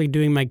I'm probably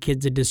doing my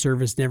kids a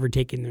disservice never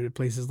taking them to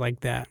places like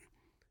that.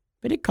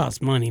 But it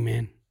costs money,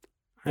 man.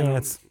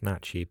 It's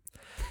not cheap.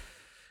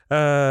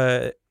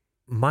 My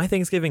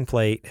Thanksgiving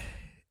plate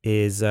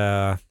is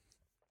like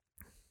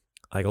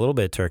a little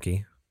bit of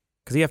turkey,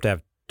 because you have to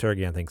have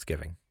turkey on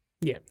Thanksgiving.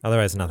 Yeah.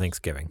 Otherwise, not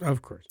Thanksgiving.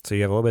 Of course. So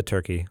you have a little bit of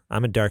turkey.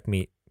 I'm a dark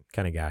meat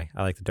kind of guy.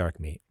 I like the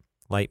dark meat.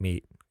 Light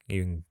meat,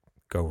 you can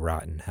go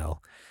rot in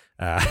hell.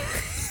 That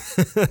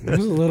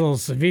was a little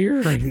severe.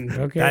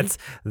 Okay.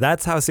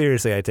 That's how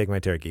seriously I take my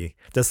turkey.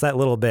 Just that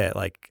little bit.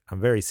 Like,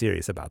 I'm very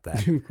serious about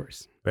that. Of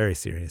course. Very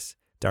serious.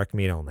 Dark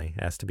meat only.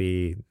 It has to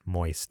be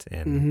moist,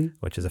 and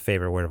which is a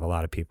favorite word of a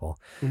lot of people.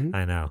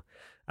 I know.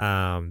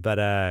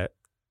 But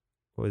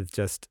with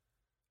just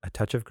a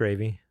touch of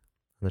gravy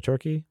on the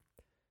turkey,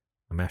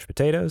 mashed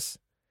potatoes,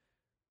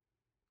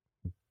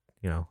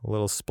 a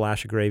little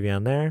splash of gravy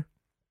on there.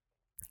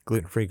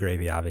 Gluten-free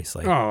gravy,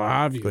 obviously. Oh,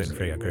 obviously.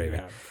 Gluten-free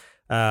gravy.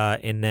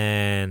 And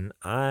then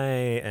I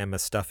am a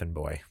stuffing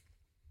boy.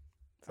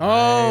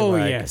 Oh,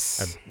 like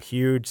yes. A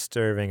huge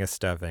serving of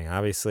stuffing.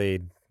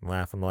 Obviously,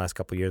 from the last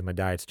couple of years, my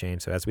diet's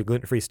changed. So it has to be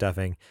gluten-free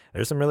stuffing.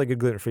 There's some really good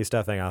gluten-free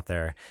stuffing out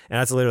there. And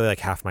that's literally like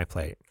half my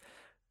plate.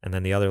 And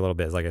then the other little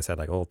bit is, like I said,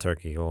 like a little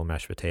turkey, a little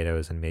mashed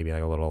potatoes, and maybe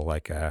like a little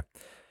like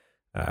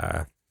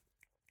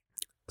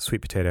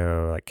sweet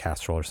potato like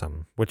casserole or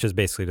something, which is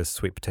basically just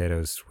sweet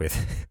potatoes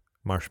with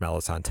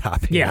marshmallows on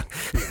top. Yeah.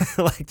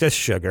 Like just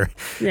sugar.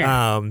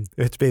 Yeah.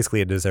 It's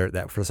basically a dessert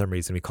that for some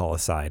reason we call a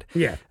side.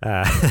 Yeah.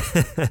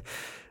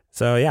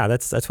 So yeah,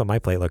 that's what my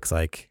plate looks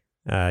like.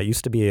 It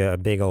used to be a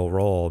big old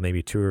roll,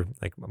 maybe two.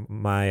 Like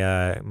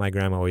my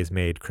grandma always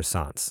made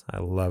croissants. I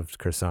loved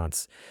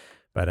croissants,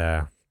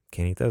 but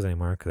can't eat those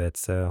anymore because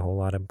that's a whole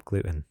lot of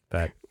gluten.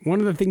 But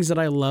one of the things that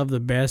I love the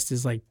best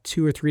is like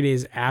 2 or 3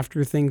 days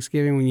after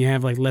Thanksgiving when you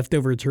have like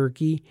leftover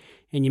turkey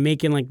and you're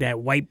making like that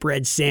white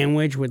bread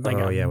sandwich with like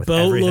with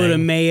boatload of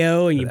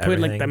mayo, and you put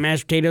everything. like the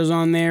mashed potatoes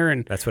on there,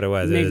 and that's what it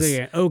was. make It was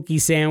like an oaky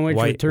sandwich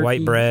with turkey.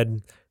 White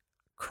bread,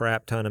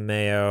 crap ton of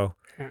mayo,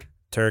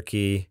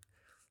 turkey.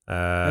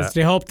 That's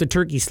to help the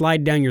turkey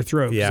slide down your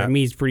throat. Yeah,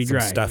 meat's pretty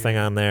dry. Some stuffing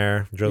on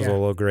there, drizzle a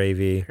little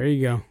gravy. There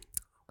you go.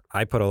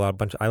 I put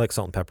I like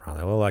salt and pepper on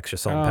there. A little extra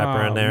salt and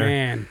pepper in there. Oh,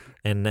 man.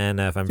 And then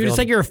if I'm feeling... It's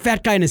like you're a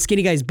fat guy in a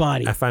skinny guy's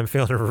body. If I'm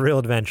feeling real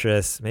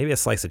adventurous, maybe a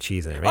slice of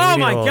cheese in it. Oh,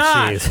 my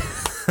gosh.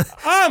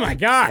 Oh, my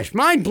gosh.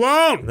 Mind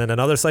blown. And then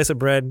another slice of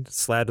bread,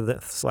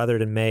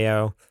 slathered in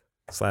mayo.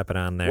 Slap it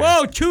on there.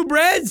 Whoa, 2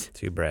 breads?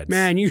 2 breads.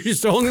 Man, you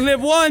just only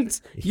live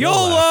once.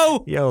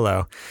 YOLO.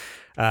 YOLO.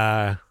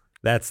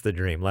 That's the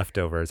dream.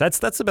 Leftovers. That's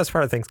the best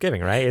part of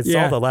Thanksgiving, right? It's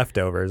all the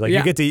leftovers. Like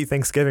you get to eat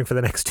Thanksgiving for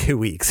the next 2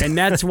 weeks. And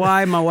that's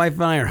why my wife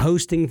and I are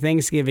hosting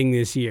Thanksgiving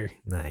this year.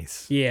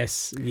 Nice.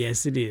 Yes,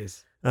 it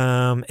is.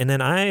 And then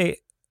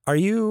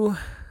you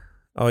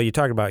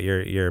talked about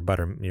your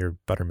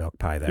buttermilk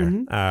pie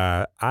there.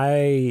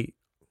 I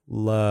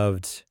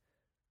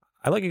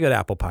like a good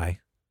apple pie.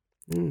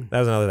 That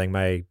was another thing.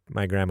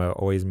 My grandma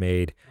always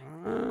made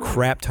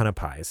crap ton of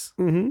pies,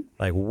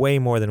 like way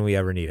more than we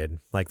ever needed.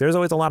 Like there's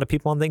always a lot of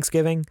people on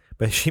Thanksgiving,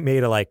 but she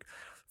made like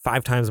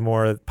 5 times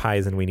more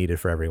pies than we needed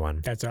for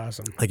everyone. That's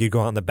awesome. Like you'd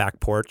go out on the back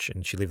porch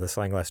and she'd leave the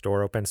sliding glass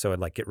door open, so it'd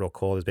like get real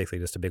cold. It's basically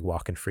just a big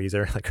walk-in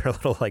freezer, like her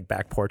little like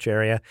back porch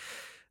area.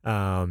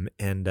 And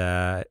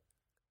there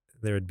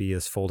would be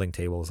this folding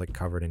tables like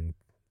covered in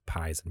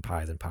pies and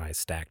pies and pies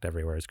stacked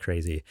everywhere. It's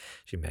crazy.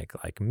 She'd make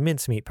like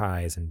mincemeat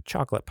pies and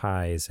chocolate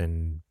pies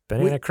and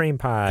banana cream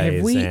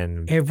pies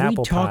and apple pies. Have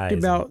we talked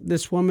about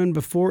this woman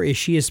before? Is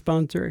she a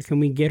sponsor? Can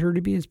we get her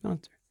to be a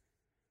sponsor?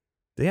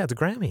 Yeah, it's a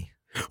Grammy.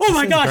 Oh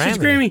my gosh, it's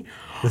Grammy.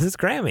 This is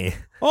Grammy.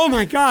 Oh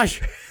my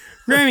gosh,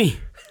 Grammy.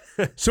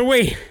 So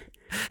wait,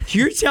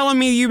 you're telling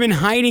me you've been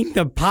hiding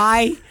the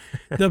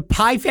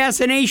pie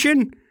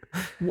fascination?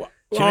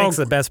 She makes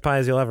the best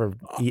pies you'll ever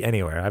eat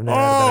anywhere. I've never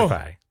had a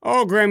better pie.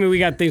 Oh, Grammy, we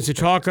got things to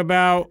talk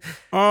about.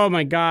 Oh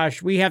my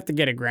gosh, we have to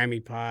get a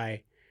Grammy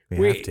pie.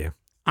 We have to.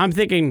 I'm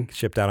thinking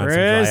shipped out on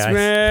Christmas.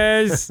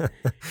 Some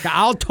dry ice.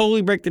 I'll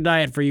totally break the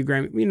diet for you,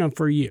 Grammy. You know,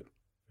 for you.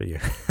 For you.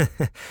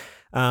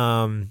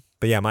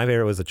 But yeah, my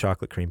favorite was the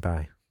chocolate cream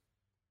pie.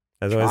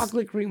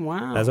 Chocolate cream,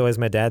 wow. That's always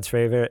my dad's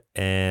favorite.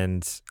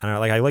 And I don't know,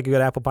 like I like a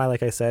good apple pie,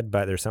 like I said,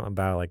 but there's something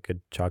about like good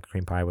chocolate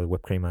cream pie with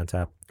whipped cream on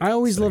top. I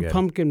always love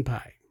pumpkin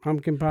pie.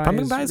 Pumpkin pie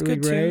is really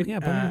good great. Too. Yeah,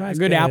 pumpkin pie is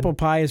good. Good Apple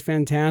pie is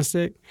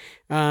fantastic.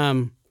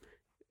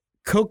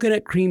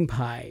 Coconut cream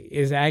pie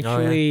is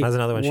actually that's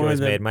another one she always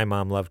made. My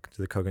mom loved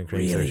the coconut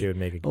cream, so she would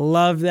make it.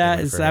 Love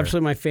that. It's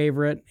absolutely my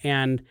favorite,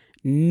 and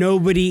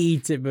nobody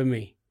eats it but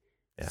me.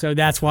 Yeah, so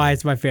that's why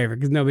it's my favorite,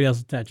 because nobody else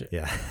will touch it.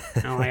 Yeah.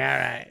 I'm like, all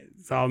right,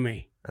 it's all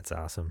me. That's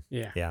awesome.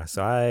 Yeah. Yeah.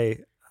 So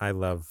I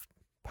love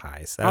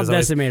pies. I'll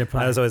decimate a pie.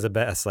 That was always the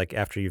best. Like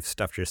after you've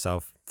stuffed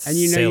yourself and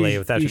you know silly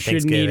without you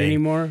Thanksgiving, shouldn't eat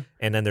anymore.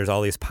 And then there's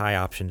all these pie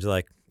options. You're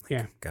like,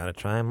 yeah, gotta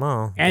try them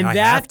all. And I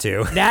have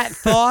to. that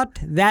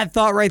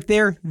thought right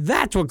there,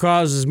 that's what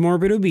causes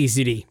morbid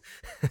obesity.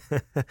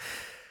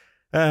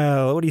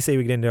 What do you say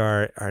we get into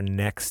our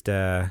next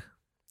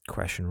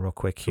question real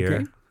quick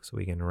here, so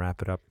we can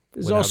wrap it up.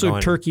 It's also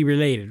turkey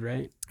related,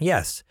 right?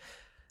 Yes.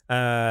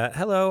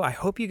 Hello, I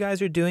hope you guys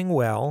are doing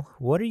well.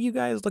 What are you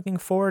guys looking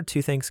forward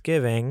to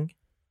Thanksgiving?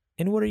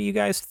 And what are you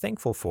guys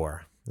thankful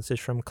for? This is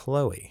from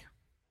Chloe.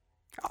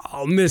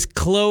 Oh, Miss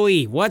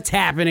Chloe. What's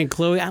happening,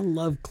 Chloe? I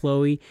love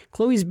Chloe.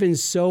 Chloe's been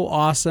so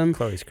awesome.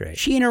 Chloe's great.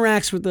 She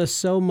interacts with us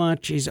so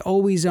much. She's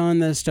always on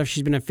the stuff.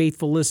 She's been a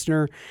faithful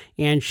listener,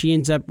 and she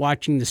ends up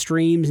watching the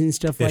streams and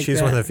stuff like that.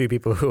 She's one of the few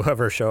people who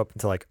ever show up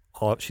into like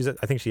all. She's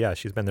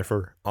been there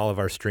for all of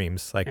our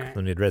streams. Like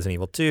when we did Resident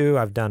Evil 2,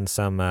 I've done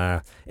some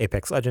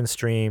Apex Legends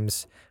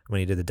streams. When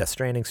you did the Death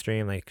Stranding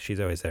stream, like she's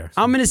always there.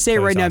 So I'm going to say it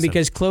right now awesome.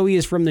 because Chloe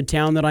is from the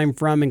town that I'm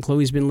from, and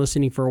Chloe's been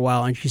listening for a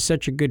while, and she's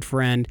such a good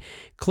friend.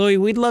 Chloe,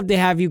 we'd love to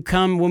have you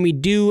come when we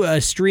do a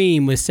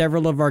stream with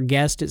several of our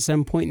guests at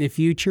some point in the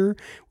future.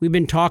 We've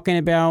been talking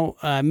about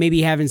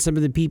maybe having some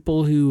of the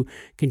people who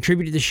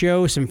contribute to the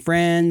show, some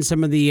friends,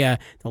 some of the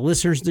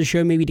listeners to the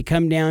show, maybe to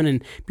come down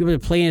and be able to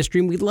play in a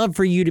stream. We'd love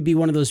for you to be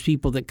one of those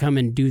people that come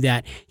and do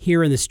that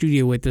here in the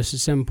studio with us at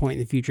some point in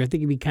the future. I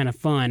think it'd be kind of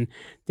fun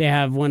to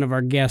have one of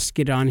our guests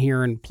get on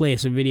here and play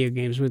some video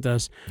games with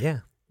us.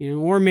 Yeah.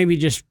 Or maybe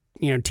just,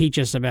 teach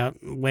us about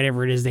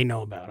whatever it is they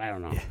know about. I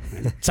don't know.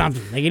 Yeah.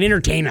 Something. They can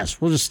entertain us.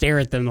 We'll just stare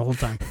at them the whole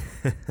time.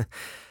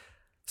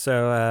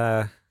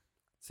 So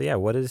yeah,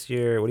 what are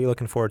you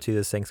looking forward to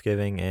this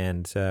Thanksgiving,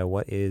 and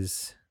what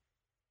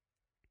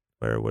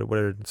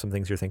are some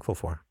things you're thankful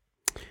for?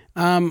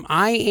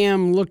 I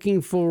am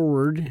looking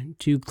forward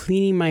to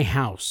cleaning my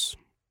house.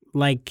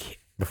 Like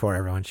before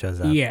everyone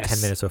shows up. Yes.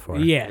 10 minutes before.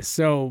 Yes.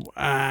 So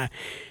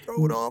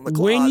throw it on the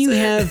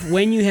closet.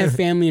 when you have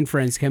family and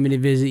friends coming to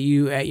visit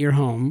you at your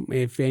home,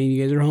 if any of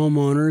you guys are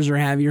homeowners or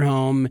have your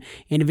home,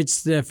 and if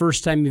it's the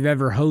first time you've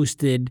ever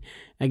hosted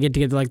a get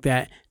together like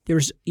that,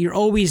 you're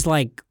always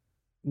like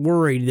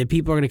worried that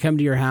people are going to come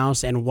to your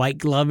house and white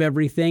glove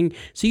everything.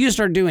 So you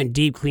start doing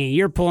deep cleaning.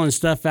 You're pulling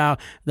stuff out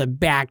the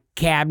back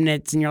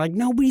cabinets, and you're like,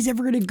 nobody's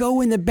ever going to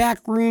go in the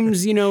back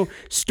rooms,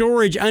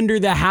 storage under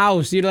the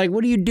house. You're like,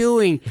 what are you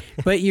doing?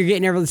 But you're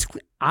getting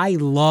everything. I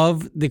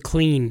love the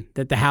clean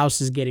that the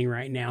house is getting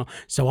right now.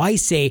 So I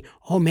say,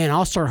 oh man,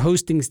 I'll start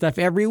hosting stuff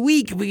every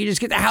week if we can just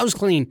get the house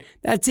clean.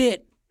 That's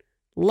it.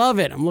 Love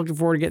it. I'm looking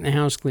forward to getting the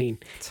house clean.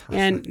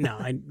 And no,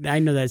 I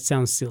know that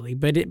sounds silly,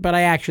 but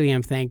I actually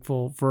am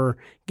thankful for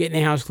getting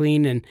the house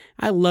clean. And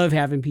I love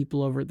having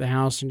people over at the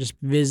house and just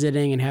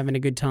visiting and having a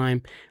good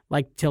time.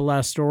 Like to tell a lot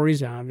of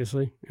stories,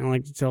 obviously. I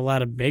like to tell a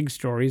lot of big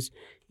stories.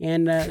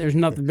 And there's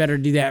nothing better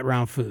to do that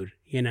around food,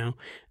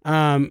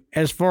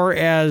 As far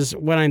as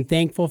what I'm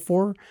thankful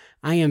for,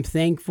 I am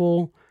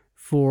thankful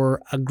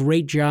for a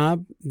great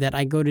job that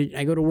I go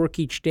to work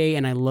each day,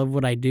 and I love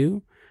what I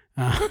do.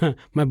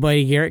 My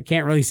buddy Garrett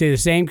can't really say the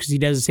same because he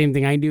does the same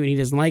thing I do and he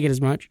doesn't like it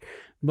as much.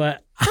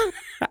 But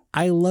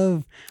I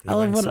love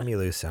what you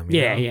lose some.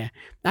 Yeah.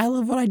 I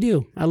love what I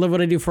do. I love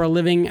what I do for a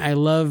living. I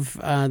love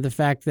the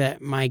fact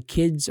that my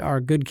kids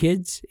are good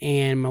kids,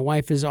 and my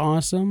wife is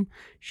awesome.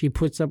 She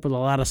puts up with a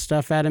lot of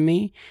stuff out of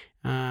me.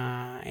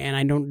 and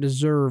I don't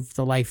deserve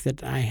the life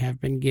that I have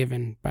been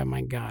given by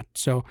my God.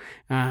 So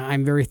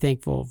I'm very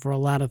thankful for a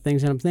lot of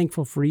things, and I'm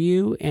thankful for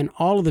you and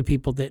all of the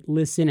people that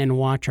listen and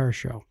watch our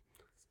show.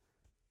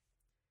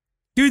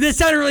 Dude, that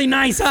sounded really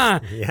nice,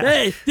 huh? Yeah.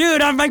 Hey,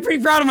 dude, I'm like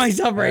pretty proud of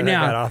myself right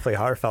now. That got awfully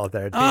heartfelt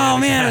there. Oh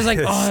man, I was like,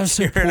 oh, that was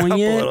so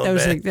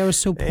poignant. That was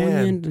so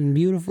poignant and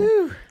beautiful.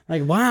 Whew.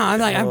 Like, wow, I'm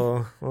like, a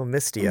little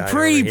misty. I'm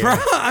pretty proud.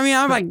 I mean,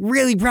 I'm like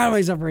really proud of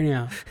myself right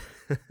now.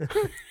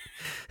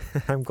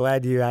 I'm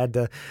glad you had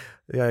to,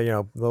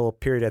 the little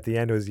period at the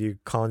end was you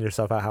calling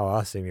yourself out how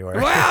awesome you were.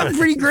 Wow, I'm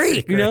pretty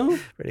great, you know?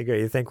 Pretty great.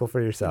 You're thankful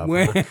for yourself.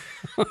 Well,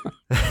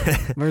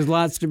 there's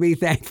lots to be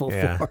thankful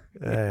for.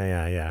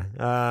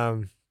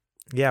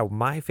 Yeah,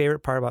 my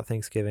favorite part about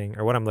Thanksgiving,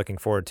 or what I'm looking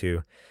forward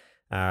to,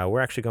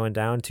 we're actually going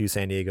down to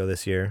San Diego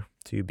this year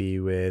to be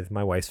with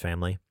my wife's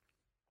family.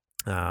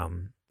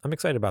 I'm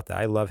excited about that.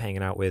 I love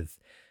hanging out with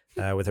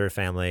her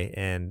family,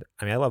 and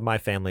I mean, I love my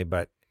family,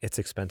 but it's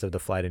expensive to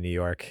fly to New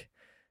York.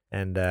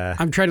 And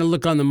I'm trying to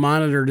look on the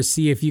monitor to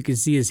see if you can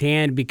see his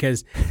hand,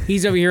 because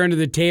he's over here under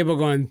the table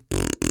going.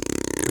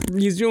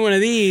 He's doing one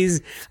of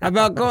these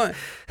about going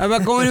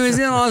to his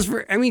in-laws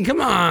for. I mean, come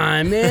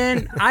on,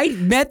 man! I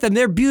met them;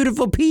 they're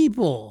beautiful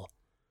people.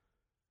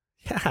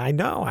 Yeah, I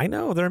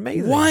know. They're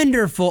amazing.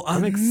 Wonderful,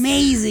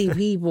 amazing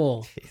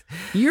people.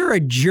 You're a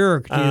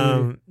jerk,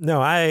 dude.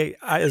 No, I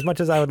as much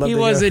as I would love he to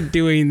wasn't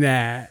doing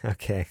that.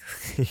 Okay.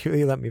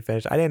 You let me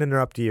finish. I didn't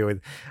interrupt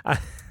you. I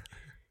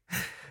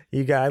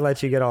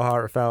let you get all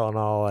heartfelt and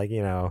all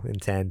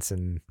intense,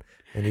 and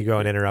you go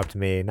and interrupt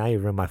me. Now you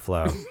ruin my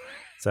flow.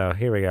 So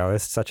here we go.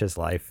 It's such his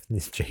life.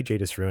 JJ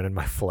just ruining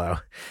my flow.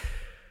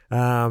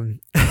 So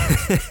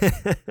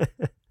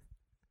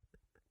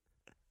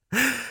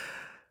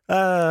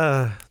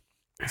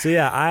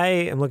yeah, I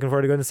am looking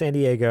forward to going to San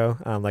Diego.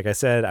 Like I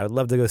said, I would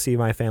love to go see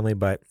my family,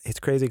 but it's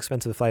crazy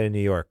expensive to fly to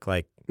New York.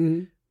 Like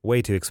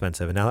way too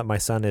expensive. And now that my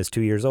son is 2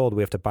 years old,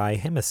 we have to buy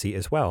him a seat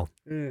as well.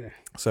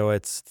 So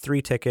it's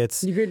 3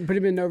 tickets. You couldn't put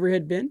him in an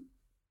overhead bin?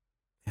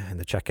 And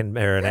the check-in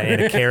or in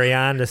a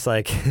carry-on, just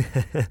like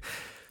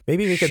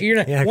maybe we could.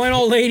 One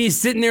old lady's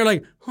sitting there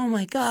like, oh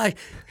my God,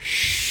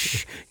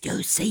 shh,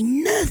 don't say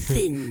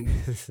nothing.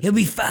 He'll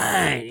be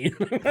fine.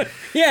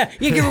 Yeah,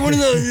 give her one of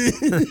those.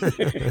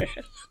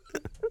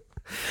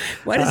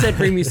 Why does that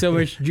bring me so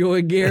much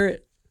joy,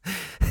 Garrett?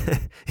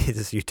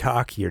 You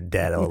talk, you're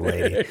dead, old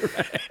lady.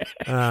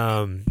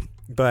 Right.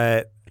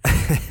 But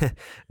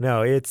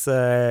no, it's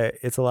a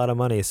lot of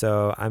money.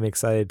 So I'm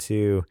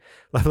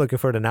looking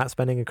forward to not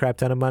spending a crap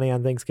ton of money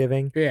on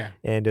Thanksgiving. Yeah.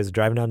 And just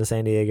driving down to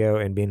San Diego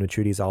and being with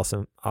Trudy's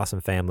awesome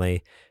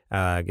family.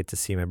 Get to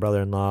see my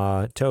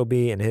brother-in-law,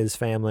 Toby, and his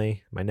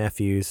family, my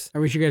nephews. I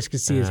wish you guys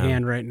could see his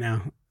hand right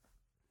now.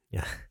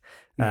 Yeah.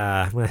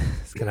 I'm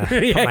just going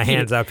to put my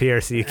hands up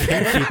here so you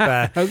can keep...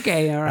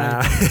 okay, all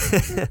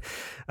right.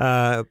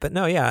 But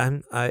no, yeah,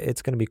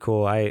 it's going to be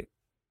cool. Like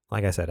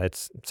I said,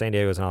 San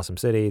Diego is an awesome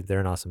city. They're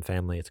an awesome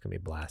family. It's going to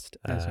be a blast.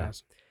 That's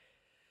awesome.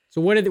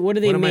 So what do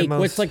they make?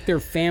 What's like their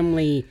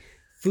family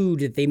food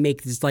that they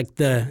make? It's like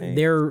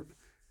their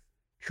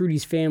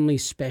Trudy's family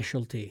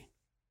specialty.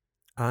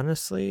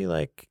 Honestly,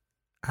 like,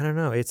 I don't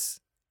know.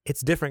 It's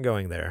different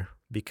going there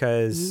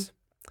because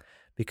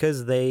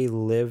they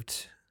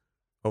lived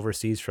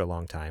overseas for a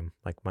long time.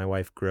 Like my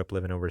wife grew up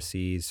living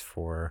overseas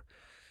for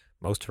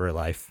most of her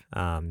life.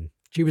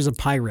 She was a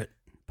pirate.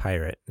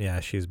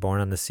 Yeah, she was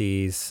born on the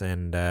seas,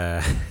 and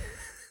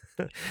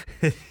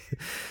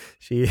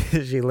she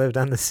lived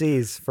on the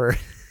seas for.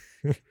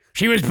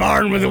 She was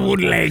born with a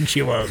wooden leg.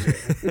 She was.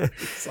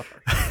 Sorry.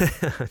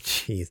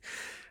 Jeez.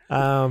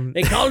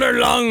 They called her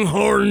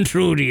Longhorn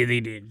Trudy. They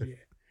did.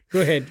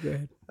 Go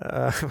ahead.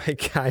 My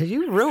God,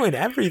 you ruin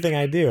everything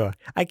I do.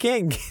 I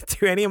can't get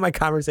to any of my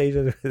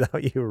conversations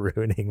without you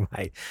ruining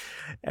my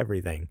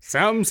everything.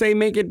 Some say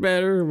make it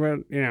better, but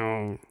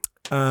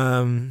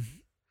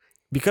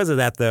Because of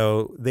that,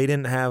 though, they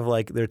didn't have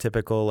like their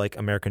typical like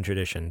American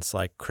traditions.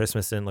 Like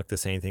Christmas didn't look the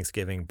same,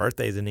 Thanksgiving,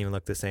 birthdays didn't even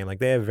look the same. Like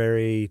they have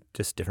very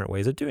just different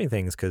ways of doing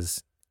things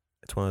because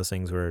it's one of those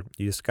things where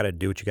you just got to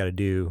do what you got to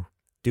do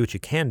what you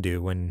can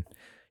do when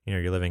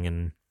you're living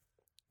in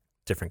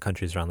different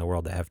countries around the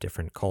world that have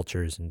different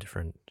cultures and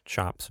different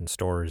shops and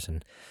stores,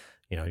 and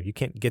you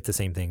can't get the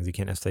same things. You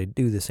can't necessarily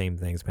do the same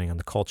things depending on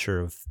the culture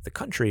of the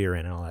country you're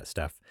in and all that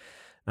stuff.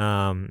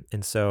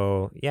 And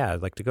so, yeah,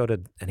 I'd like to go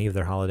to any of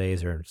their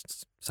holidays or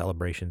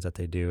celebrations that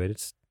they do.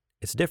 It's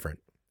different,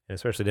 and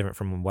especially different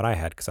from what I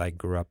had because I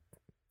grew up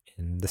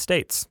in the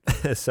States.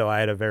 So I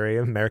had a very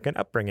American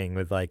upbringing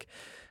with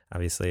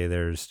obviously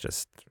there's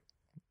just,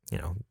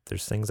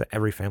 there's things that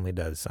every family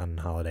does on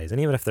holidays. And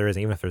even if there's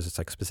just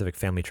like specific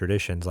family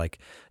traditions,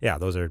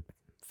 those are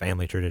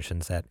family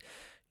traditions that,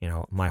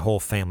 my whole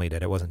family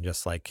did. It wasn't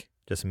just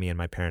me and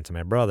my parents and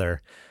my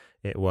brother.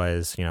 It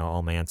was,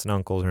 all my aunts and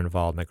uncles are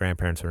involved. My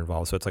grandparents are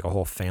involved. So it's like a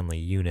whole family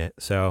unit.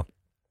 So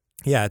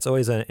yeah, it's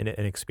always an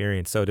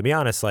experience. So to be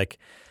honest, I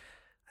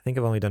think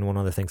I've only done one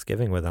other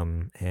Thanksgiving with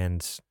them,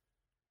 and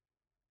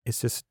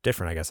it's just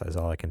different, I guess, is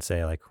all I can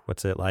say.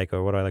 What's it like,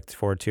 or what do I look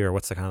forward to, or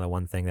what's the kind of the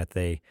one thing that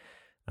they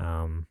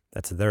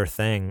that's their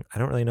thing. I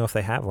don't really know if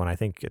they have one. I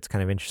think it's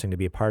kind of interesting to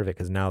be a part of it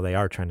because now they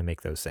are trying to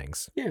make those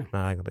things. Yeah.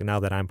 Now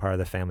that I'm part of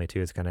the family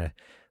too, it's kind of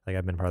like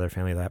I've been part of their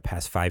family the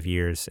past 5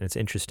 years, and it's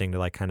interesting to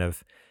like kind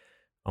of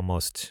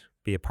almost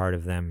be a part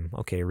of them.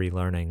 Okay,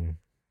 relearning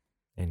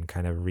and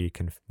kind of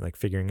like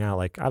figuring out,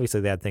 like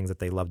obviously they had things that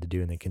they love to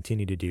do and they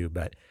continue to do,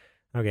 but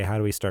okay, how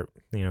do we start,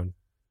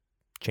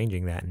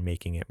 changing that and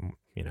making it,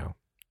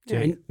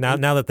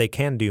 now that they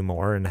can do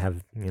more and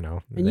have,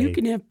 and you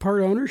can have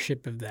part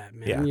ownership of that,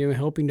 man. Yeah.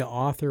 Helping to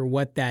author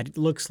what that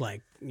looks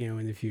like,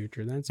 in the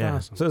future. That's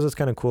awesome. So it's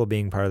kind of cool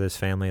being part of this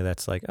family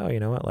that's like, oh, you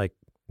know what, like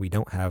we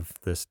don't have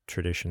this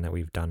tradition that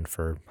we've done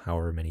for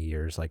however many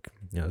years, like,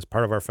 it's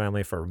part of our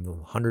family for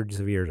hundreds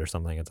of years or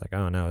something. It's like,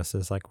 oh no, this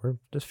is like, we're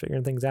just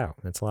figuring things out.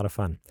 It's a lot of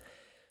fun.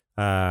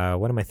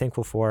 What am I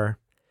thankful for?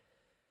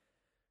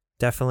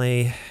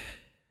 Definitely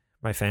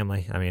my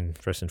family. I mean,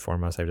 first and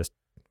foremost, I've just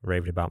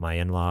raved about my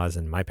in-laws,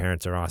 and my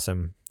parents are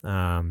awesome.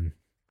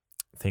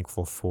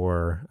 Thankful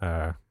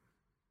for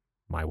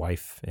my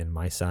wife and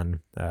my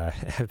son.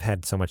 I've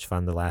had so much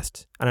fun the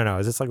last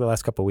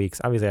couple of weeks.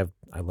 Obviously,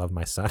 I love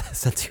my son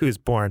since he was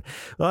born.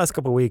 The last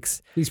couple of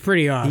weeks, he's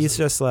pretty awesome. He's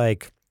just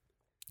like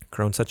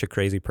grown such a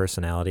crazy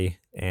personality,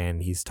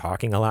 and he's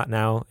talking a lot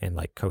now in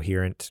like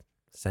coherent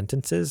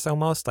sentences,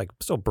 almost like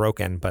still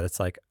broken, but it's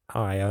like,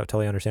 oh, I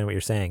totally understand what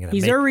you're saying. And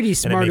he's already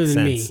smarter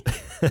than me.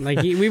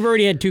 Like we've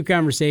already had 2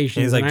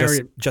 conversations. And he's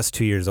like just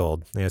 2 years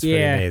old. It's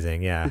pretty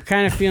amazing. Yeah, I'm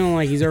kind of feeling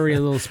like he's already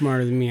a little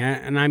smarter than me,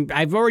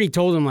 I've already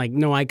told him like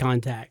no eye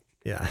contact.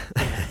 Yeah.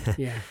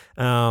 Yeah.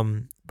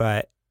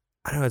 But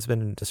I don't know. It's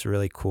been just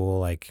really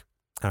cool. Like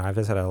I've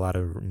just had a lot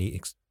of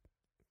neat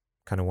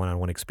kind of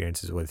one-on-one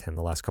experiences with him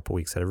the last couple of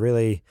weeks that have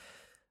really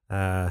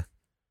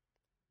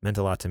meant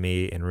a lot to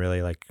me and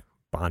really like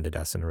bonded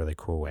us in a really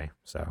cool way.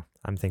 So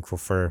I'm thankful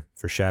for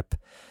Shep.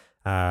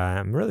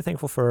 I'm really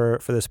thankful for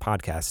this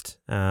podcast.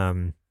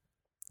 I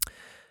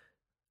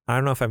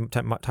don't know if I've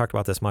talked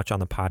about this much on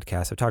the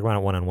podcast. I've talked about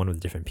it one-on-one with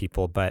different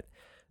people, but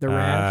the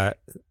rash.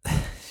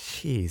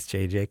 Jeez,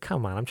 JJ,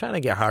 come on! I'm trying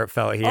to get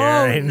heartfelt here,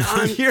 and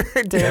you're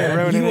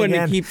you want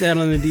to keep that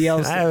on the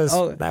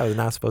DLC. That was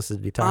not supposed to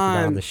be talked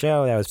about on the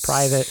show. That was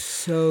private.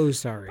 So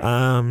sorry.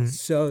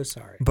 So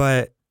sorry.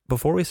 But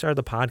before we started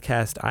the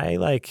podcast, I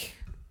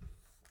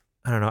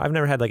don't know. I've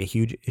never had like a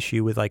huge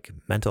issue with like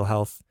mental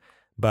health,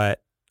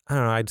 but I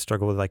don't know. I'd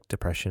struggle with like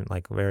depression,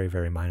 like very,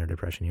 very minor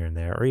depression here and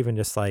there, or even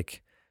just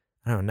like,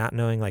 I don't know, not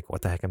knowing like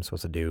what the heck I'm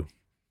supposed to do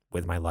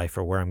with my life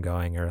or where I'm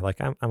going, or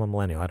like I'm a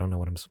millennial. I don't know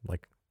what I'm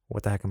like.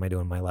 What the heck am I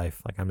doing in my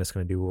life? Like I'm just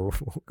going to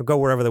go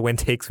wherever the wind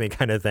takes me,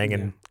 kind of thing,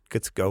 and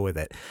let's go with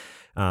it,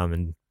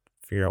 and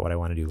figure out what I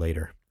want to do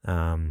later.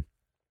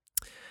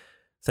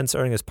 Since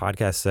starting this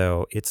podcast,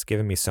 though, it's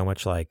given me so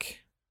much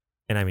like,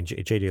 and I mean,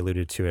 JJ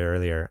alluded to it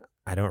earlier.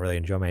 I don't really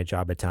enjoy my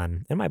job a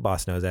ton, and my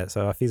boss knows that.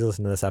 So if he's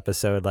listening to this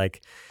episode,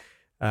 like,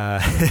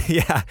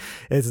 yeah,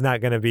 it's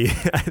not going to be,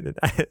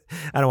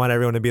 I don't want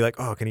everyone to be like,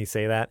 oh, can he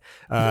say that?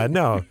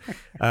 No,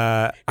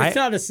 it's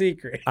not a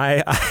secret.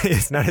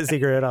 It's not a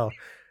secret at all.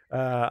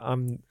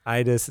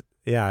 I just,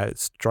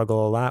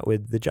 struggle a lot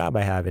with the job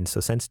I have. And so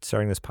since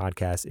starting this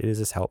podcast, it has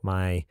just helped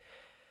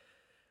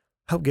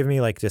give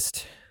me like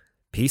just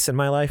peace in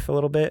my life a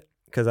little bit.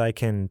 Because I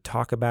can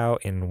talk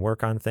about and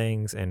work on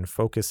things and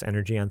focus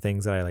energy on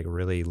things that I like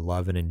really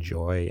love and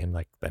enjoy, and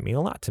like that mean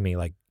a lot to me.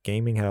 Like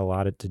gaming had a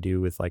lot to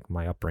do with like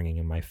my upbringing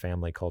and my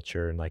family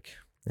culture, and like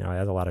it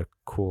has a lot of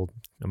cool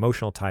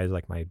emotional ties,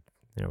 like my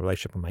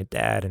relationship with my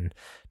dad and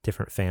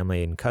different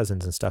family and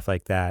cousins and stuff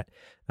like that.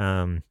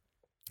 So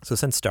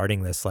since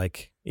starting this,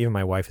 like even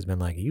my wife has been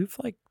like, you've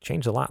like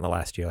changed a lot in the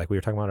last year. Like we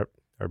were talking about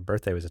our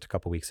birthday was just a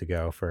couple weeks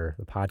ago for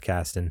the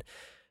podcast, and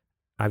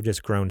I've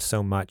just grown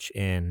so much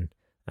in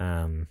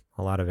a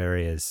lot of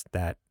areas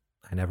that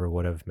I never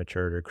would have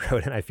matured or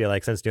grown in, I feel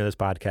like, since doing this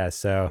podcast.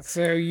 So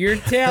you're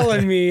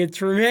telling me it's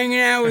from hanging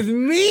out with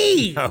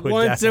me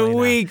once a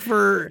week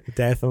for...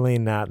 Definitely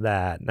not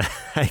that.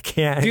 I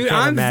can't. Dude,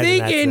 I'm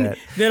thinking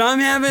that I'm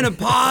having a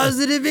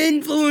positive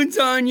influence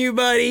on you,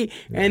 buddy,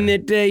 and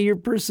that your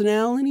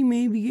personality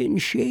may be getting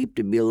shaped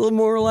to be a little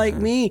more like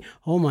me.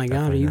 Oh my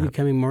God, are you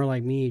becoming more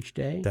like me each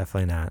day?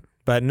 Definitely not.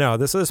 But no,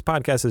 this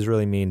podcast has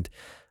really meant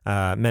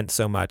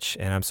so much,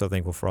 and I'm so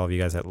thankful for all of you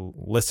guys that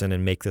listen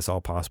and make this all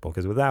possible,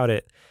 because without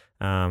it,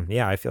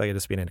 I feel like I'd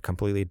just be in a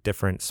completely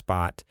different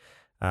spot,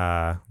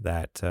 I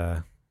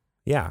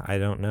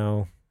don't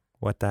know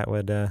what that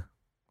would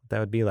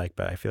be like,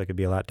 but I feel like it'd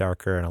be a lot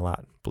darker and a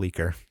lot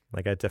bleaker.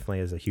 Like it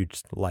definitely is a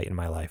huge light in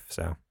my life,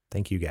 so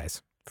thank you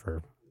guys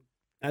for...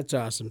 That's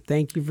awesome.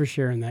 Thank you for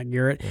sharing that,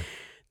 Garrett. Yeah.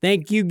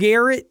 Thank you,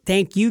 Garrett.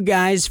 Thank you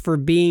guys for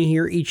being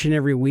here each and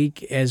every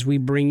week as we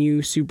bring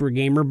you Super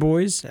Gamer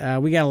Boys.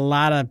 We got a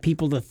lot of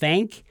people to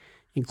thank,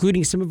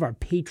 including some of our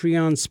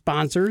Patreon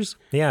sponsors.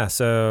 Yeah,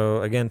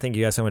 so again, thank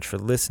you guys so much for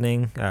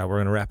listening. We're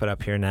going to wrap it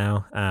up here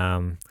now.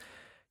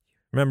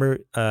 Remember,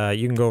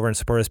 you can go over and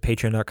support us,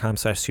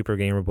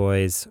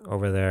 patreon.com/supergamerboys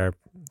over there.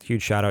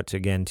 Huge shout out to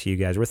you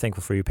guys. We're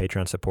thankful for you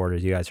Patreon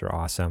supporters. You guys are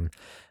awesome.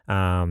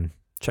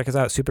 check us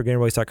out,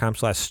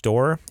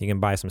 supergamerboys.com/store. You can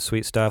buy some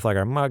sweet stuff like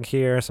our mug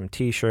here, some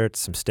t-shirts,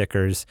 some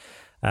stickers.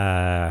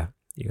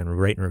 You can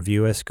rate and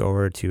review us. Go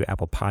over to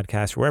Apple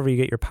Podcasts, wherever you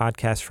get your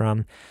podcasts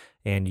from,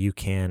 and you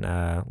can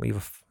leave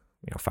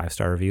a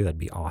 5-star review. That'd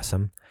be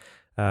awesome.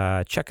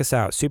 Check us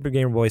out,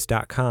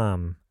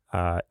 supergamerboys.com,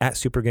 at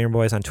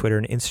supergamerboys on Twitter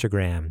and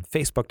Instagram,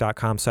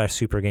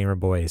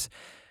 facebook.com/supergamerboys.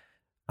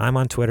 I'm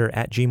on Twitter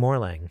at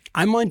gmorlang.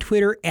 I'm on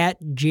Twitter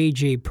at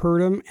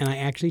JJPurdom, and I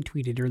actually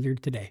tweeted earlier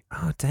today.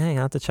 Oh, dang.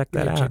 I'll have to check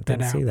that out.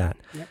 Didn't see that.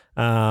 Yep.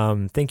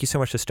 Thank you so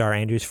much to Star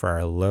Andrews for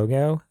our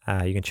logo.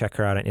 You can check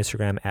her out on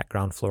Instagram at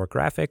Ground Floor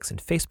Graphics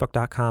and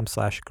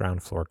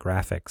facebook.com/Ground Floor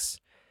Graphics.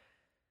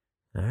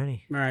 All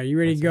right. You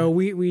ready to go?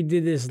 We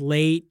did this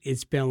late.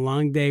 It's been a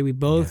long day. We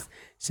both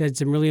said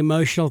some really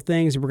emotional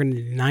things. We're going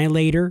to deny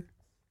later.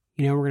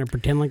 We're going to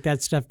pretend like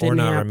that stuff didn't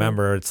happen.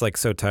 Remember. It's like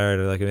so tired.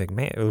 Like,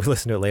 man, we'll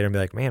listen to it later and be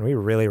like, man, we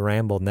really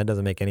rambled and that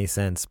doesn't make any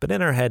sense. But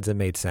in our heads, it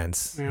made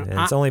sense. Yeah, and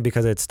it's only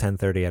because it's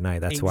 10:30 at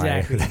night. That's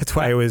exactly.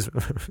 why it was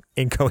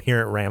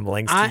incoherent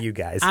ramblings to you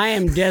guys. I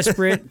am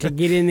desperate to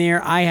get in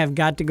there. I have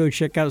got to go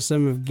check out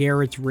some of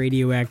Garrett's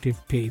radioactive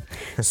pee.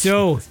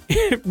 So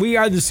we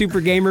are the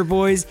Super Gamer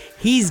Boys.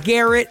 He's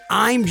Garrett.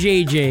 I'm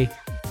JJ.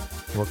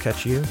 We'll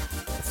catch you.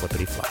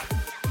 Flippity flop.